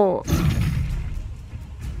 No!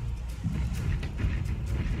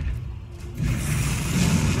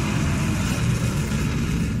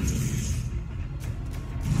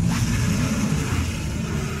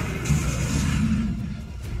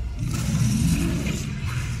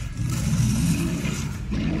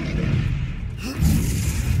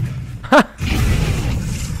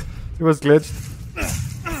 He was glitched.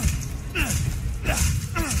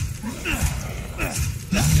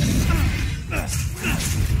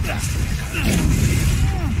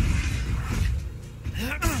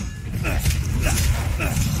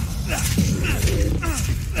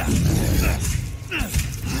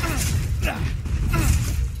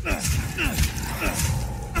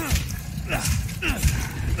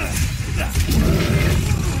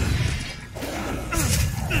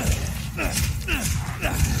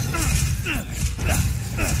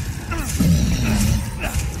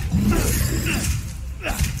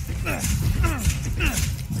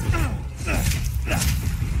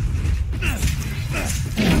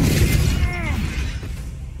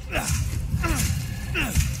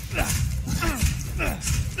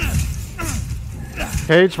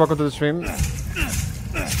 Cage, welcome to the stream.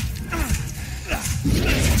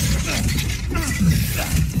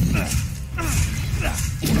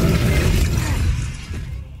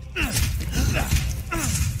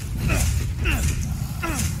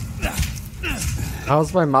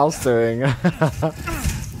 How's my mouse doing?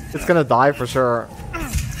 It's gonna die for sure.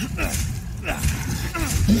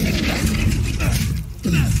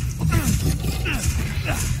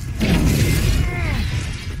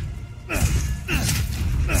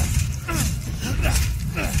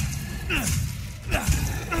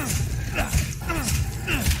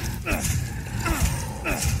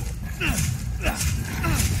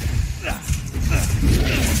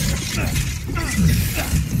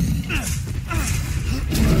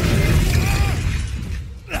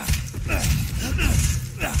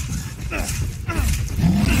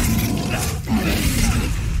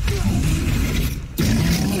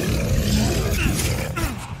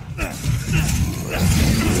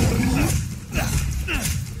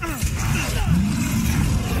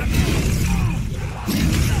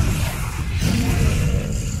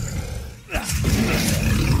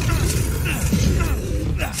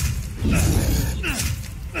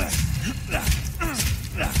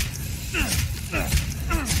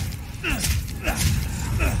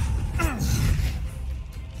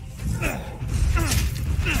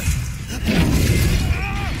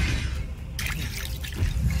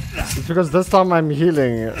 Because this time I'm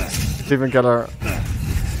healing, Stephen Keller.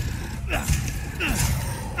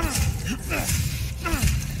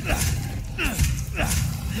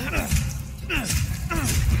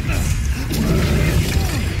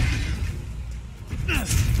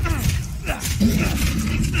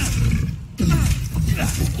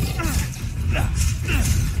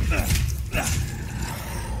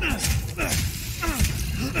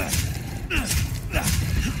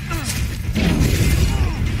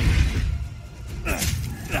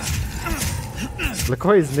 Look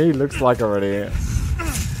what his knee looks like already.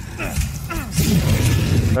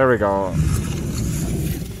 There we go.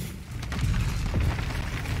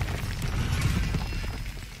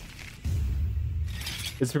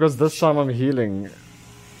 It's because this time I'm healing.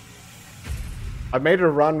 I made a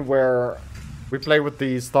run where we play with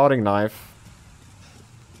the starting knife.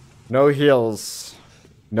 No heals.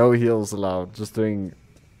 No heals allowed. Just doing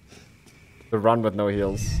the run with no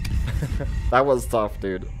heals. That was tough,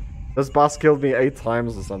 dude. This boss killed me 8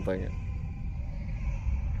 times or something.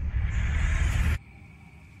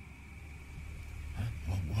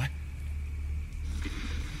 What?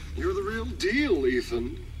 You're the real deal,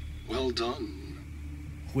 Ethan. Well done.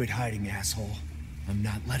 Quit hiding, asshole. I'm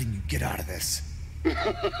not letting you get out of this.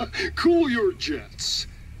 Cool your jets.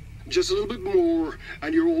 Just a little bit more,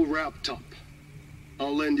 and you're all wrapped up.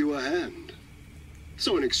 I'll lend you a hand.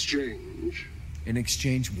 So in exchange... In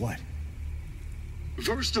exchange what?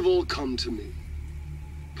 First of all, come to me.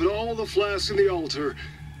 Put all the flasks in the altar,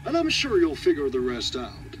 and I'm sure you'll figure the rest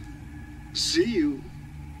out. See you,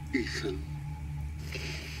 Ethan.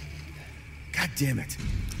 God damn it.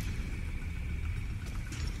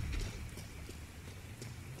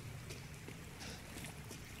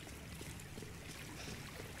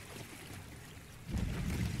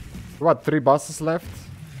 What, 3 bosses left?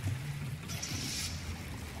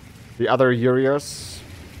 The other Urias.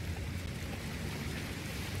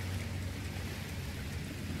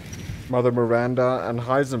 Mother Miranda and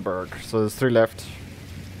Heisenberg. So there's 3 left.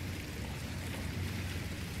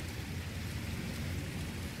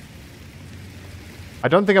 I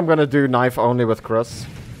don't think I'm gonna do knife only with Chris.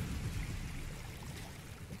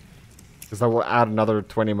 Because that will add another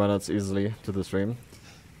 20 minutes easily to the stream.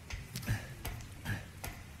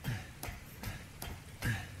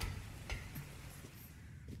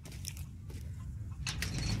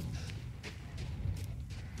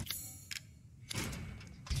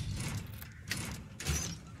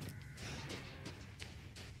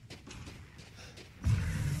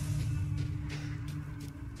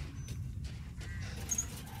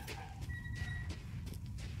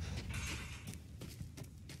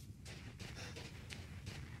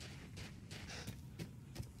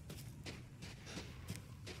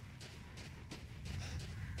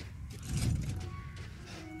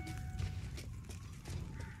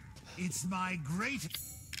 It's my greatest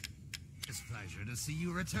pleasure to see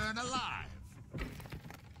you return alive.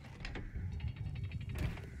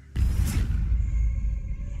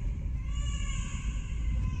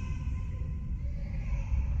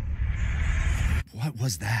 What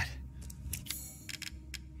was that?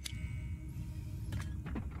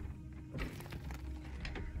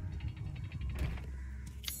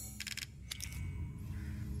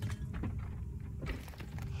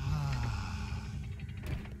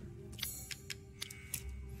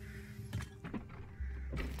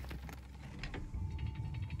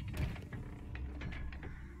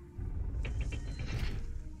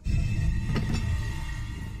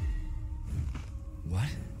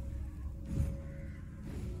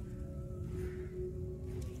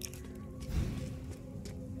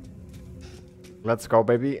 Let's go,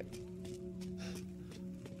 baby.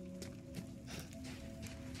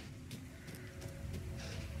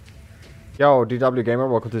 Yo, DW Gamer,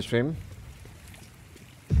 welcome to the stream.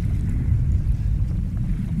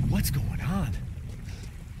 What's going on?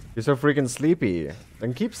 You're so freaking sleepy.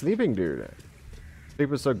 Then keep sleeping, dude.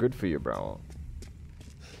 Sleep is so good for you, bro.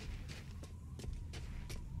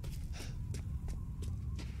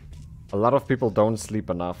 A lot of people don't sleep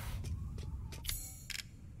enough.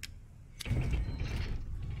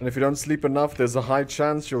 And if you don't sleep enough, there's a high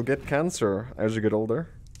chance you'll get cancer as you get older.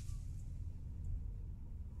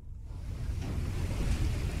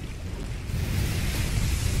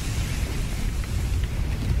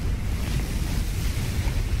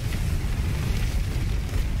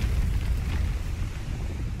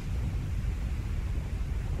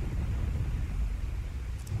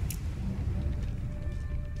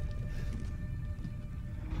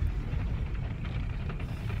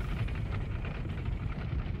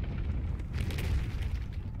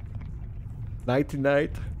 Nighty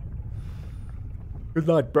night. Good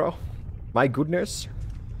night, bro. My goodness.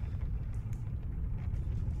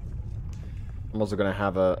 I'm also gonna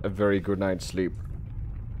have a very good night's sleep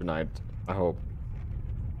tonight, I hope.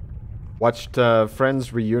 Watched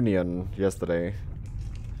Friends reunion yesterday.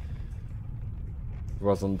 It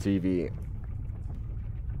was on TV.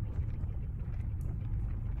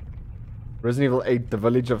 Resident Evil 8, The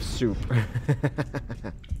Village of Soup.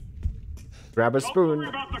 Grab a spoon. Don't worry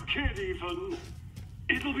about the kid, Ethan.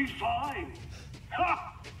 It'll be fine.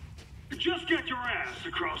 Ha! Just get your ass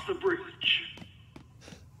across the bridge.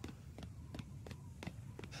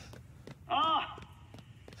 Ah,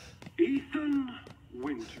 Ethan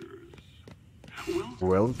Winters.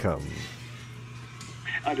 Welcome.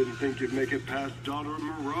 I didn't think you'd make it past Daughter of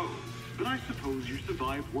Moreau, but I suppose you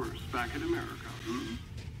survived worse back in America, hmm?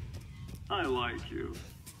 I like you.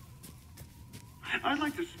 I'd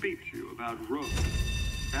like to speak to you about Rose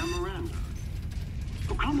and Miranda.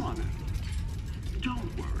 Oh, come on in.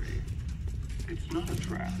 Don't worry. It's not a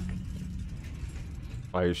trap.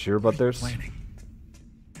 Are you sure about this? Planning.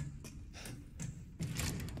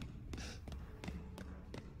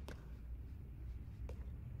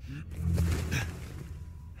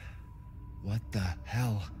 What the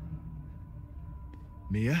hell?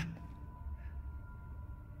 Mia?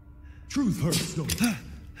 Truth hurts, don't it?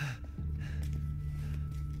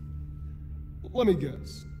 Let me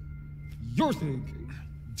guess. You're thinking,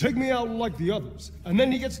 take me out like the others, and then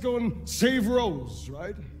he gets to go and save Rose,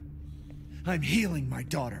 right? I'm healing my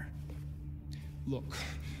daughter. Look,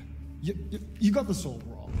 you got this all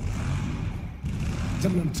wrong.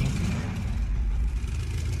 Tell me what I'm talking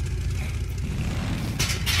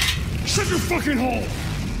about. Shut your fucking hole!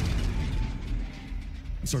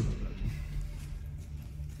 I'm sorry about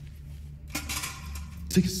that.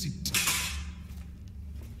 Take a seat.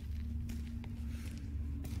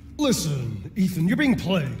 Listen, Ethan, you're being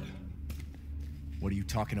played. What are you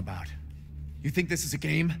talking about? You think this is a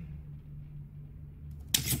game?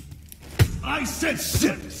 I said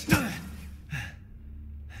sit!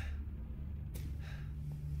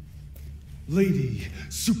 Lady,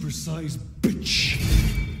 supersized bitch.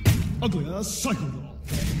 Ugly ass psycho doll.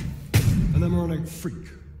 An embryonic freak.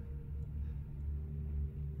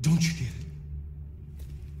 Don't you get it?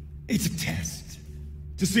 It's a test.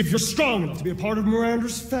 To see if you're strong enough to be a part of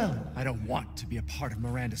Miranda's family. I don't want to be a part of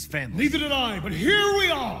Miranda's family. Neither did I, but here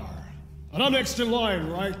we are. And I'm next in line,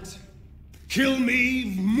 right? Kill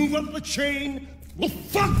me, move up the chain. Well,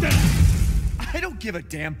 fuck that! I don't give a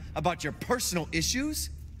damn about your personal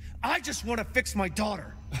issues. I just want to fix my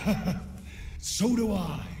daughter. So do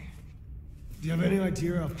I. Do you have any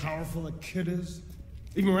idea how powerful that kid is?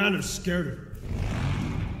 Even Miranda's scared of her.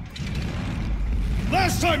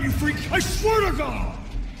 Last time, you freak, I swear to God!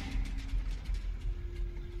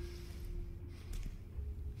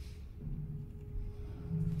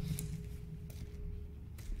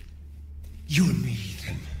 You and me,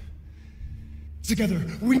 Ethan. Together,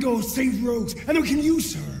 we can go save Rose, and then we can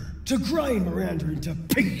use her to grind Miranda into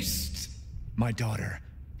paste. My daughter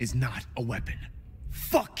is not a weapon.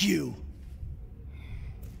 Fuck you!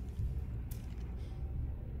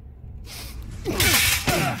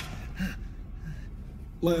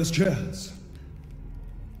 Last chance.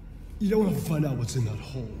 You don't have to find out what's in that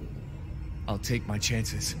hole. I'll take my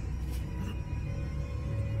chances.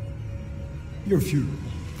 Your funeral.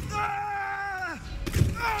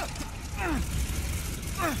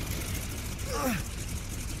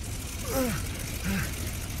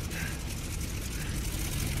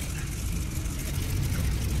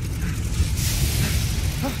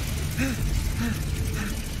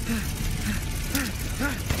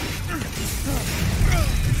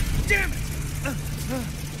 Damn it!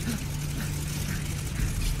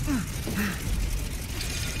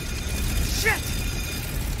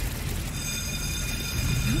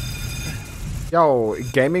 Yo,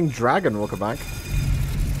 Gaming Dragon, welcome back.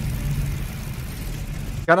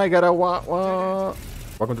 Can I get a what?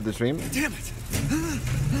 Welcome to the stream. Damn it!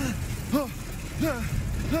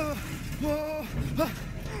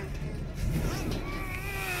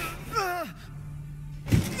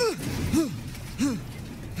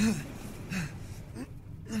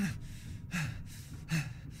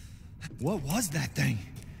 What was that thing?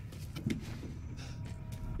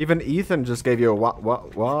 Even Ethan just gave you a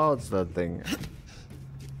what's that thing?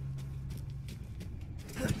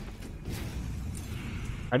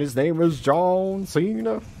 And his name is John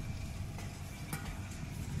Cena.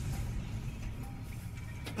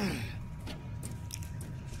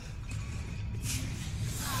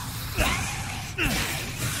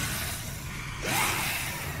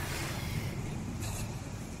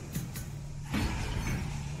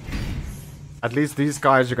 At least these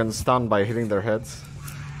guys you can stun by hitting their heads.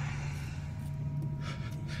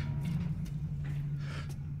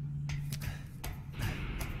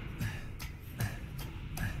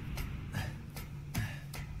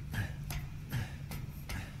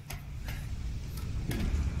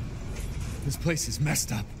 This place is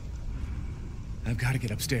messed up. I've got to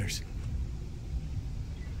get upstairs.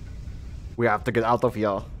 We have to get out of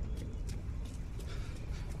here.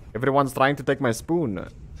 Everyone's trying to take my spoon.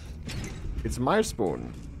 It's my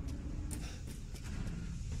spoon.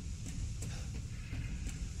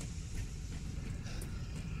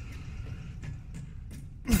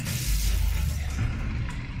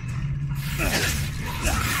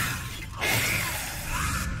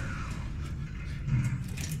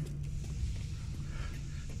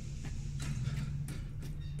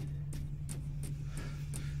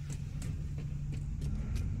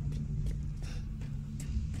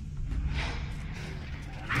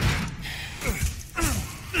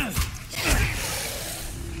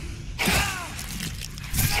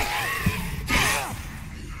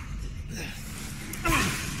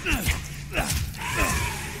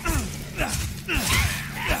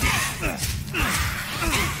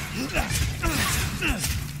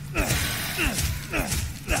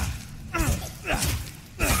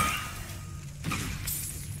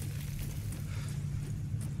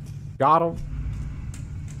 Got him.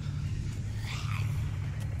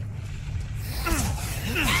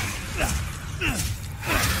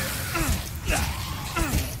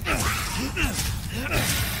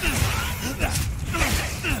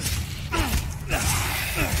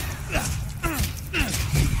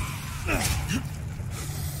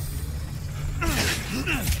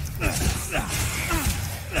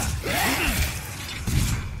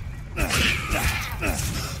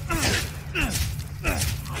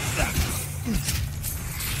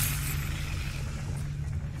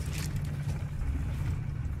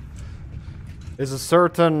 There's a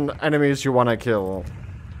certain enemies you want to kill.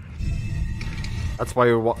 That's why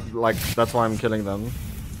you that's why I'm killing them.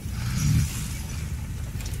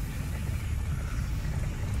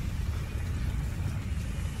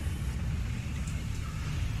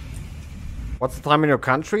 What's the time in your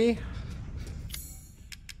country?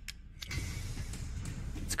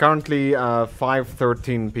 It's currently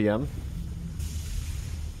 5:13 p.m.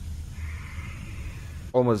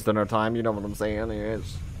 Almost dinner time, you know what I'm saying?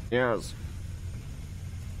 Yes. Yes.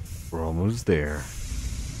 We're almost there.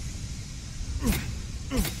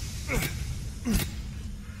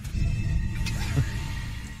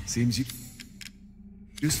 Seems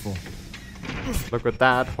useful. Look at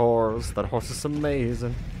that horse. That horse is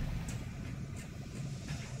amazing.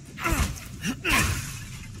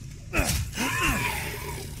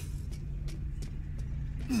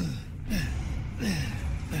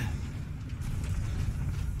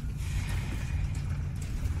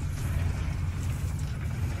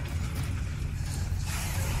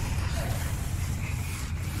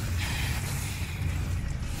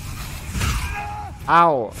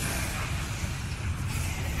 Ow!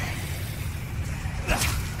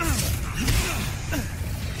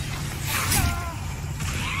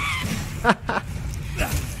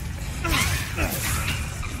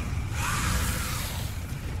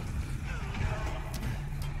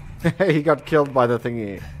 He got killed by the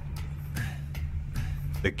thingy.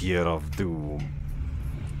 The Gear of Doom.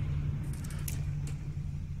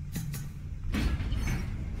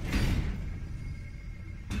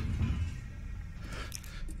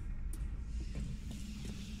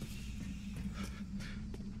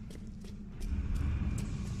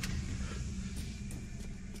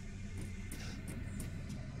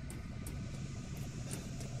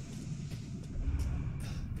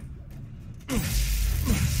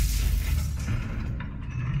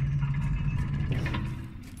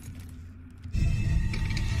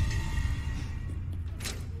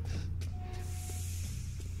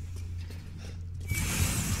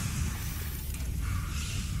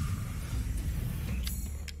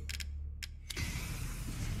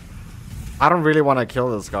 I don't really want to kill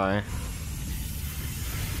this guy.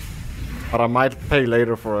 But I might pay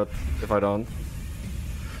later for it if I don't.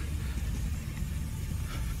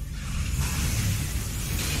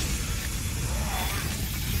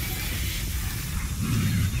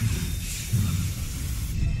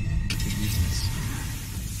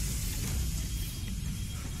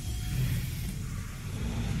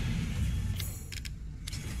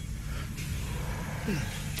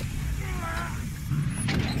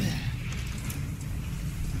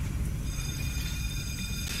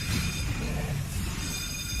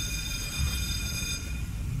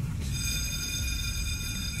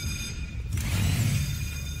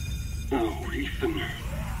 Oh, Ethan.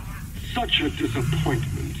 Such a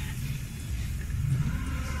disappointment.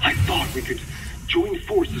 I thought we could join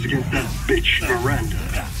forces against that bitch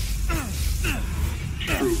Miranda.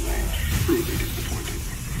 Truly disappointing.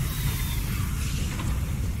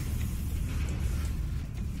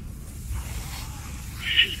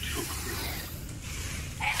 She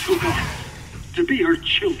took us to be her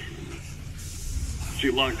children.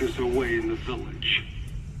 She locked us away in the village.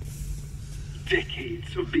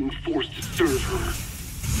 Decades of being forced to serve her.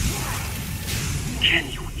 Can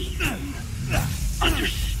you even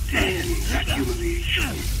understand that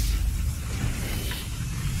humiliation?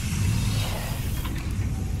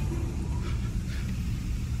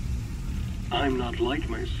 I'm not like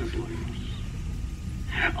my siblings.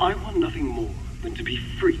 I want nothing more than to be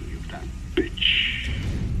free of that bitch.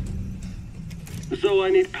 So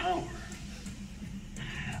I need power.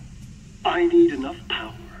 I need enough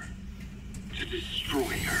power to destroy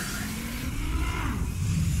her.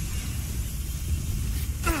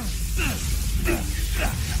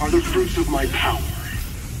 These are the fruits of my power.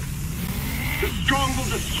 The strong will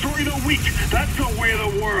destroy the weak. That's the way of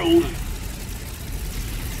the world.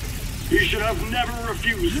 You should have never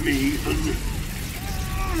refused me, Ethan.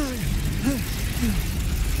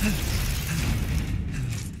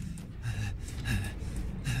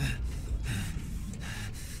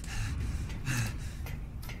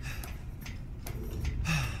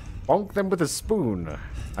 Bonk them with a spoon.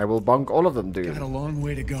 I will bonk all of them, dude. Got a long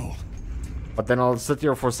way to go. But then I'll sit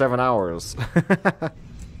here for 7 hours.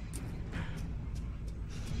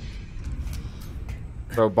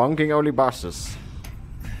 So bonking only bosses.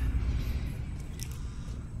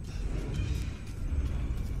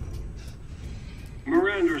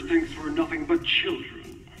 Miranda thinks we're nothing but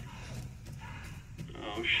children.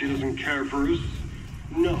 Oh, she doesn't care for us?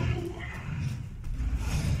 No.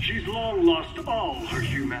 She's long lost all her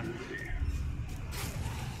humanity.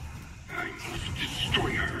 I must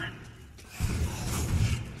destroy her.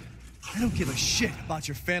 I don't give a shit about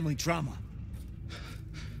your family drama.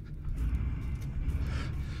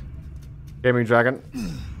 Gaming Dragon.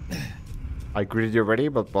 I greeted you already,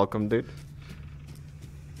 but welcome, dude.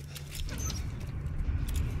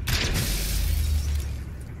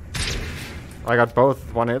 I got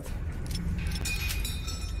both one hit.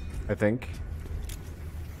 I think.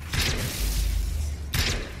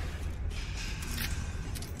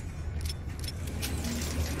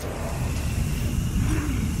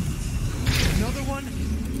 Another one?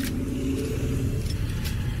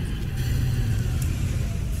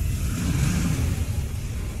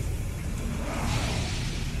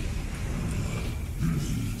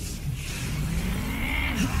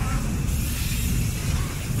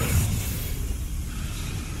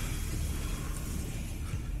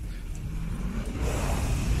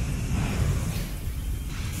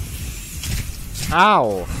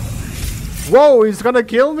 Ow! Whoa, he's gonna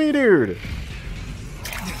kill me, dude!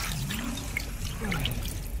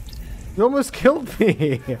 He almost killed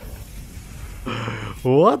me!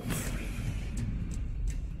 What?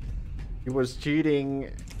 He was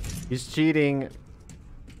cheating. He's cheating.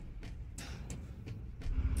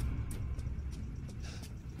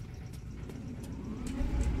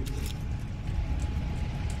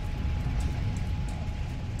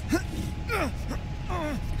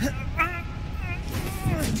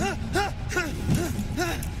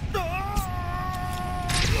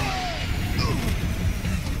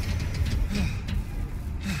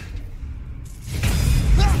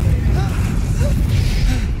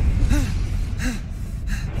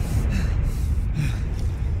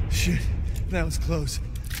 Shit, that was close.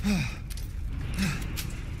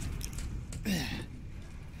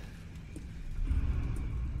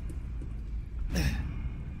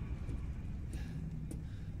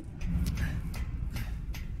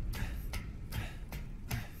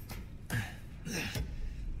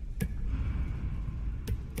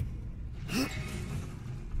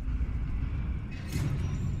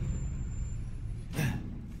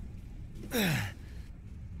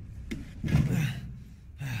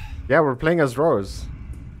 Yeah, we're playing as Rose.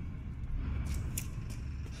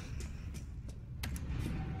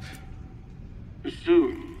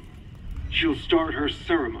 Soon, she'll start her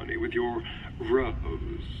ceremony with your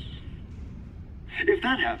rose. If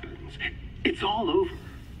that happens, it's all over.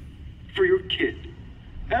 For your kid.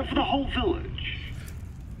 And for the whole village.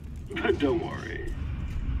 But don't worry.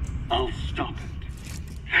 I'll stop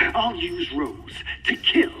it. I'll use Rose to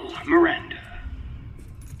kill Miranda.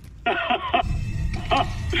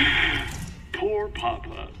 Poor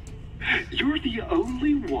Papa. You're the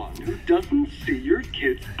only one who doesn't see your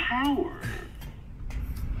kid's power.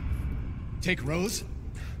 Take Rose?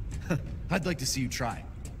 I'd like to see you try.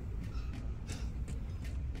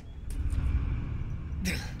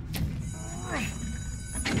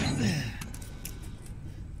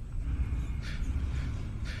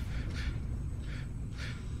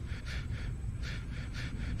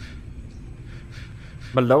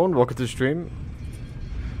 Malone, welcome to the stream.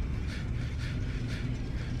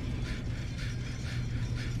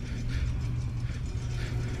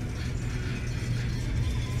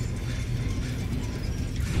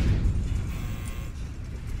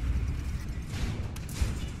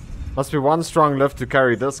 Must be one strong left to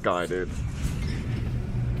carry this guy, dude.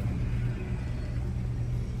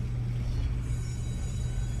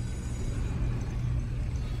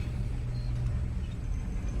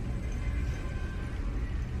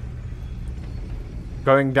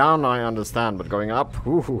 Going down, I understand, but going up,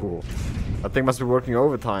 ooh, that thing must be working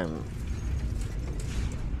overtime.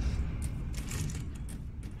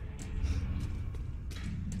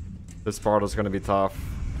 This part is gonna be tough.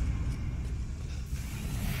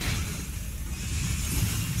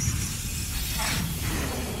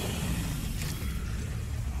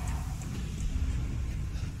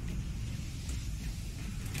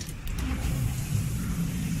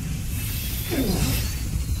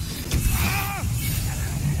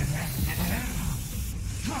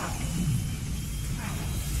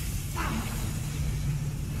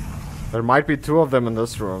 There might be two of them in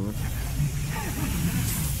this room.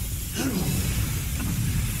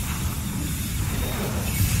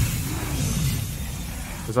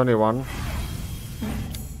 There's only one.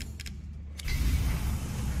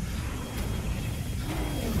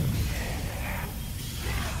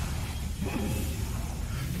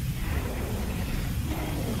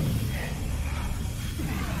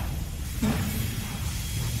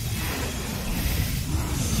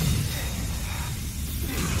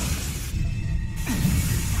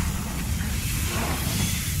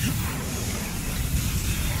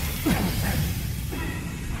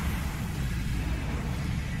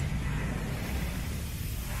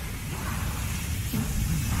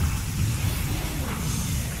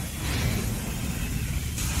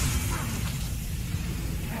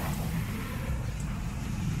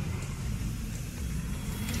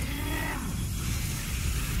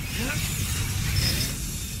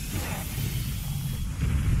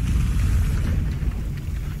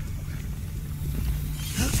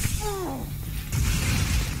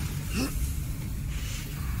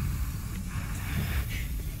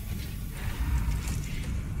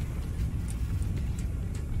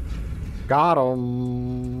 Got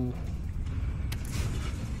him.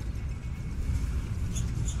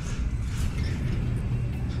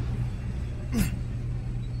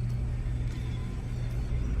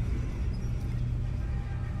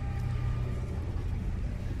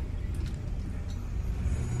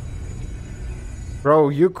 Bro,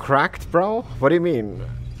 you cracked, bro? What do you mean?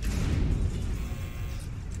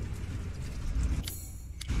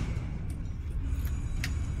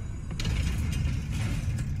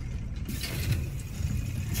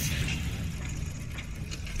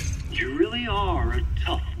 You really are a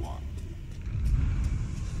tough one.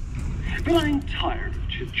 But I'm tired of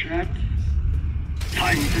chit-chat.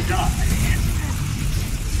 Time to die.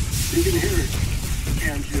 You can hear it,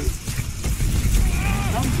 can't you?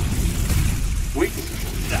 Wait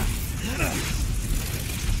for that.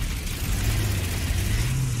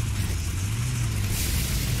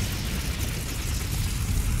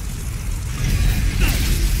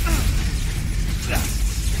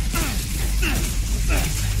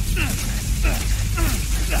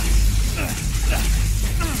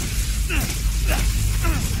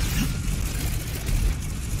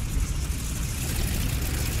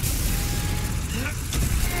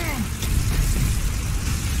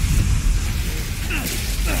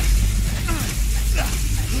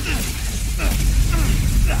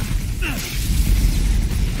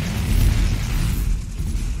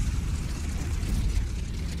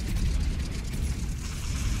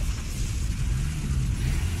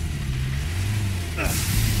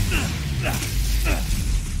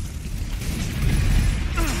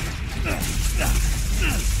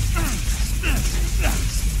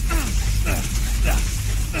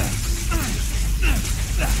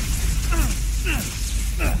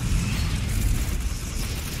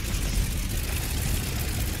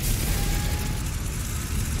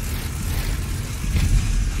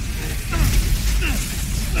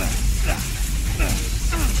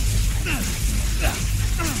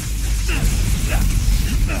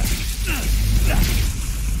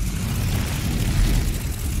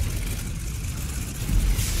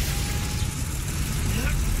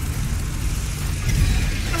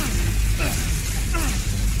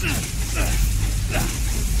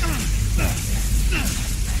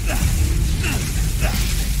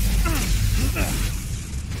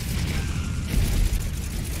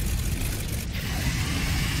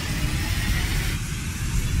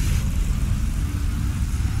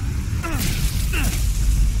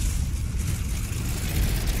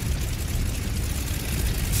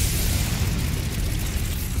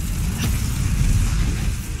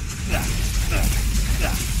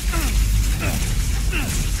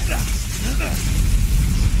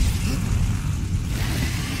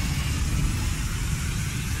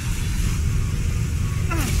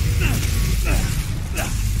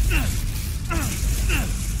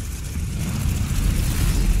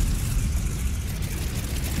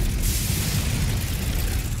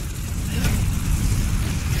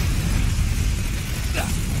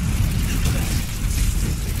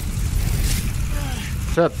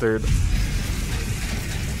 Shit, dude.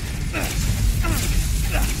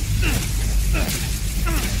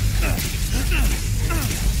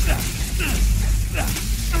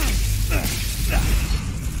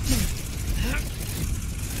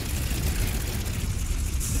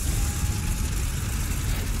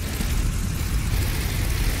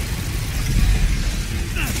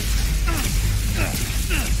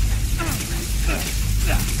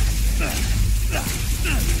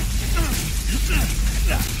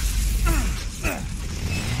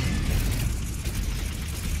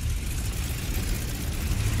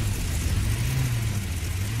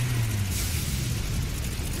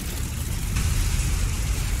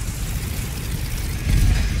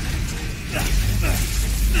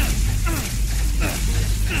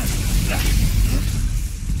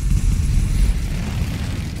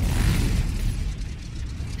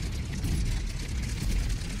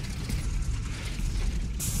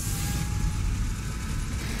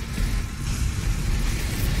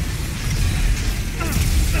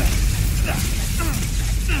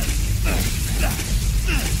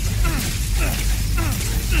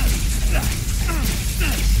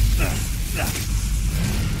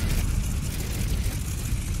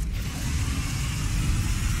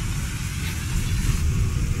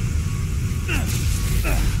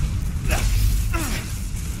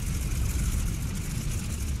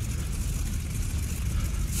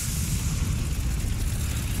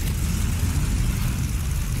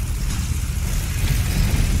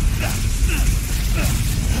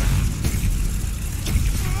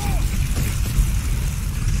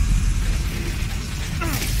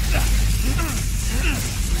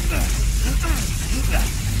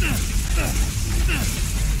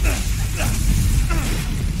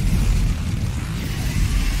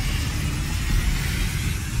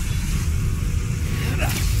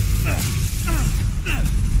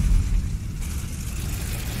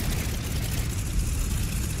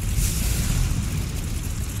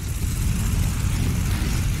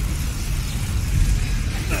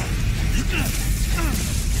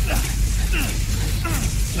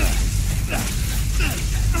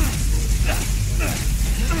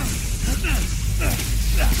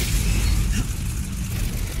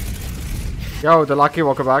 Yo, the Lucky,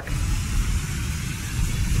 welcome back.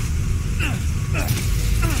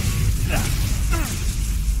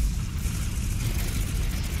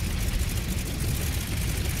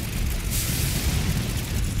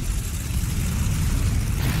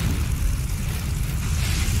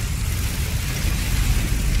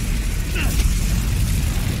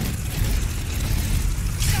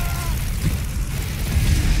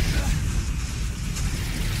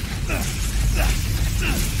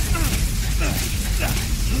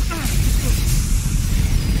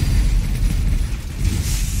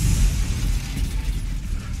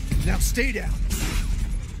 Now stay down.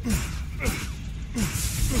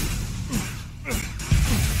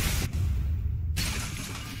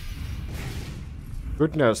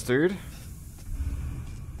 Goodness, dude.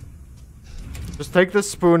 Just take this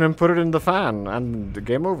spoon and put it in the fan, and the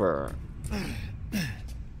game over.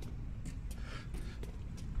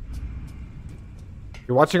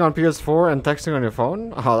 You're watching on PS4 and texting on your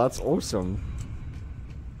phone? Oh, that's awesome.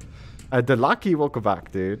 The Lucky, welcome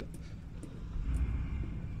back, dude.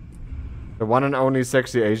 The one and only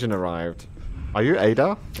sexy Asian arrived. Are you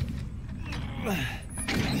Ada?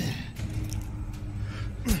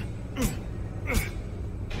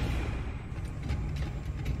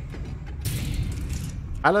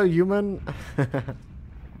 Hello, human.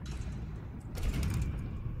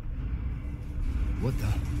 What the?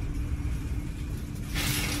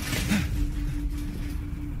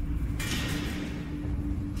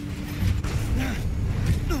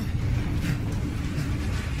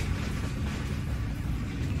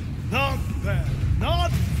 Not bad.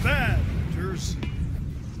 Not bad, Hunters.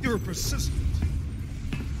 You're persistent.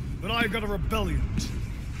 But I've got a rebellion.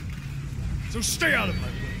 So stay out of my way.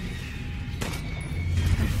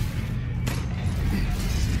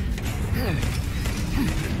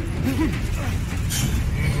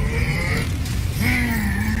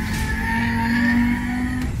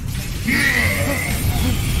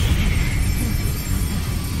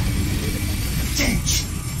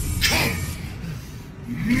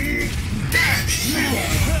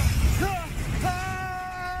 Don't come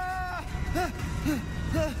back!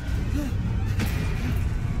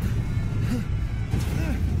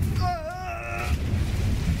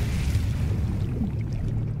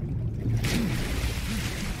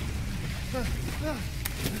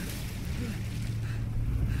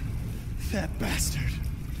 That bastard.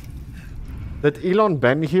 Did Elon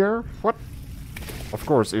been here? What? Of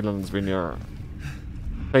course Elon's been here.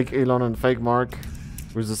 Fake Elon and fake Mark,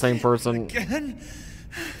 who's the same person. Again?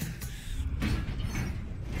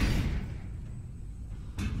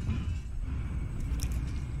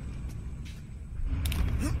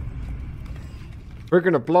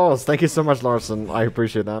 Freaking applause. Thank you so much, Larson. I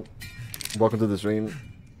appreciate that. Welcome to the stream.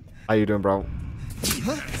 How you doing, bro?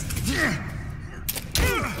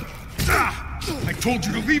 I told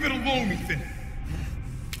you to leave it alone, Ethan.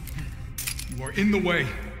 You are in the way.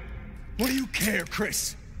 What do you care,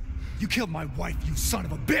 Chris? You killed my wife, you son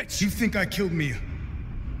of a bitch! You think I killed Mia?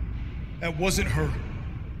 That wasn't her.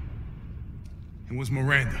 It was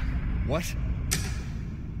Miranda. What?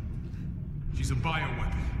 She's a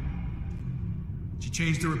bioweapon. She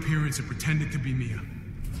changed her appearance and pretended to be Mia.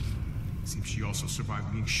 Seems she also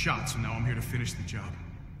survived being shot, so now I'm here to finish the job.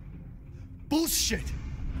 Bullshit!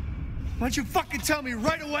 Why don't you fucking tell me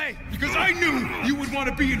right away? Because I knew you would want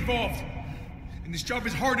to be involved. And this job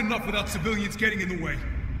is hard enough without civilians getting in the way.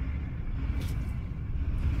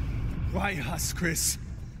 Why us, Chris?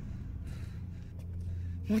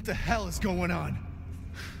 What the hell is going on?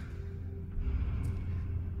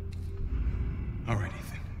 All right,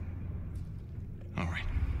 Ethan. All right.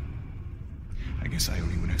 I guess I owe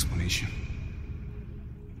you an explanation.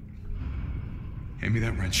 Hand me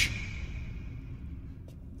that wrench.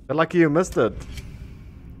 Feel like you missed it.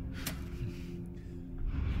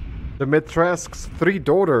 The Mitresk's 3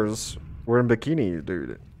 daughters were in bikini,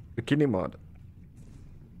 dude. Bikini mod.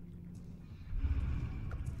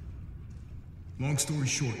 Long story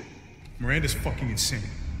short, Miranda's fucking insane.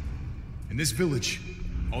 In this village,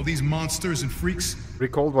 all these monsters and freaks...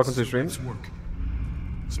 Recalled, welcome to the stream. Work.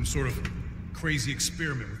 Some sort of crazy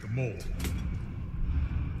experiment with the mold.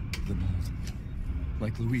 The mold.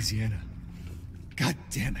 Like Louisiana. God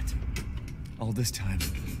damn it. All this time,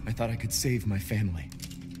 I thought I could save my family.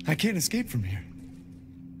 I can't escape from here.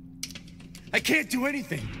 I can't do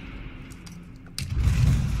anything.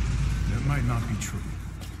 That might not be true.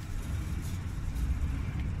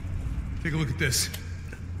 Take a look at this.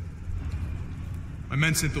 My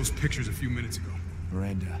men sent those pictures a few minutes ago.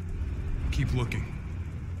 Miranda. Keep looking.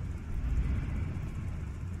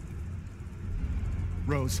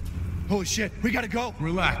 Rose. Holy shit, we gotta go!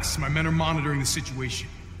 Relax, my men are monitoring the situation.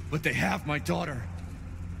 But they have my daughter.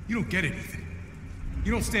 You don't get it, Ethan.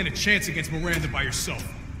 You don't stand a chance against Miranda by yourself.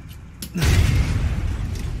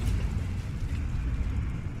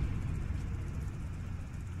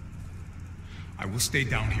 I will stay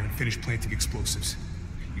down here and finish planting explosives.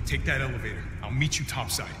 You take that elevator, I'll meet you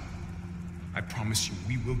topside. I promise you,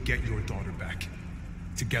 we will get your daughter back.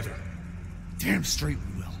 Together. Damn straight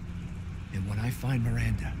we will. And when I find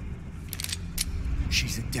Miranda,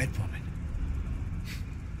 she's a dead woman.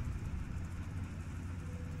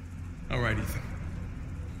 All right, Ethan.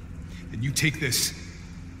 Then you take this,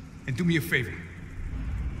 and do me a favor.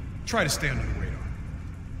 Try to stay under the radar.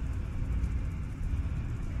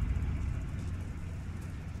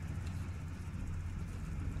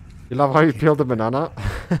 You love how you peeled the banana?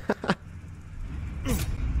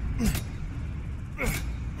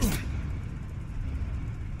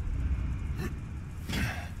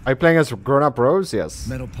 Are you playing as grown-up Rose? Yes.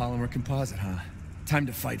 Metal polymer composite, huh? Time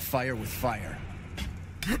to fight fire with fire.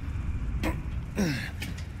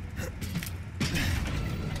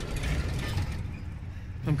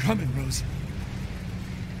 I'm coming, Rose.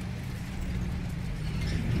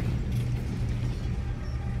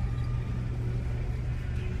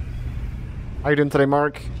 How you doing today,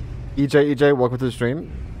 Mark? EJ, welcome to the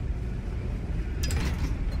stream.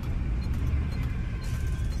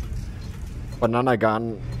 Banana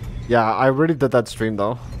gun. Yeah, I really did that stream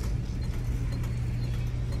though.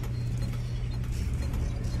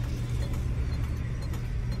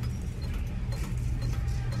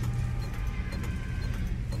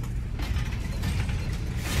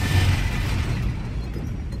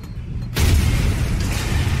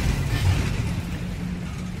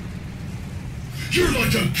 You're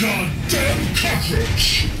like a goddamn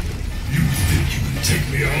cockroach! You think you can take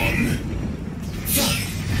me on? Fine.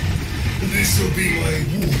 This'll be my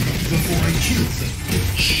warm-up before I kill the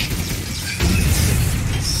bitch.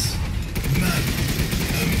 Let's man,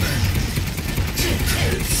 a man. 2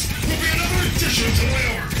 cards will be another addition to my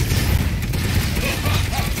arc.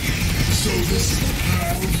 So this is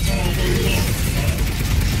how Father Love.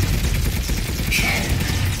 Coward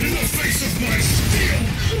in the face of my steel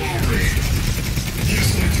glory.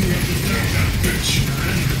 Yes, I do have to thank that bitch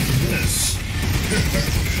Miranda for this.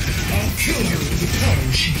 I'll kill her with the power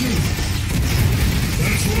she gave.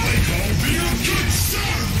 That's what I call being a good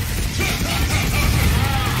son!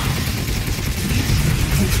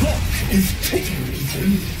 is ticking,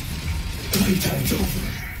 Ethan. Playtime's over.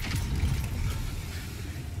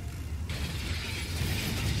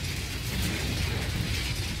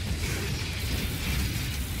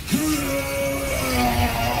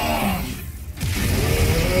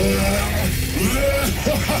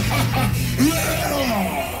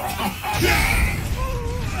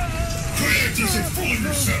 Quit just fooling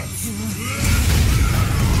yourself!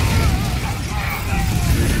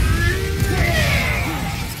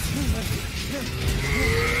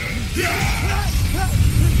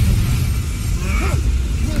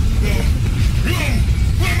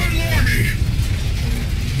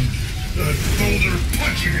 That boulder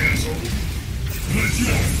punching asshole! But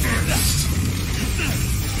you're first!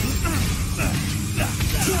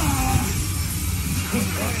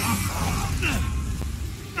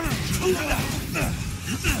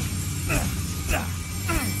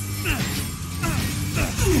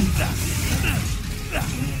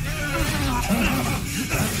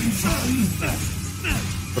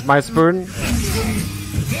 With my spoon. The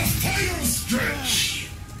final stretch!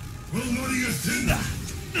 Well, what do you think?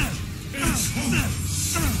 It's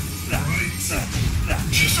hopeless, right?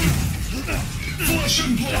 Just go. Flesh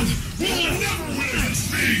and blood will never win against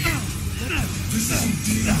me! This isn't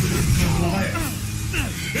David and Goliath.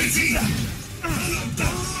 It's Ethan! And a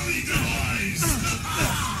bloody demise!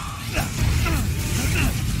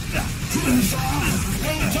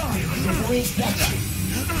 Well done, the world's watching!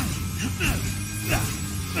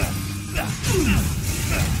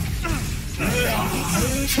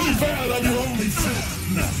 Too bad I'm your only friend!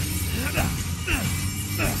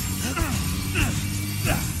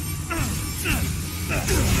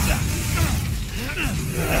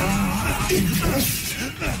 Impressed?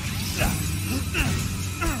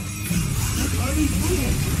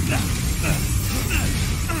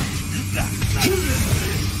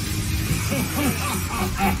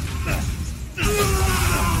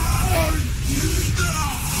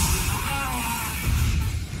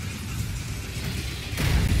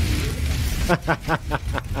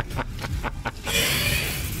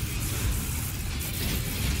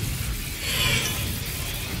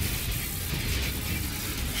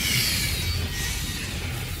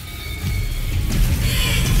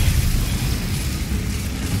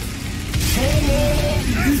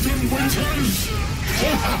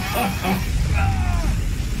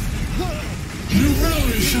 You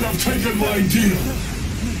really should have taken my deal.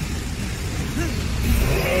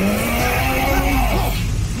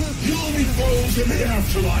 You'll meet Rose in the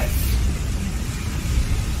afterlife.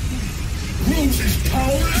 Rose's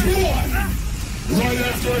power is one. Right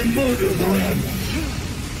after I murder Miranda.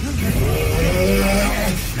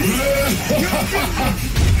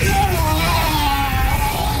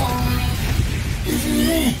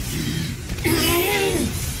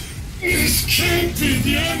 This can't be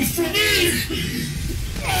the end for me!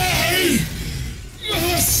 I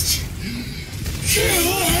must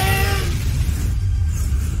kill her!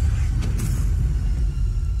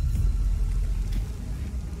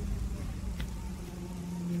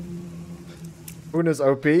 Spoon is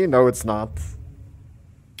OP? No, it's not.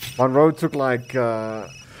 Monroe took like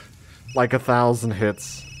 1,000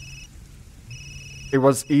 hits. It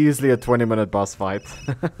was easily a 20-minute boss fight.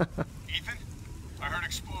 Ethan? I heard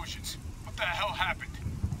explosions. What the hell happened?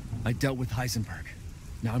 I dealt with Heisenberg.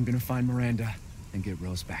 Now I'm gonna find Miranda and get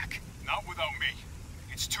Rose back. Not without me.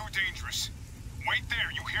 It's too dangerous. Wait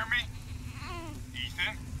there, you hear me?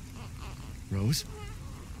 Ethan? Rose?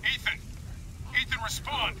 Ethan! Ethan,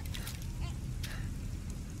 respond!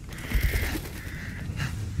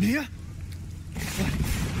 Mia?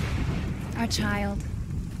 Our child.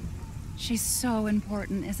 She's so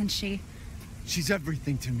important, isn't she? She's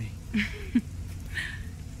everything to me.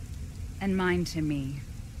 And mine to me.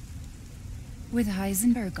 With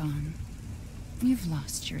Heisenberg gone, you've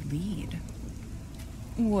lost your lead.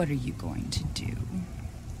 What are you going to do?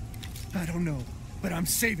 I don't know, but I'm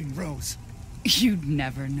saving Rose. You'd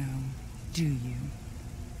never know, do you?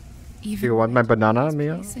 Even Do you want my banana,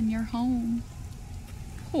 Mia? place in your home.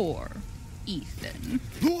 Poor Ethan.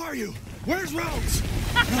 Who are you? Where's Rose?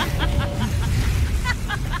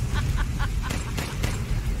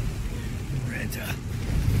 Miranda.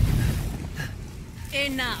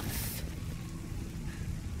 Enough.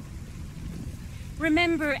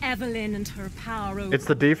 Remember Evelyn and her power over... It's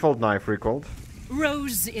the default knife recalled.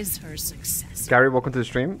 Rose is her successor. Gary, welcome to the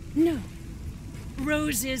stream. No.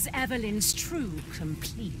 Rose is Evelyn's true,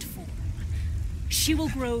 complete form. She will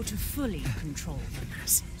grow to fully control the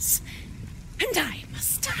masses. And I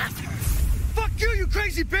must have her. Fuck you, you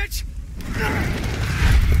crazy bitch!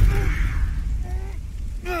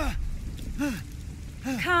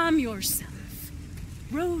 Calm yourself.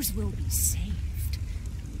 Rose will be saved.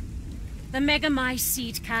 The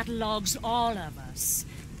Megamycete catalogs all of us.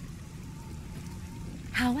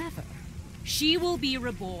 However, she will be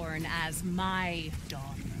reborn as my daughter.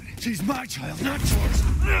 She's my child, not yours.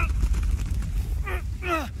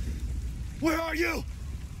 Where are you?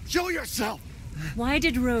 Show yourself! Why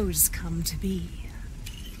did Rose come to be?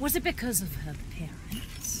 Was it because of her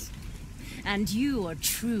parents? And you are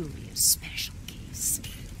truly a special case.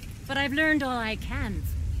 But I've learned all I can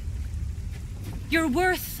from you. Your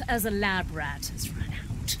worth as a lab rat has run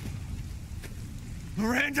out.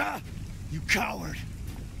 Miranda! You coward!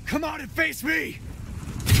 Come out and face me!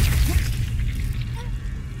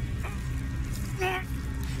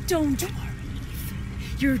 Don't worry, Ethan.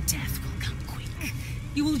 Your death will come quick.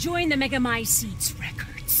 You will join the Megamycete's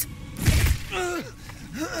records.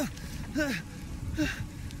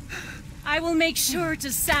 I will make sure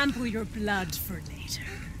to sample your blood for later.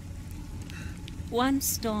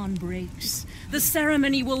 Once dawn breaks, the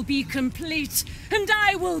ceremony will be complete, and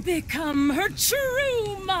I will become her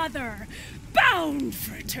true mother, bound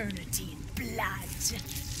for eternity in blood.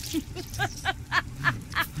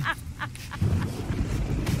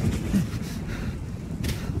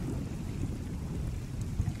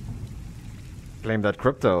 Claim that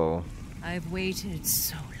crypto. I've waited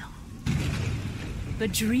so long.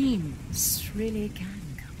 But dreams really can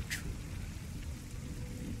come true.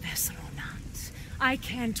 Vessel or not, I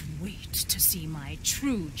can't wait to see my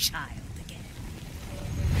true child again.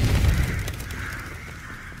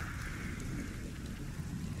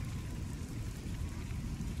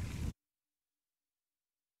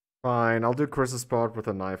 Fine, I'll do Chris's part with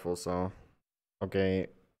a knife also. Okay.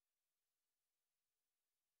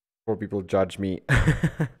 Before people judge me. Captain,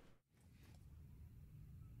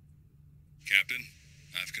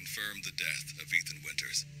 I've confirmed the death of Ethan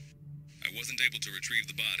Winters. I wasn't able to retrieve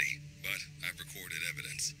the body, but I've recorded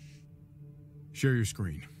evidence. Share your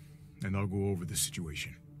screen, and I'll go over the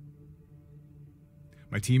situation.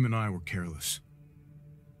 My team and I were careless.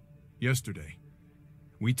 Yesterday,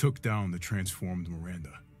 we took down the transformed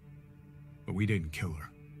Miranda, but we didn't kill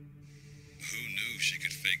her. Who knew she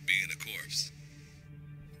could fake being a corpse?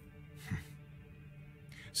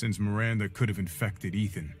 Since Miranda could have infected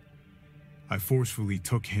Ethan, I forcefully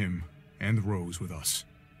took him and Rose with us.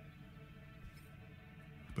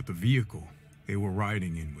 But the vehicle they were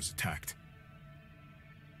riding in was attacked.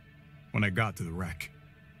 When I got to the wreck,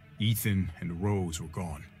 Ethan and Rose were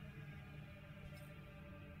gone.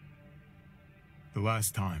 The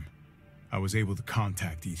last time I was able to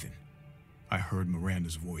contact Ethan, I heard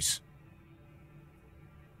Miranda's voice.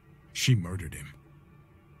 She murdered him.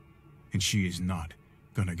 And she is not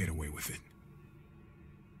gonna get away with it.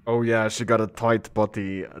 Oh yeah, she got a tight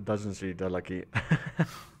body, doesn't she, Delucky?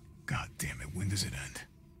 God damn it, when does it end?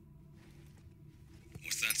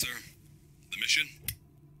 What's that, sir? The mission?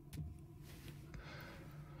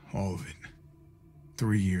 All of it.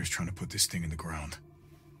 3 years trying to put this thing in the ground.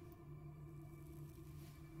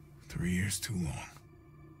 3 years too long.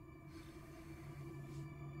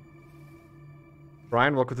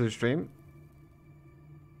 Brian, welcome to the stream.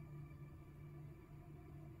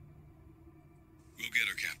 We'll get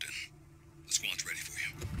her, Captain. The squad's ready for you.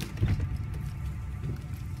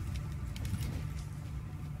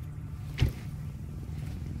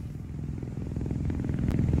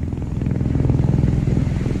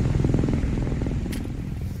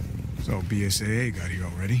 So BSAA got here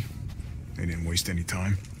already? They didn't waste any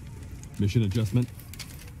time? Mission adjustment?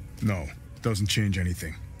 No, doesn't change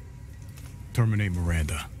anything. Terminate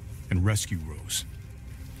Miranda and rescue Rose.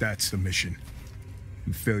 That's the mission.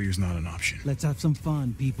 And failure's not an option. Let's have some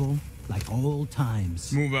fun, people. Like old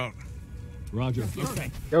times. Move out. Roger.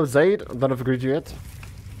 Okay. Yo, Zaid, don't have agreed yet.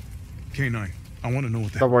 K9, I want to know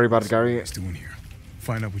what the Don't worry about it, Gary. is doing here.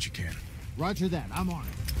 Find out what you can. Roger that. I'm on it.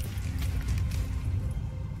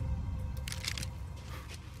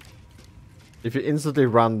 If you instantly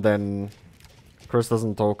run, then Chris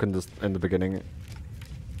doesn't talk in the beginning.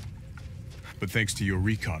 But thanks to your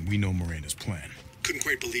recon, we know Miranda's plan. Couldn't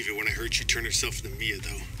quite believe it when I heard she turned herself into Mia,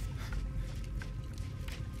 though.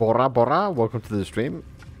 Bora, welcome to the stream.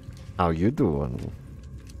 How you doing?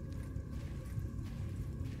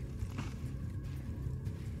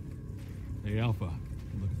 Hey, Alpha.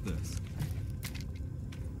 Look at this.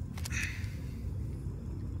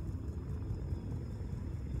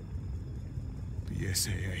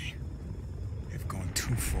 BSAA. They've gone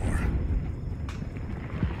too far.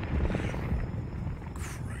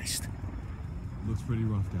 Christ. Looks pretty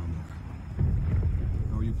rough down there.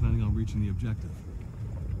 How are you planning on reaching the objective?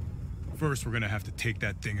 First, we're gonna have to take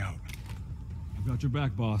that thing out. I've got your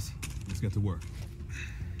back, boss. Let's get to work.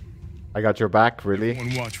 I got your back, really.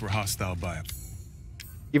 One watch for hostile bio.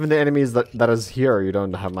 Even the enemies that is here, you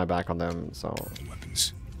don't have my back on them, so...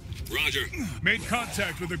 Weapons. Roger. Made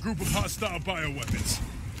contact with a group of hostile bioweapons.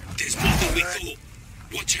 There's more than we thought.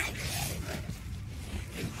 Watch out.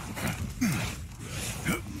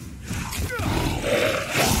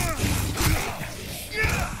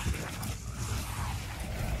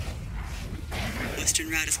 Western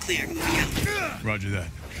route is clear. Moving out. Roger that.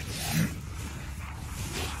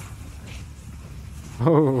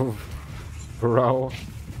 Oh, bro.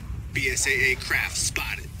 BSAA craft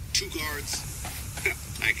spotted. 2 guards.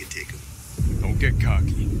 I can take them. Don't get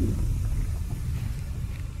cocky.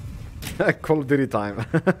 Call of Duty time. What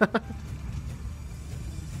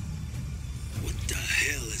the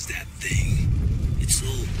hell is that thing? It's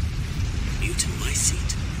all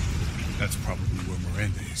mutamycete. That's probably where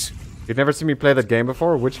Miranda is. You've never seen me play that game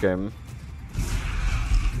before? Which game?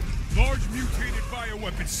 Large mutated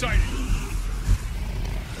bioweapon sighted.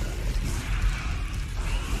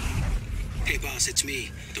 Hey boss, it's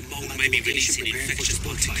me. The mold may be releasing infectious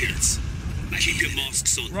particulates. Keep your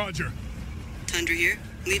masks on. Roger. Tundra here.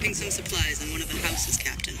 Leaving some supplies in one of the houses,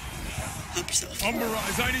 Captain. Help yourself.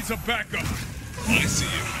 Mirage, I need some backup. I see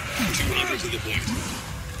you. 200 to the point.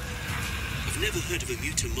 I've never heard of a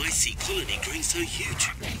mutamycete colony growing so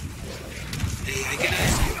huge. Hey, I get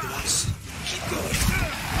eyes on you, boss. Keep going.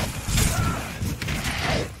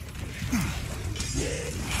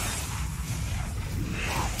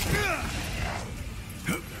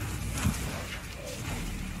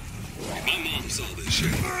 My mom saw this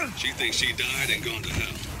shit. She thinks she died and gone to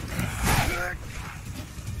hell.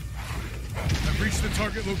 I've reached the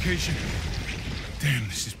target location. Damn,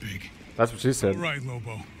 this is big. That's what she said. All right,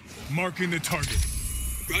 Lobo. Marking the target.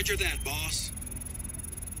 Roger that, boss.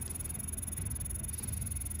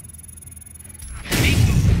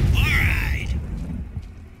 All right.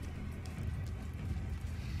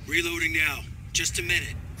 Reloading now. Just a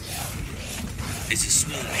minute. It's a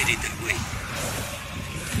swarm headed that way.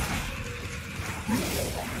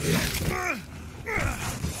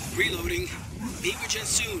 Reloading. Meet with you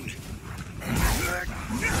soon.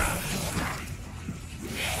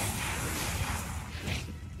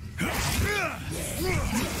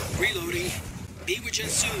 Reloading. Meet with you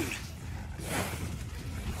soon.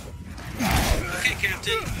 Okay,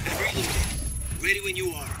 Captain. I'm reloading. Ready when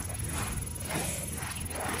you are.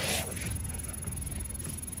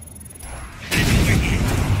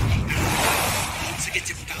 Looks like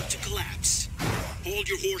it's about to collapse. Hold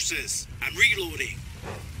your horses. I'm reloading.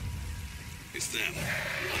 It's them.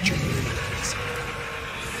 Watch your movements.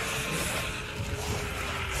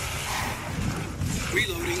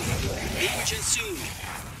 Reloading. Meet with you soon.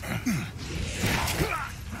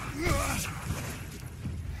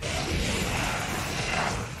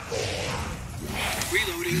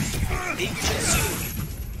 Reloading. Meet with you soon.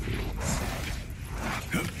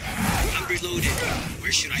 I'm reloaded.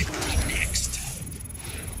 Where should I bleed next?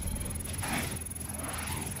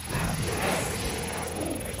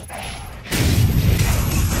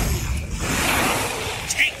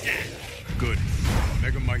 Take that! Good.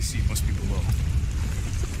 Megamycete must be below.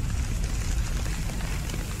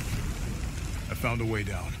 I found a way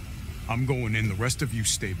down. I'm going in. The rest of you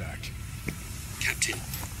stay back. Captain,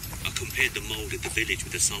 I compared the mold at the village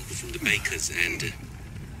with a sample from the bakers, and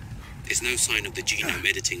there's no sign of the genome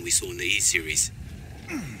editing we saw in the E-series.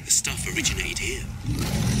 The stuff originated here.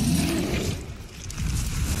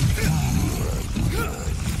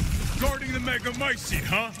 Guarding the Megamycete,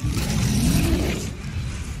 huh?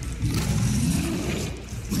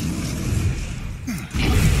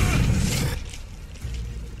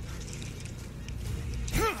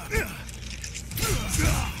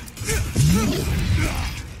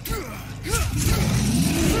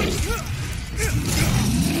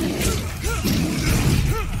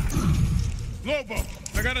 Lobo,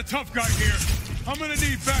 I got a tough guy here. I'm gonna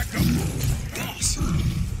need backup. Boss,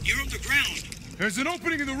 you're on the ground. There's an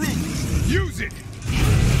opening in the roof. Use it.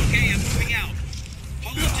 Okay, I'm moving out.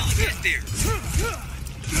 Hold on till I get there.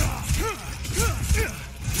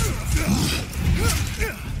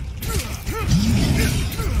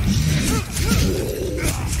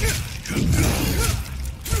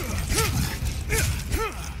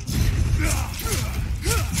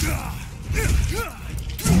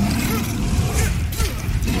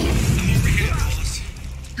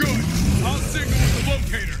 Good. I'll signal with the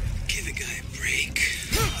locator. Give a guy a break.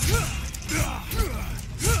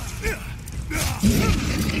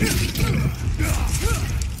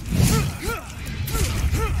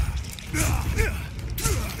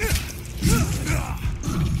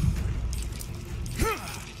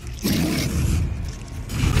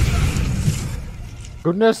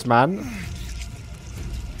 Goodness, man.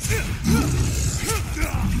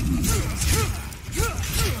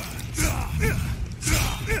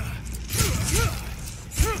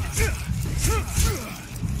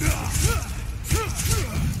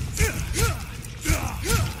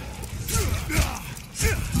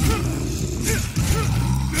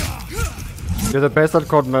 You're the best at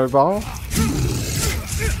COD Mobile.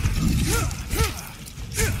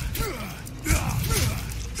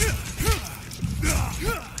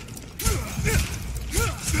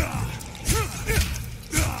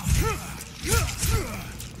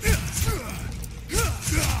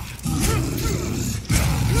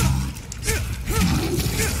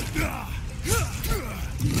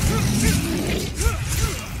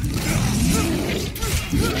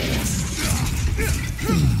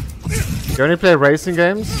 You only play racing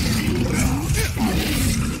games?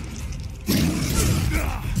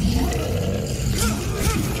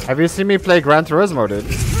 Have you seen me play Gran Turismo, dude?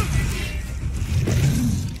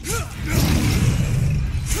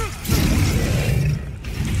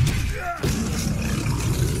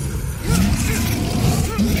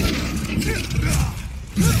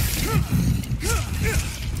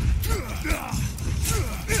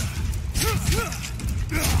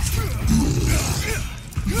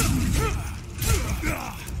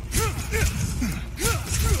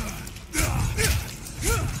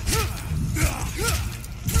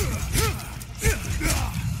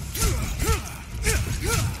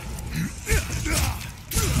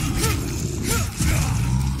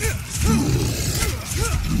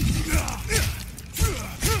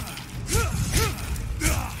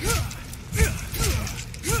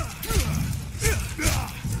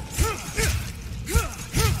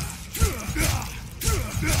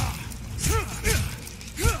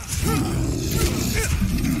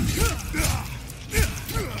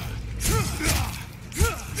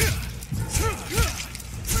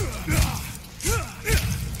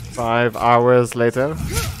 Five hours later.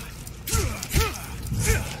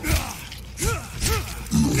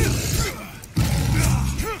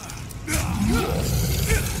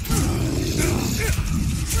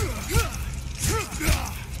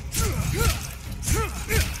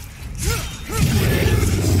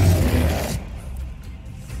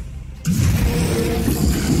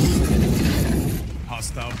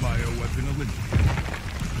 Hostile bioweapon eliminated.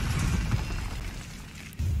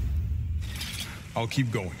 I'll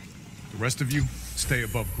keep going. The rest of you, stay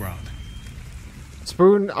above ground.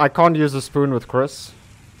 Spoon? I can't use a spoon with Chris.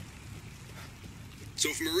 So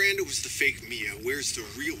if Miranda was the fake Mia, where's the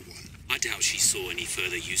real one? I doubt she saw any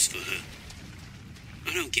further use for her.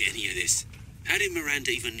 I don't get any of this. How did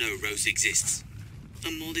Miranda even know Rose exists?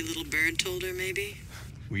 A moldy little bird told her, maybe?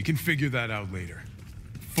 We can figure that out later.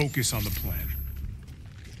 Focus on the plan.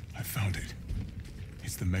 I found it.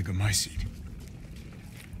 It's the Megamycete.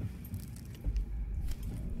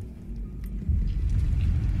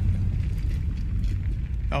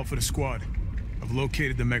 Alpha to squad. I've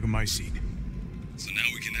located the Megamycete. So now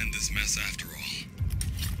we can end this mess after all.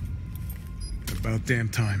 About damn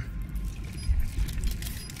time.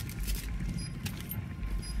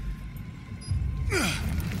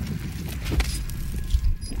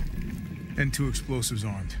 N2 explosives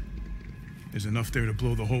armed. There's enough there to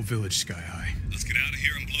blow the whole village sky high. Let's get out of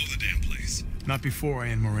here and blow the damn place. Not before I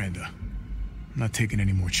end Miranda. I'm not taking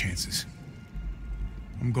any more chances.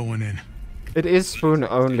 I'm going in. It is spoon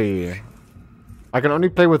only. I can only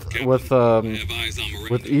play with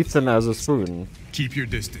Ethan as a spoon. Keep your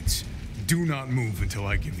distance. Do not move until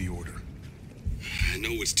I give the order. I know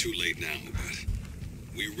it's too late now, but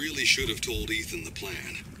we really should have told Ethan the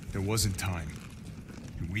plan. There wasn't time.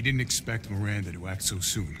 We didn't expect Miranda to act so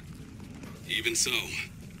soon. Even so,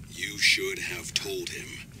 you should have told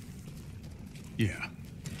him. Yeah.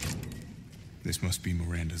 This must be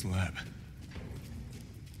Miranda's lab.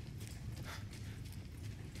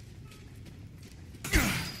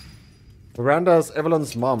 Miranda's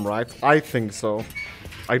Evelyn's mom, right? I think so.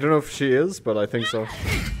 I don't know if she is, but I think so.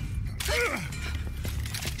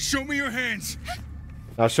 Show me your hands!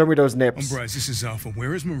 Now show me those nips. Umbrise, this is Alpha.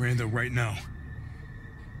 Where is Miranda right now?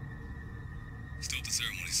 Still at the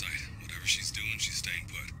ceremony site. Whatever she's doing, she's staying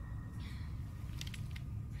put.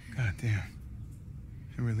 God damn.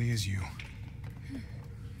 It really is you.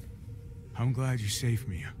 I'm glad you're safe,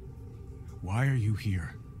 Mia. Why are you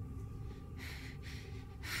here?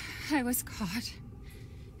 I was caught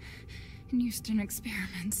in Houston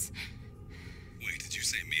experiments. Wait, did you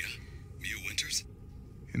say Mia? Mia Winters?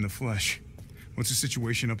 In the flesh. What's the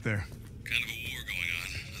situation up there? Kind of a war going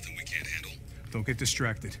on. Nothing we can't handle. Don't get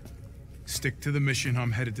distracted. Stick to the mission.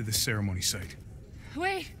 I'm headed to the ceremony site.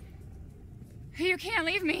 Wait! You can't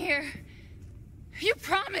leave me here. You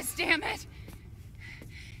promised, damn it!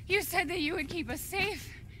 You said that you would keep us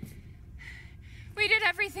safe. We did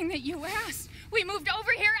everything that you asked. We moved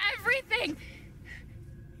over here, everything!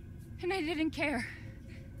 And I didn't care.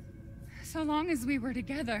 So long as we were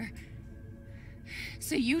together.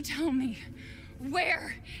 So you tell me,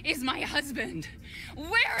 where is my husband?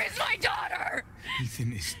 Where is my daughter?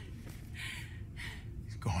 Ethan is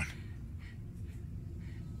gone.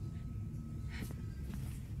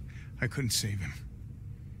 I couldn't save him,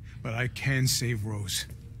 but I can save Rose.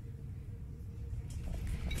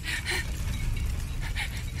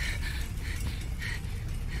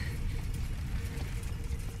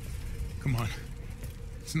 Come on.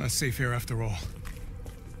 It's not safe here after all.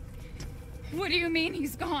 What do you mean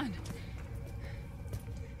he's gone?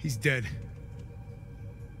 He's dead.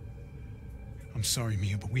 I'm sorry,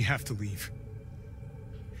 Mia, but we have to leave.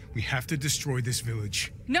 We have to destroy this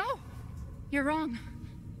village. No! You're wrong.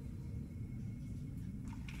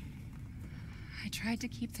 I tried to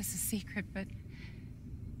keep this a secret, but...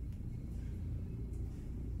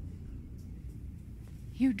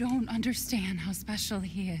 you don't understand how special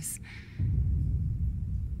he is.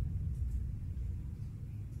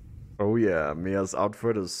 Oh yeah, Mia's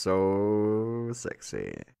outfit is so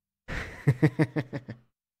sexy.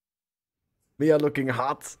 Mia looking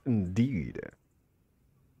hot indeed.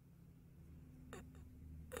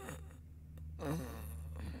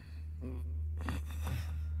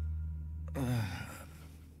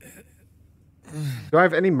 Do I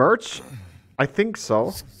have any merch? I think so.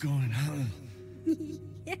 What's going on?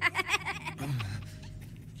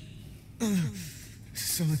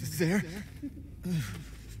 Someone there?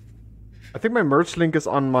 I think my merch link is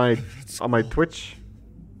on my Twitch.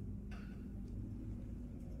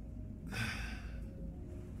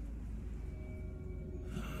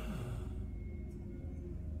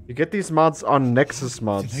 You get these mods on Nexus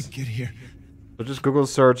mods. Did I get here? So just Google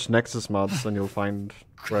search Nexus mods and you'll find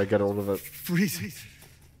where I get all of it. Freezing.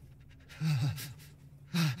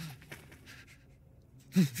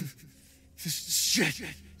 This shit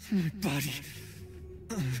in my body.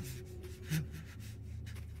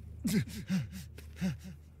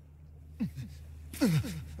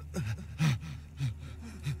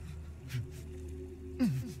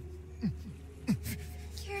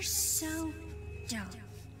 You're so dumb.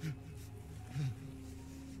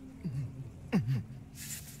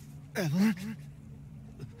 Ellen?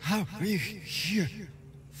 How are you here?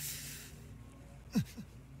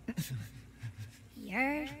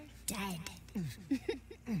 You're dead.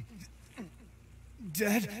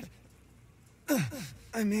 Dead?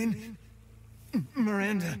 I mean,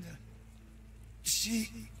 Miranda. She...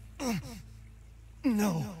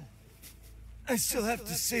 No. I still have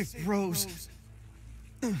to save Rose.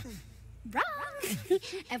 Wrong.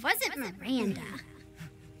 It wasn't Miranda.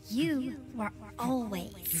 You were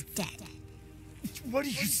always dead. What are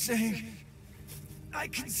you saying? I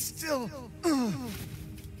can still...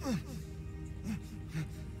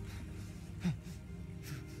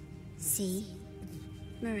 See?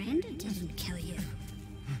 Miranda didn't kill you.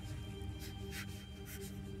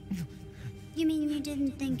 You mean you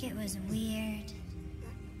didn't think it was weird?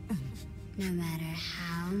 No matter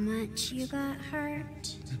how much you got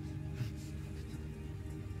hurt?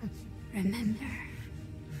 Remember.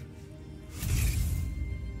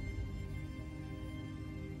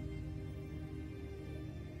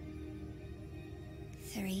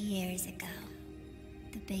 "3 years ago,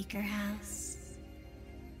 the Baker house.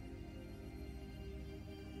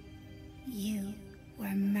 You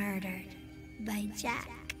were murdered by Jack.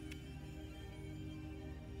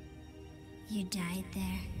 You died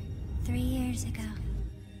there 3 years ago.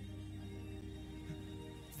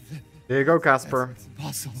 There you go, Casper.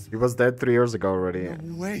 Impossible. He was dead 3 years ago already.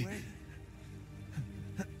 No way.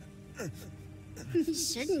 You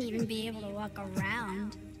shouldn't even be able to walk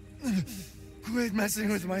around. Quit messing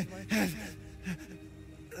with my head.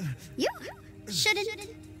 You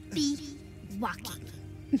shouldn't be walking.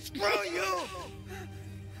 Screw you!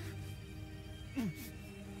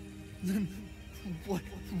 Then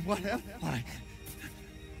what am I?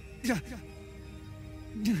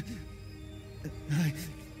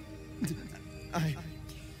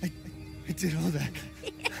 I did all that.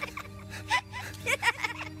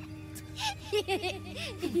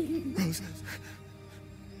 Rose.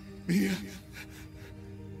 Mia.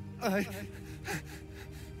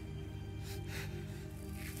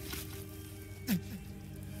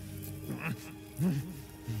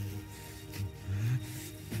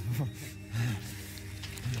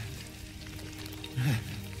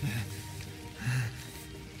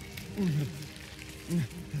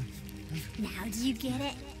 Now do you get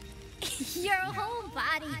it? Your whole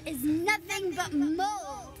body is nothing but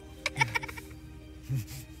mold.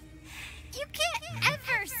 You can't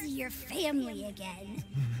ever see your family again.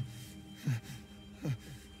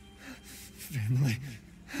 Family.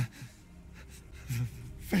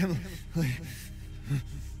 Family.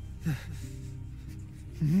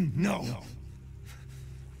 No.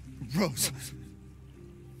 Rose.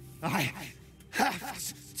 I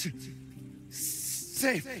have to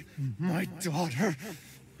save my daughter.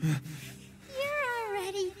 You're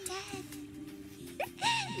already dead.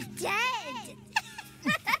 Dead.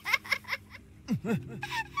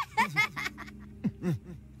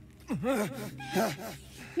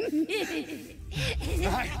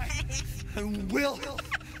 I will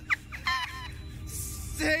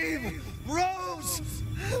save Rose.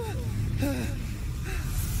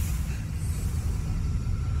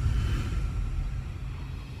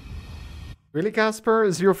 Really, Casper?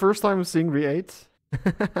 Is your first time seeing Re8?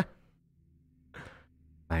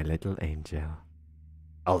 My little angel.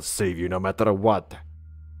 I'll save you no matter what.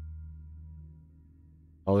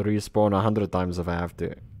 I'll respawn 100 times if I have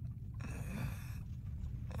to.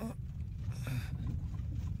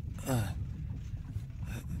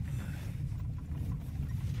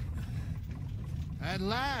 At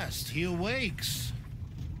last, he awakes.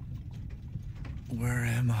 Where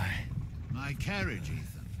am I? My carriage, Ethan.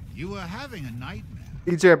 You were having a nightmare.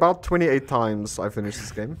 EJ, about 28 times I finished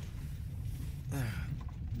this game.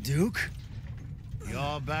 Duke?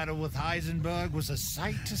 Your battle with Heisenberg was a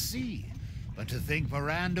sight to see. But to think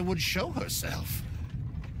Miranda would show herself.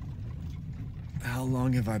 How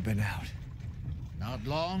long have I been out? Not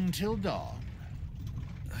long till dawn.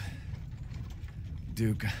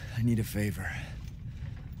 Duke, I need a favor.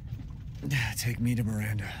 Take me to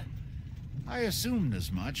Miranda. I assumed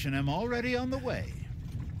as much and am already on the way.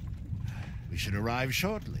 We should arrive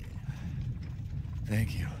shortly.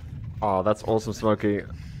 Thank you. Oh, that's awesome, Smokey.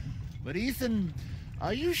 But Ethan,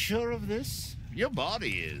 are you sure of this? Your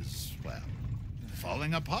body is, well,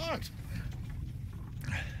 falling apart.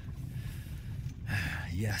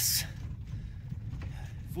 Yes.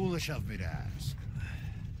 Foolish of me to ask.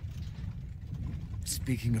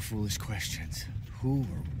 Speaking of foolish questions, who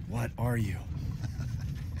or what are you?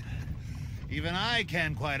 Even I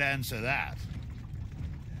can't quite answer that.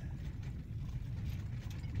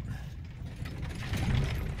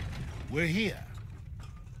 We're here.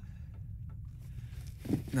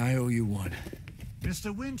 I owe you one.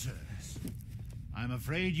 Mr. Winters, I'm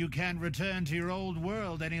afraid you can't return to your old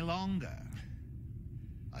world any longer.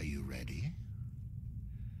 Are you ready?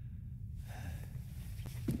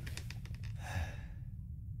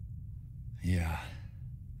 Yeah,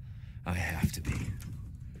 I have to be.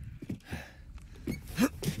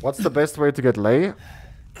 What's the best way to get Lei?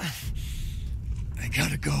 I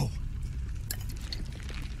gotta go.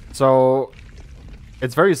 So,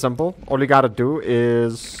 it's very simple. All you gotta do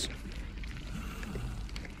is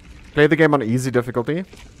play the game on easy difficulty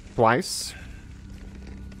twice.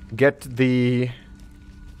 Get the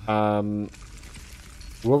Wolfsbane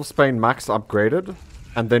Max upgraded,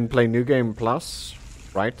 and then play New Game Plus,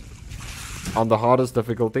 right? On the hardest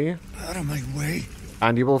difficulty. Out of my way.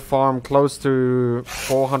 And you will farm close to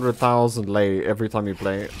 400,000 Lei every time you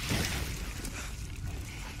play.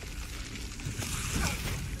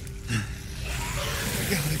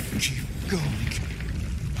 Gotta keep going.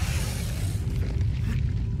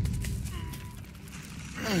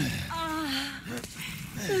 Ah,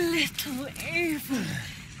 little Ava,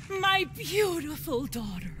 my beautiful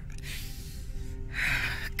daughter.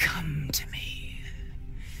 Come to me.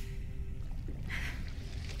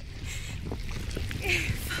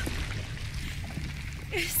 Ava,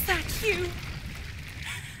 is that you?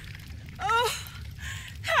 Oh,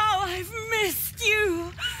 how I've missed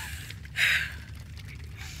you.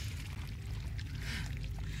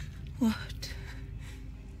 What?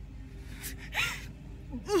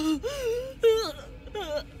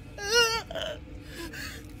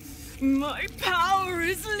 My power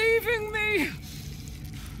is leaving me.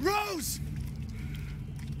 Rose!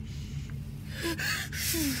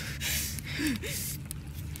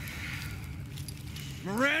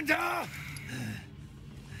 Miranda!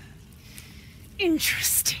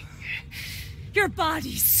 Interesting. Your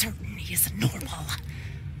body certainly isn't normal.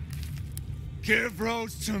 Give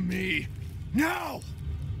Rose to me. Now!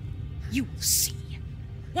 You will see.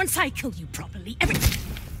 Once I kill you properly, everything...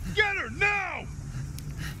 Get her now!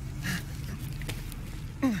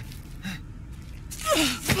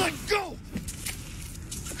 Let go!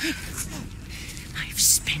 I've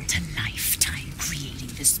spent a lifetime creating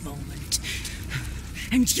this moment.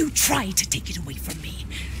 And you try to take it away from me.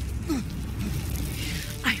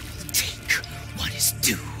 I will take what is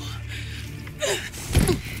due.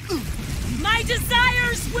 My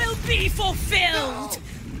desires will be fulfilled!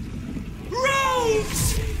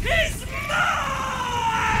 Rose is mine!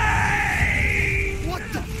 What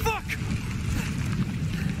the fuck?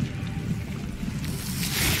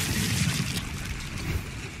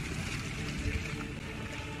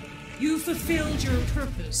 You fulfilled your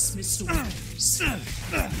purpose, Mr. Winters.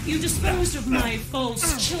 You disposed of my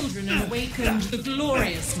false children and awakened the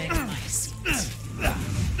glorious Megamycete.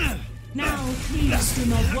 Now, please do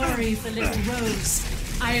not worry for little Rose.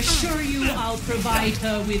 I assure you I'll provide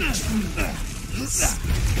her with true happiness.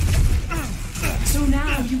 So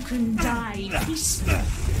now you can die peacefully.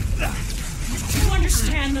 You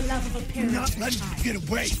understand the love of a parent. Not letting you get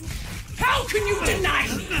away. How can you deny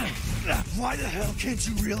me? Why the hell can't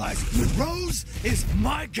you realize that Rose is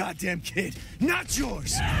my goddamn kid, not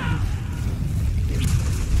yours?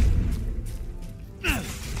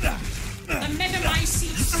 The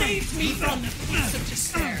Megamycete saved me from the pits of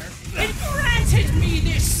despair. It granted me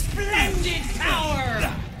this splendid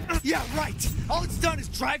power! Yeah, right. All it's done is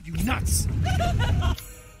drive you nuts.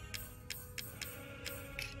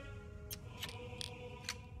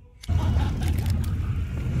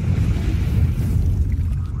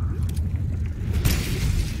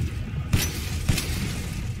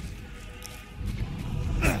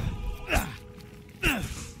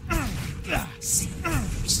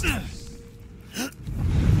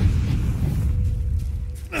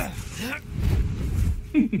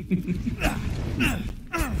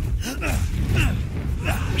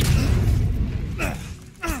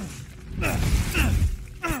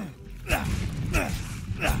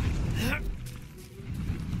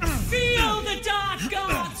 Feel the Dark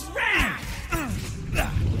God's wrath!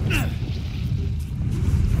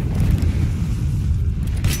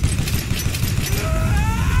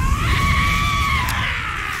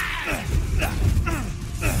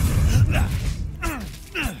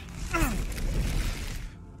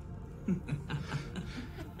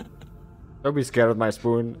 Don't be scared of my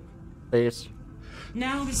spoon, please.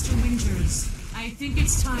 Now, Mr. Winters, I think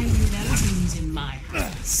it's time you let things in my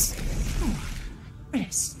house. Come on,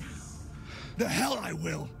 rest now. The hell I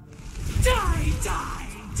will. Die, die,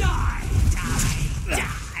 die, die,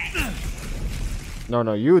 die.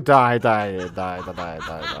 No, you die. I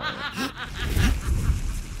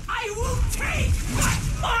will take back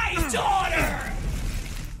my daughter!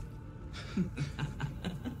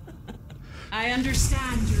 I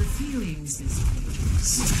understand your feelings, Mr.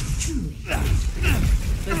 Winters. Truly.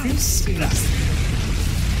 But this is...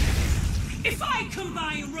 If I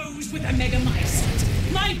combine Rose with a Megamycete,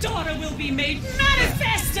 my daughter will be made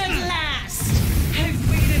manifest at last! I've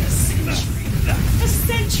waited a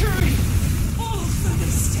century, all for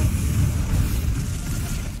this day.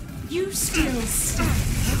 You still stand.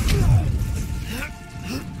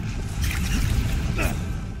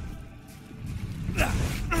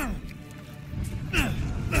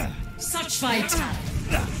 Such vitality.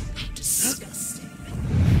 How disgusting.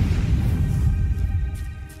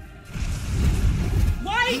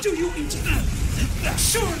 Why do you interfere?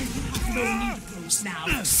 Surely you have no need of Rose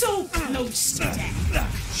now. So close to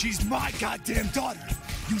death. She's my goddamn daughter.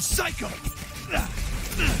 You psycho.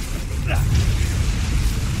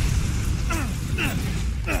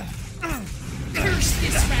 Curse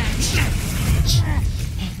this ranch. All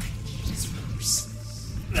I need is Rose.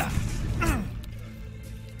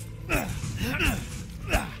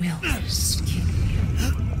 Will this kill you?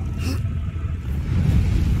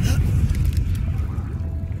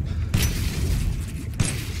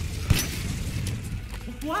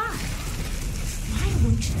 Why? Why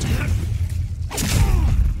won't you do it?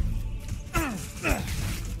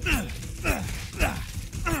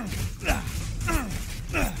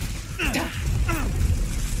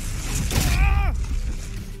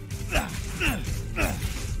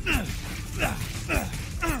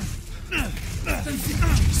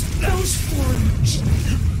 Those foreigners,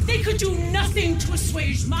 they could do nothing to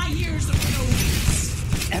assuage my years of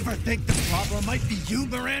loneliness. Ever think the problem might be you,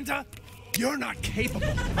 Miranda? You're not capable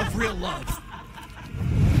of real love.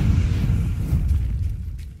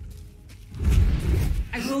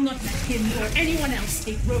 I will not let him or anyone else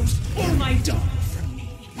take Rose or my daughter from me.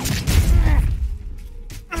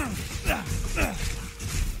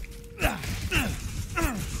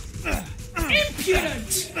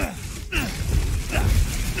 Impudent!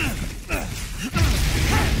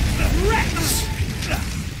 Wretch!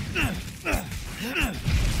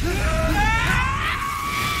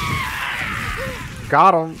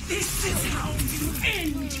 Got him. This is how you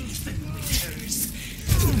end, Ethan Winters.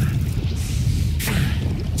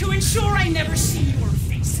 To ensure I never see your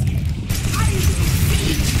face again, I will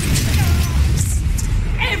feed you to the dogs.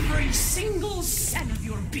 Every single cell of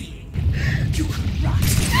your being.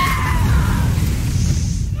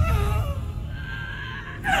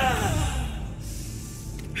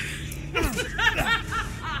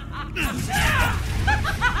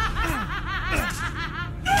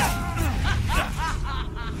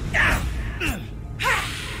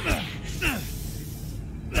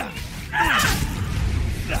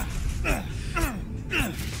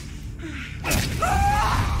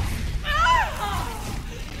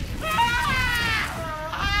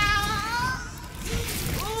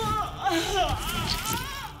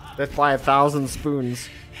 Death by 1,000 spoons.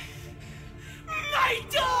 My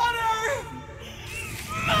daughter!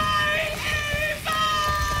 My Eva!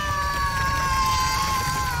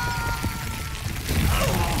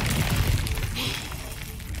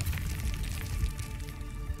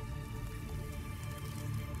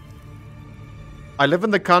 I live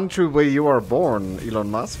in the country where you are born,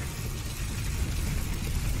 Elon Musk.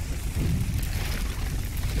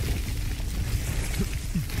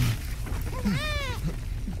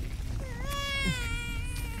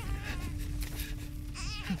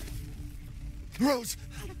 Rose!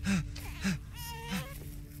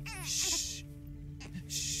 Shh.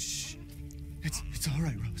 Shh. It's all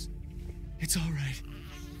right, Rose. It's all right.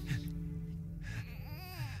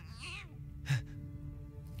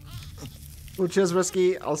 Well, cheers,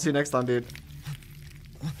 Risky. I'll see you next time, dude.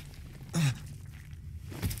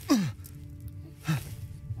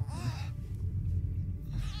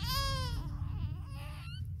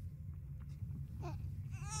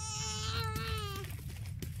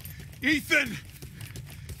 Ethan!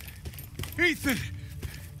 Ethan!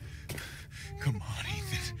 Come on,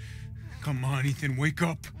 Ethan. Come on, Ethan, wake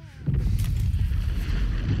up.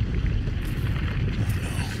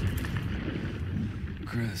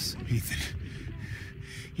 Chris. Ethan.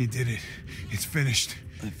 You did it. It's finished.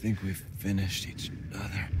 I think we've finished each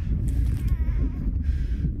other.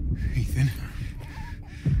 Ethan.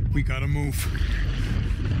 We gotta move.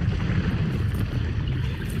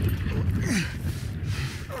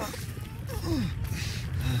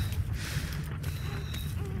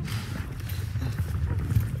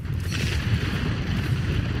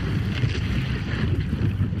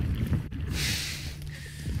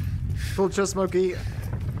 Cool, just Smokey.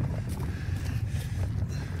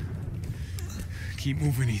 Keep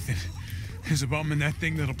moving, Ethan. There's a bomb in that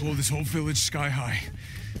thing that'll blow this whole village sky high.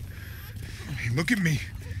 Hey, look at me.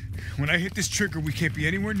 When I hit this trigger, we can't be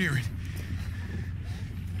anywhere near it.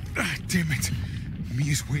 Ah, damn it.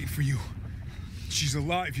 Mia's waiting for you. She's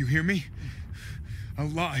alive, you hear me?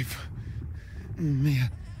 Alive.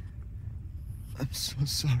 Mia. I'm so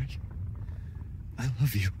sorry. I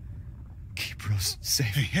love you. Keep Rose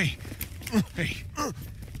safe. Hey, hey. Hey.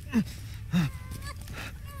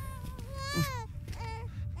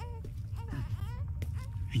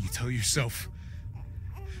 And you tell yourself.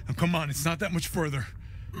 Now come on, it's not that much further.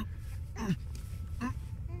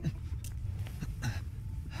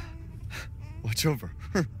 Watch over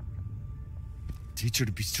her. Teach her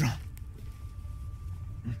to be strong.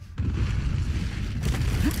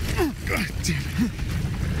 God damn it.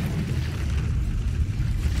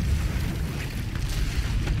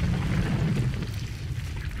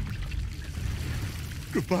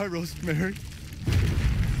 Goodbye, Rosemary.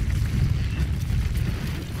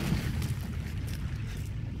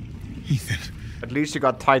 Ethan. At least you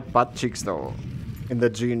got tight butt cheeks, though, in the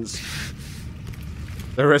jeans.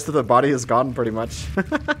 The rest of the body is gone, pretty much.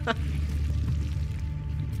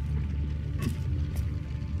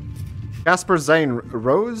 Casper Zane,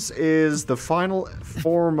 Rose is the final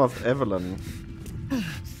form of Evelyn.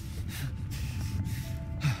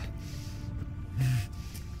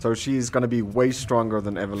 So she's gonna be way stronger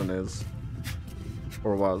than Evelyn is.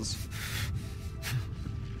 Or was.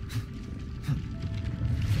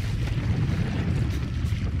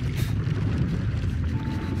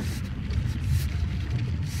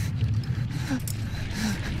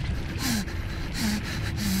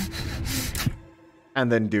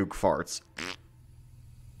 And then Duke farts.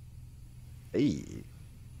 Hey.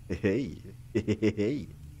 Hey. Hey.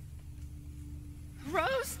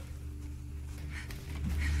 Rose?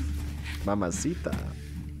 Mamacita.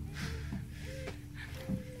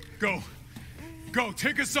 Go. Go,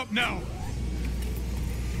 take us up now.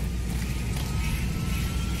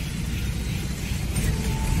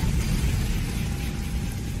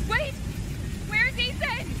 Wait! Where's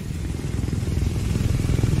Ethan?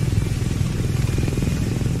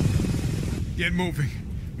 Get moving.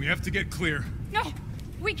 We have to get clear. No,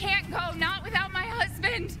 we can't go. Not without my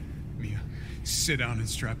husband. Mia, sit down and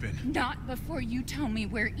strap in. Not before you tell me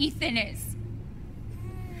where Ethan is.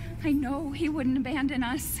 I know he wouldn't abandon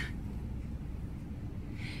us.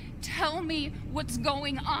 Tell me what's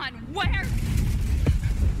going on. Where?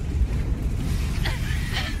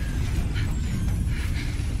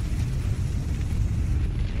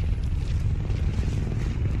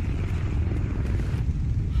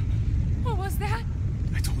 What was that?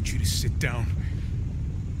 I told you to sit down.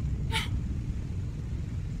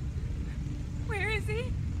 Where is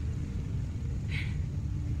he?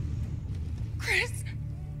 Chris?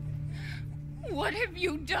 What have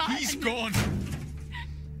you done? He's gone.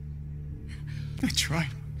 I tried.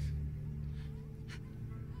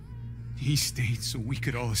 He stayed so we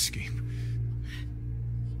could all escape.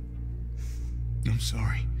 I'm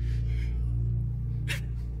sorry.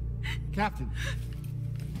 Captain,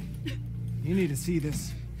 you need to see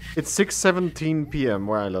this. It's 6:17 p.m.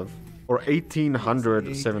 where I live. Or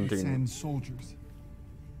 1817. Send soldiers.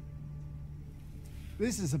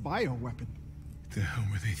 This is a bioweapon. What the hell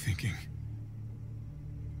were they thinking?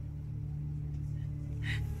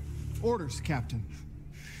 Orders, Captain.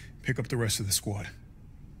 Pick up the rest of the squad.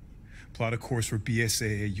 Plot a course for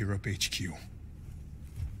BSAA Europe HQ.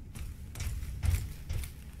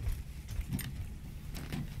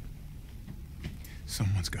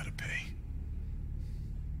 Someone's got to pay.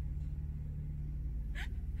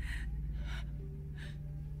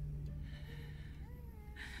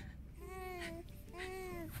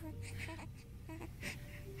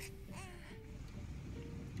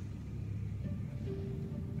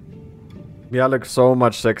 Yeah, I look so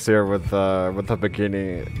much sexier with the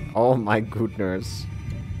bikini. Oh my goodness.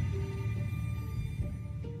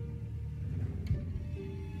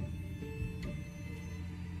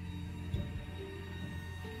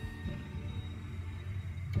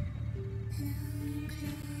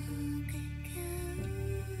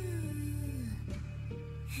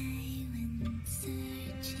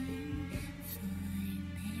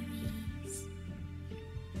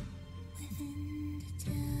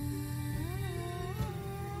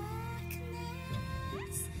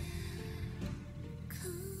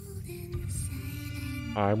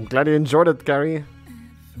 I'm glad you enjoyed it, Gary.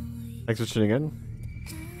 Thanks for tuning in.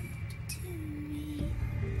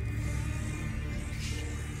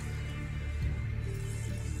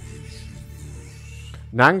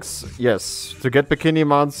 Nanks, yes. To get bikini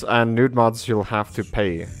mods and nude mods, you'll have to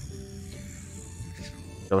pay.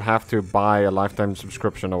 You'll have to buy a lifetime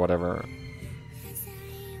subscription or whatever.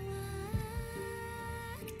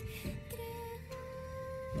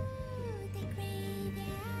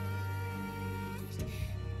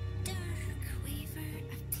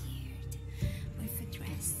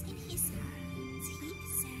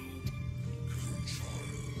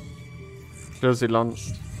 Cheers, Elon.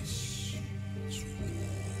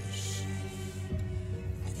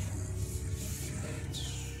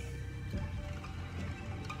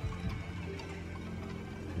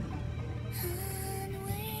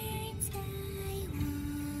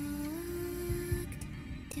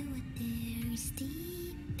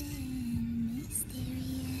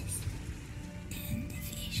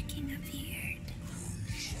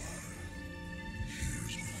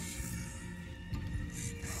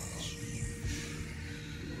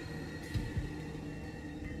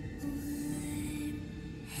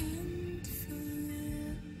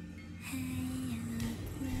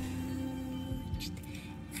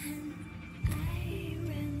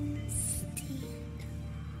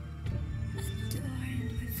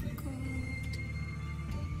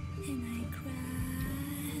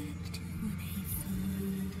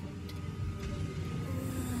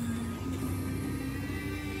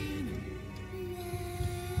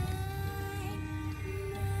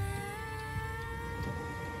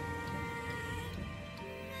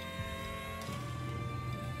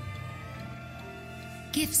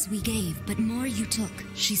 Gifts we gave, but more you took,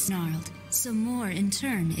 she snarled. So more in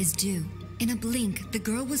turn is due. In a blink, the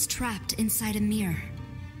girl was trapped inside a mirror.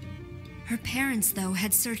 Her parents, though,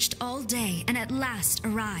 had searched all day and at last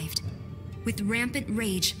arrived. With rampant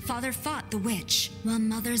rage, Father fought the witch, while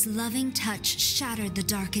Mother's loving touch shattered the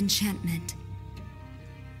dark enchantment.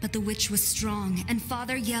 But the witch was strong, and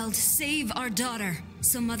Father yelled, "Save our daughter!"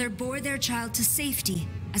 So Mother bore their child to safety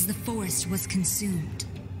as the forest was consumed.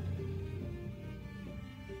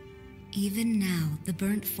 Even now, the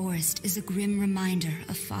burnt forest is a grim reminder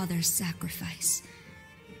of Father's sacrifice.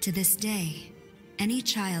 To this day, any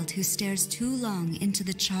child who stares too long into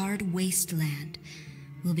the charred wasteland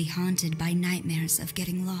will be haunted by nightmares of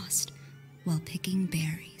getting lost while picking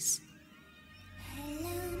berries.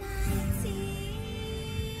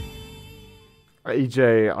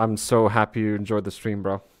 EJ, I'm so happy you enjoyed the stream,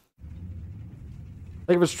 bro.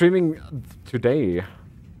 Thank you for streaming today.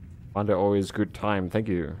 Find it always good time. Thank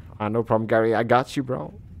you. No problem, Gary. I got you,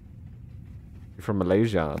 bro. You're from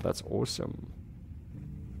Malaysia. That's awesome.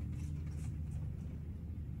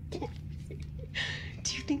 Do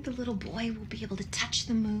you think the little boy will be able to touch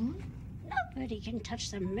the moon? Nobody can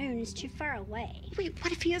touch the moon. It's too far away. Wait,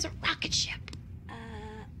 what if he has a rocket ship?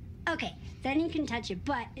 Okay, then you can touch it,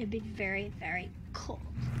 but it'd be very, very cold.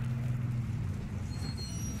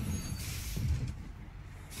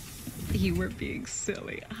 You were being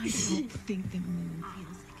silly. I don't think the moon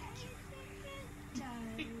feels like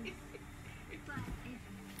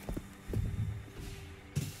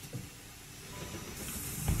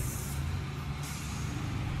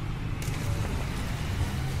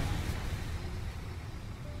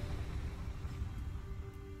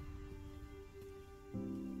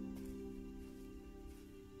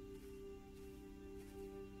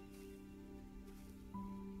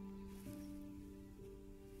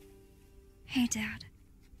Hey, Dad.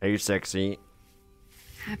 Hey, sexy.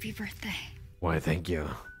 Happy birthday. Why, thank you.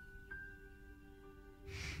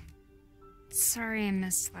 Sorry I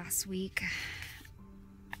missed last week.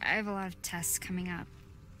 I have a lot of tests coming up.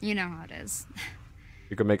 You know how it is.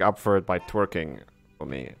 You can make up for it by twerking for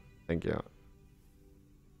me. Thank you.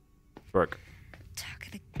 Twerk. Talk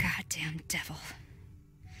of the goddamn devil.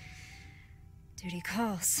 Duty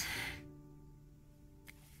calls.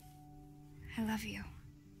 I love you.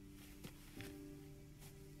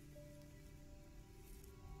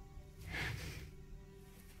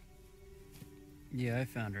 Yeah, I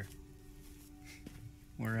found her.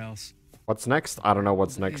 Where else? What's next? I don't know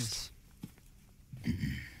what's next.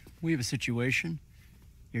 We have a situation.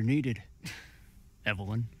 You're needed,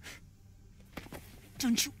 Evelyn.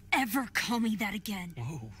 Don't you ever call me that again.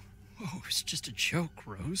 Whoa, it's just a joke,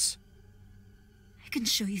 Rose. I can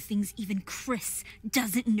show you things even Chris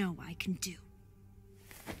doesn't know I can do.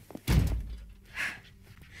 We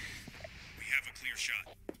have a clear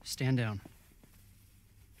shot. Stand down.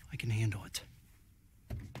 I can handle it.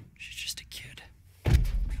 She's just a kid.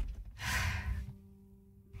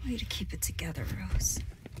 Way to keep it together, Rose.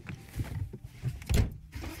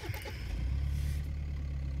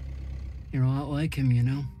 You're a lot like him, you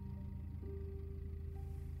know?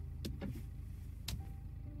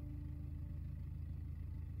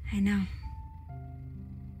 I know.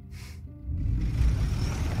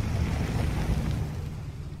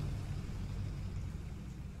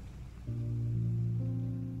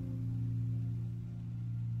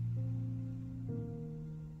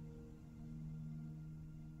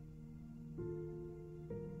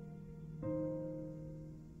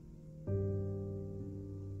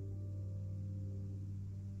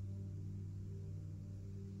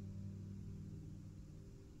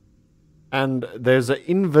 And there's an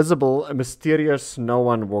invisible, mysterious no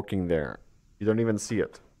one walking there. You don't even see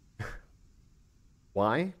it.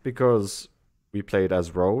 Why? Because we played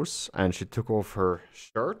as Rose and she took off her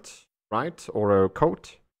shirt, right? Or her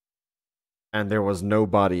coat. And there was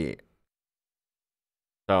nobody.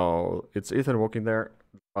 So it's Ethan walking there,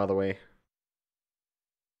 by the way.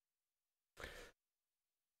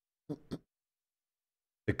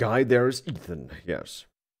 The guy there is Ethan, yes.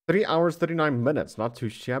 3 hours, 39 minutes, not too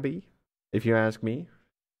shabby. If you ask me,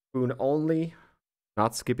 spoon only,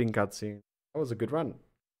 not skipping cutscene. That was a good run.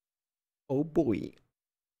 Oh boy.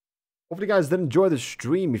 Hopefully you guys did enjoy the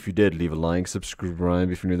stream. If you did, leave a like,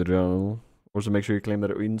 subscribe if you're new to the channel. Also make sure you claim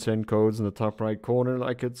that insane codes in the top right corner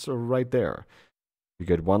like it's right there. You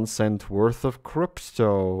get 1 cent worth of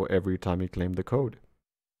crypto every time you claim the code.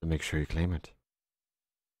 So make sure you claim it.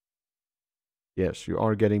 Yes, you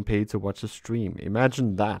are getting paid to watch the stream.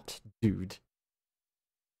 Imagine that, dude.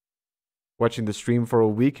 Watching the stream for a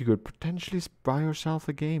week, you could potentially buy yourself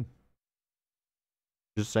a game.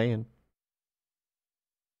 Just saying.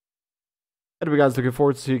 Anyway, guys, looking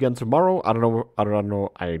forward to see you again tomorrow. I don't know what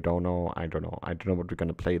we're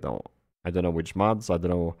gonna play though. I don't know which mods. I don't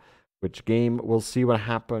know which game. We'll see what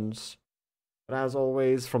happens. But as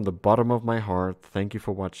always, from the bottom of my heart, thank you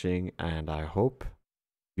for watching, and I hope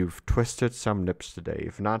you've twisted some nips today.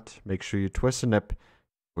 If not, make sure you twist a nip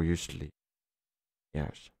before you sleep.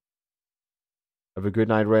 Yes. Have a good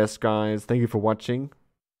night rest, guys. Thank you for watching.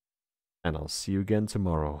 And I'll see you again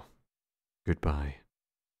tomorrow. Goodbye.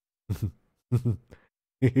 Bye,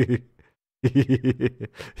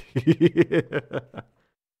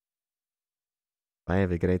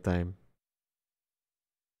 have a great time.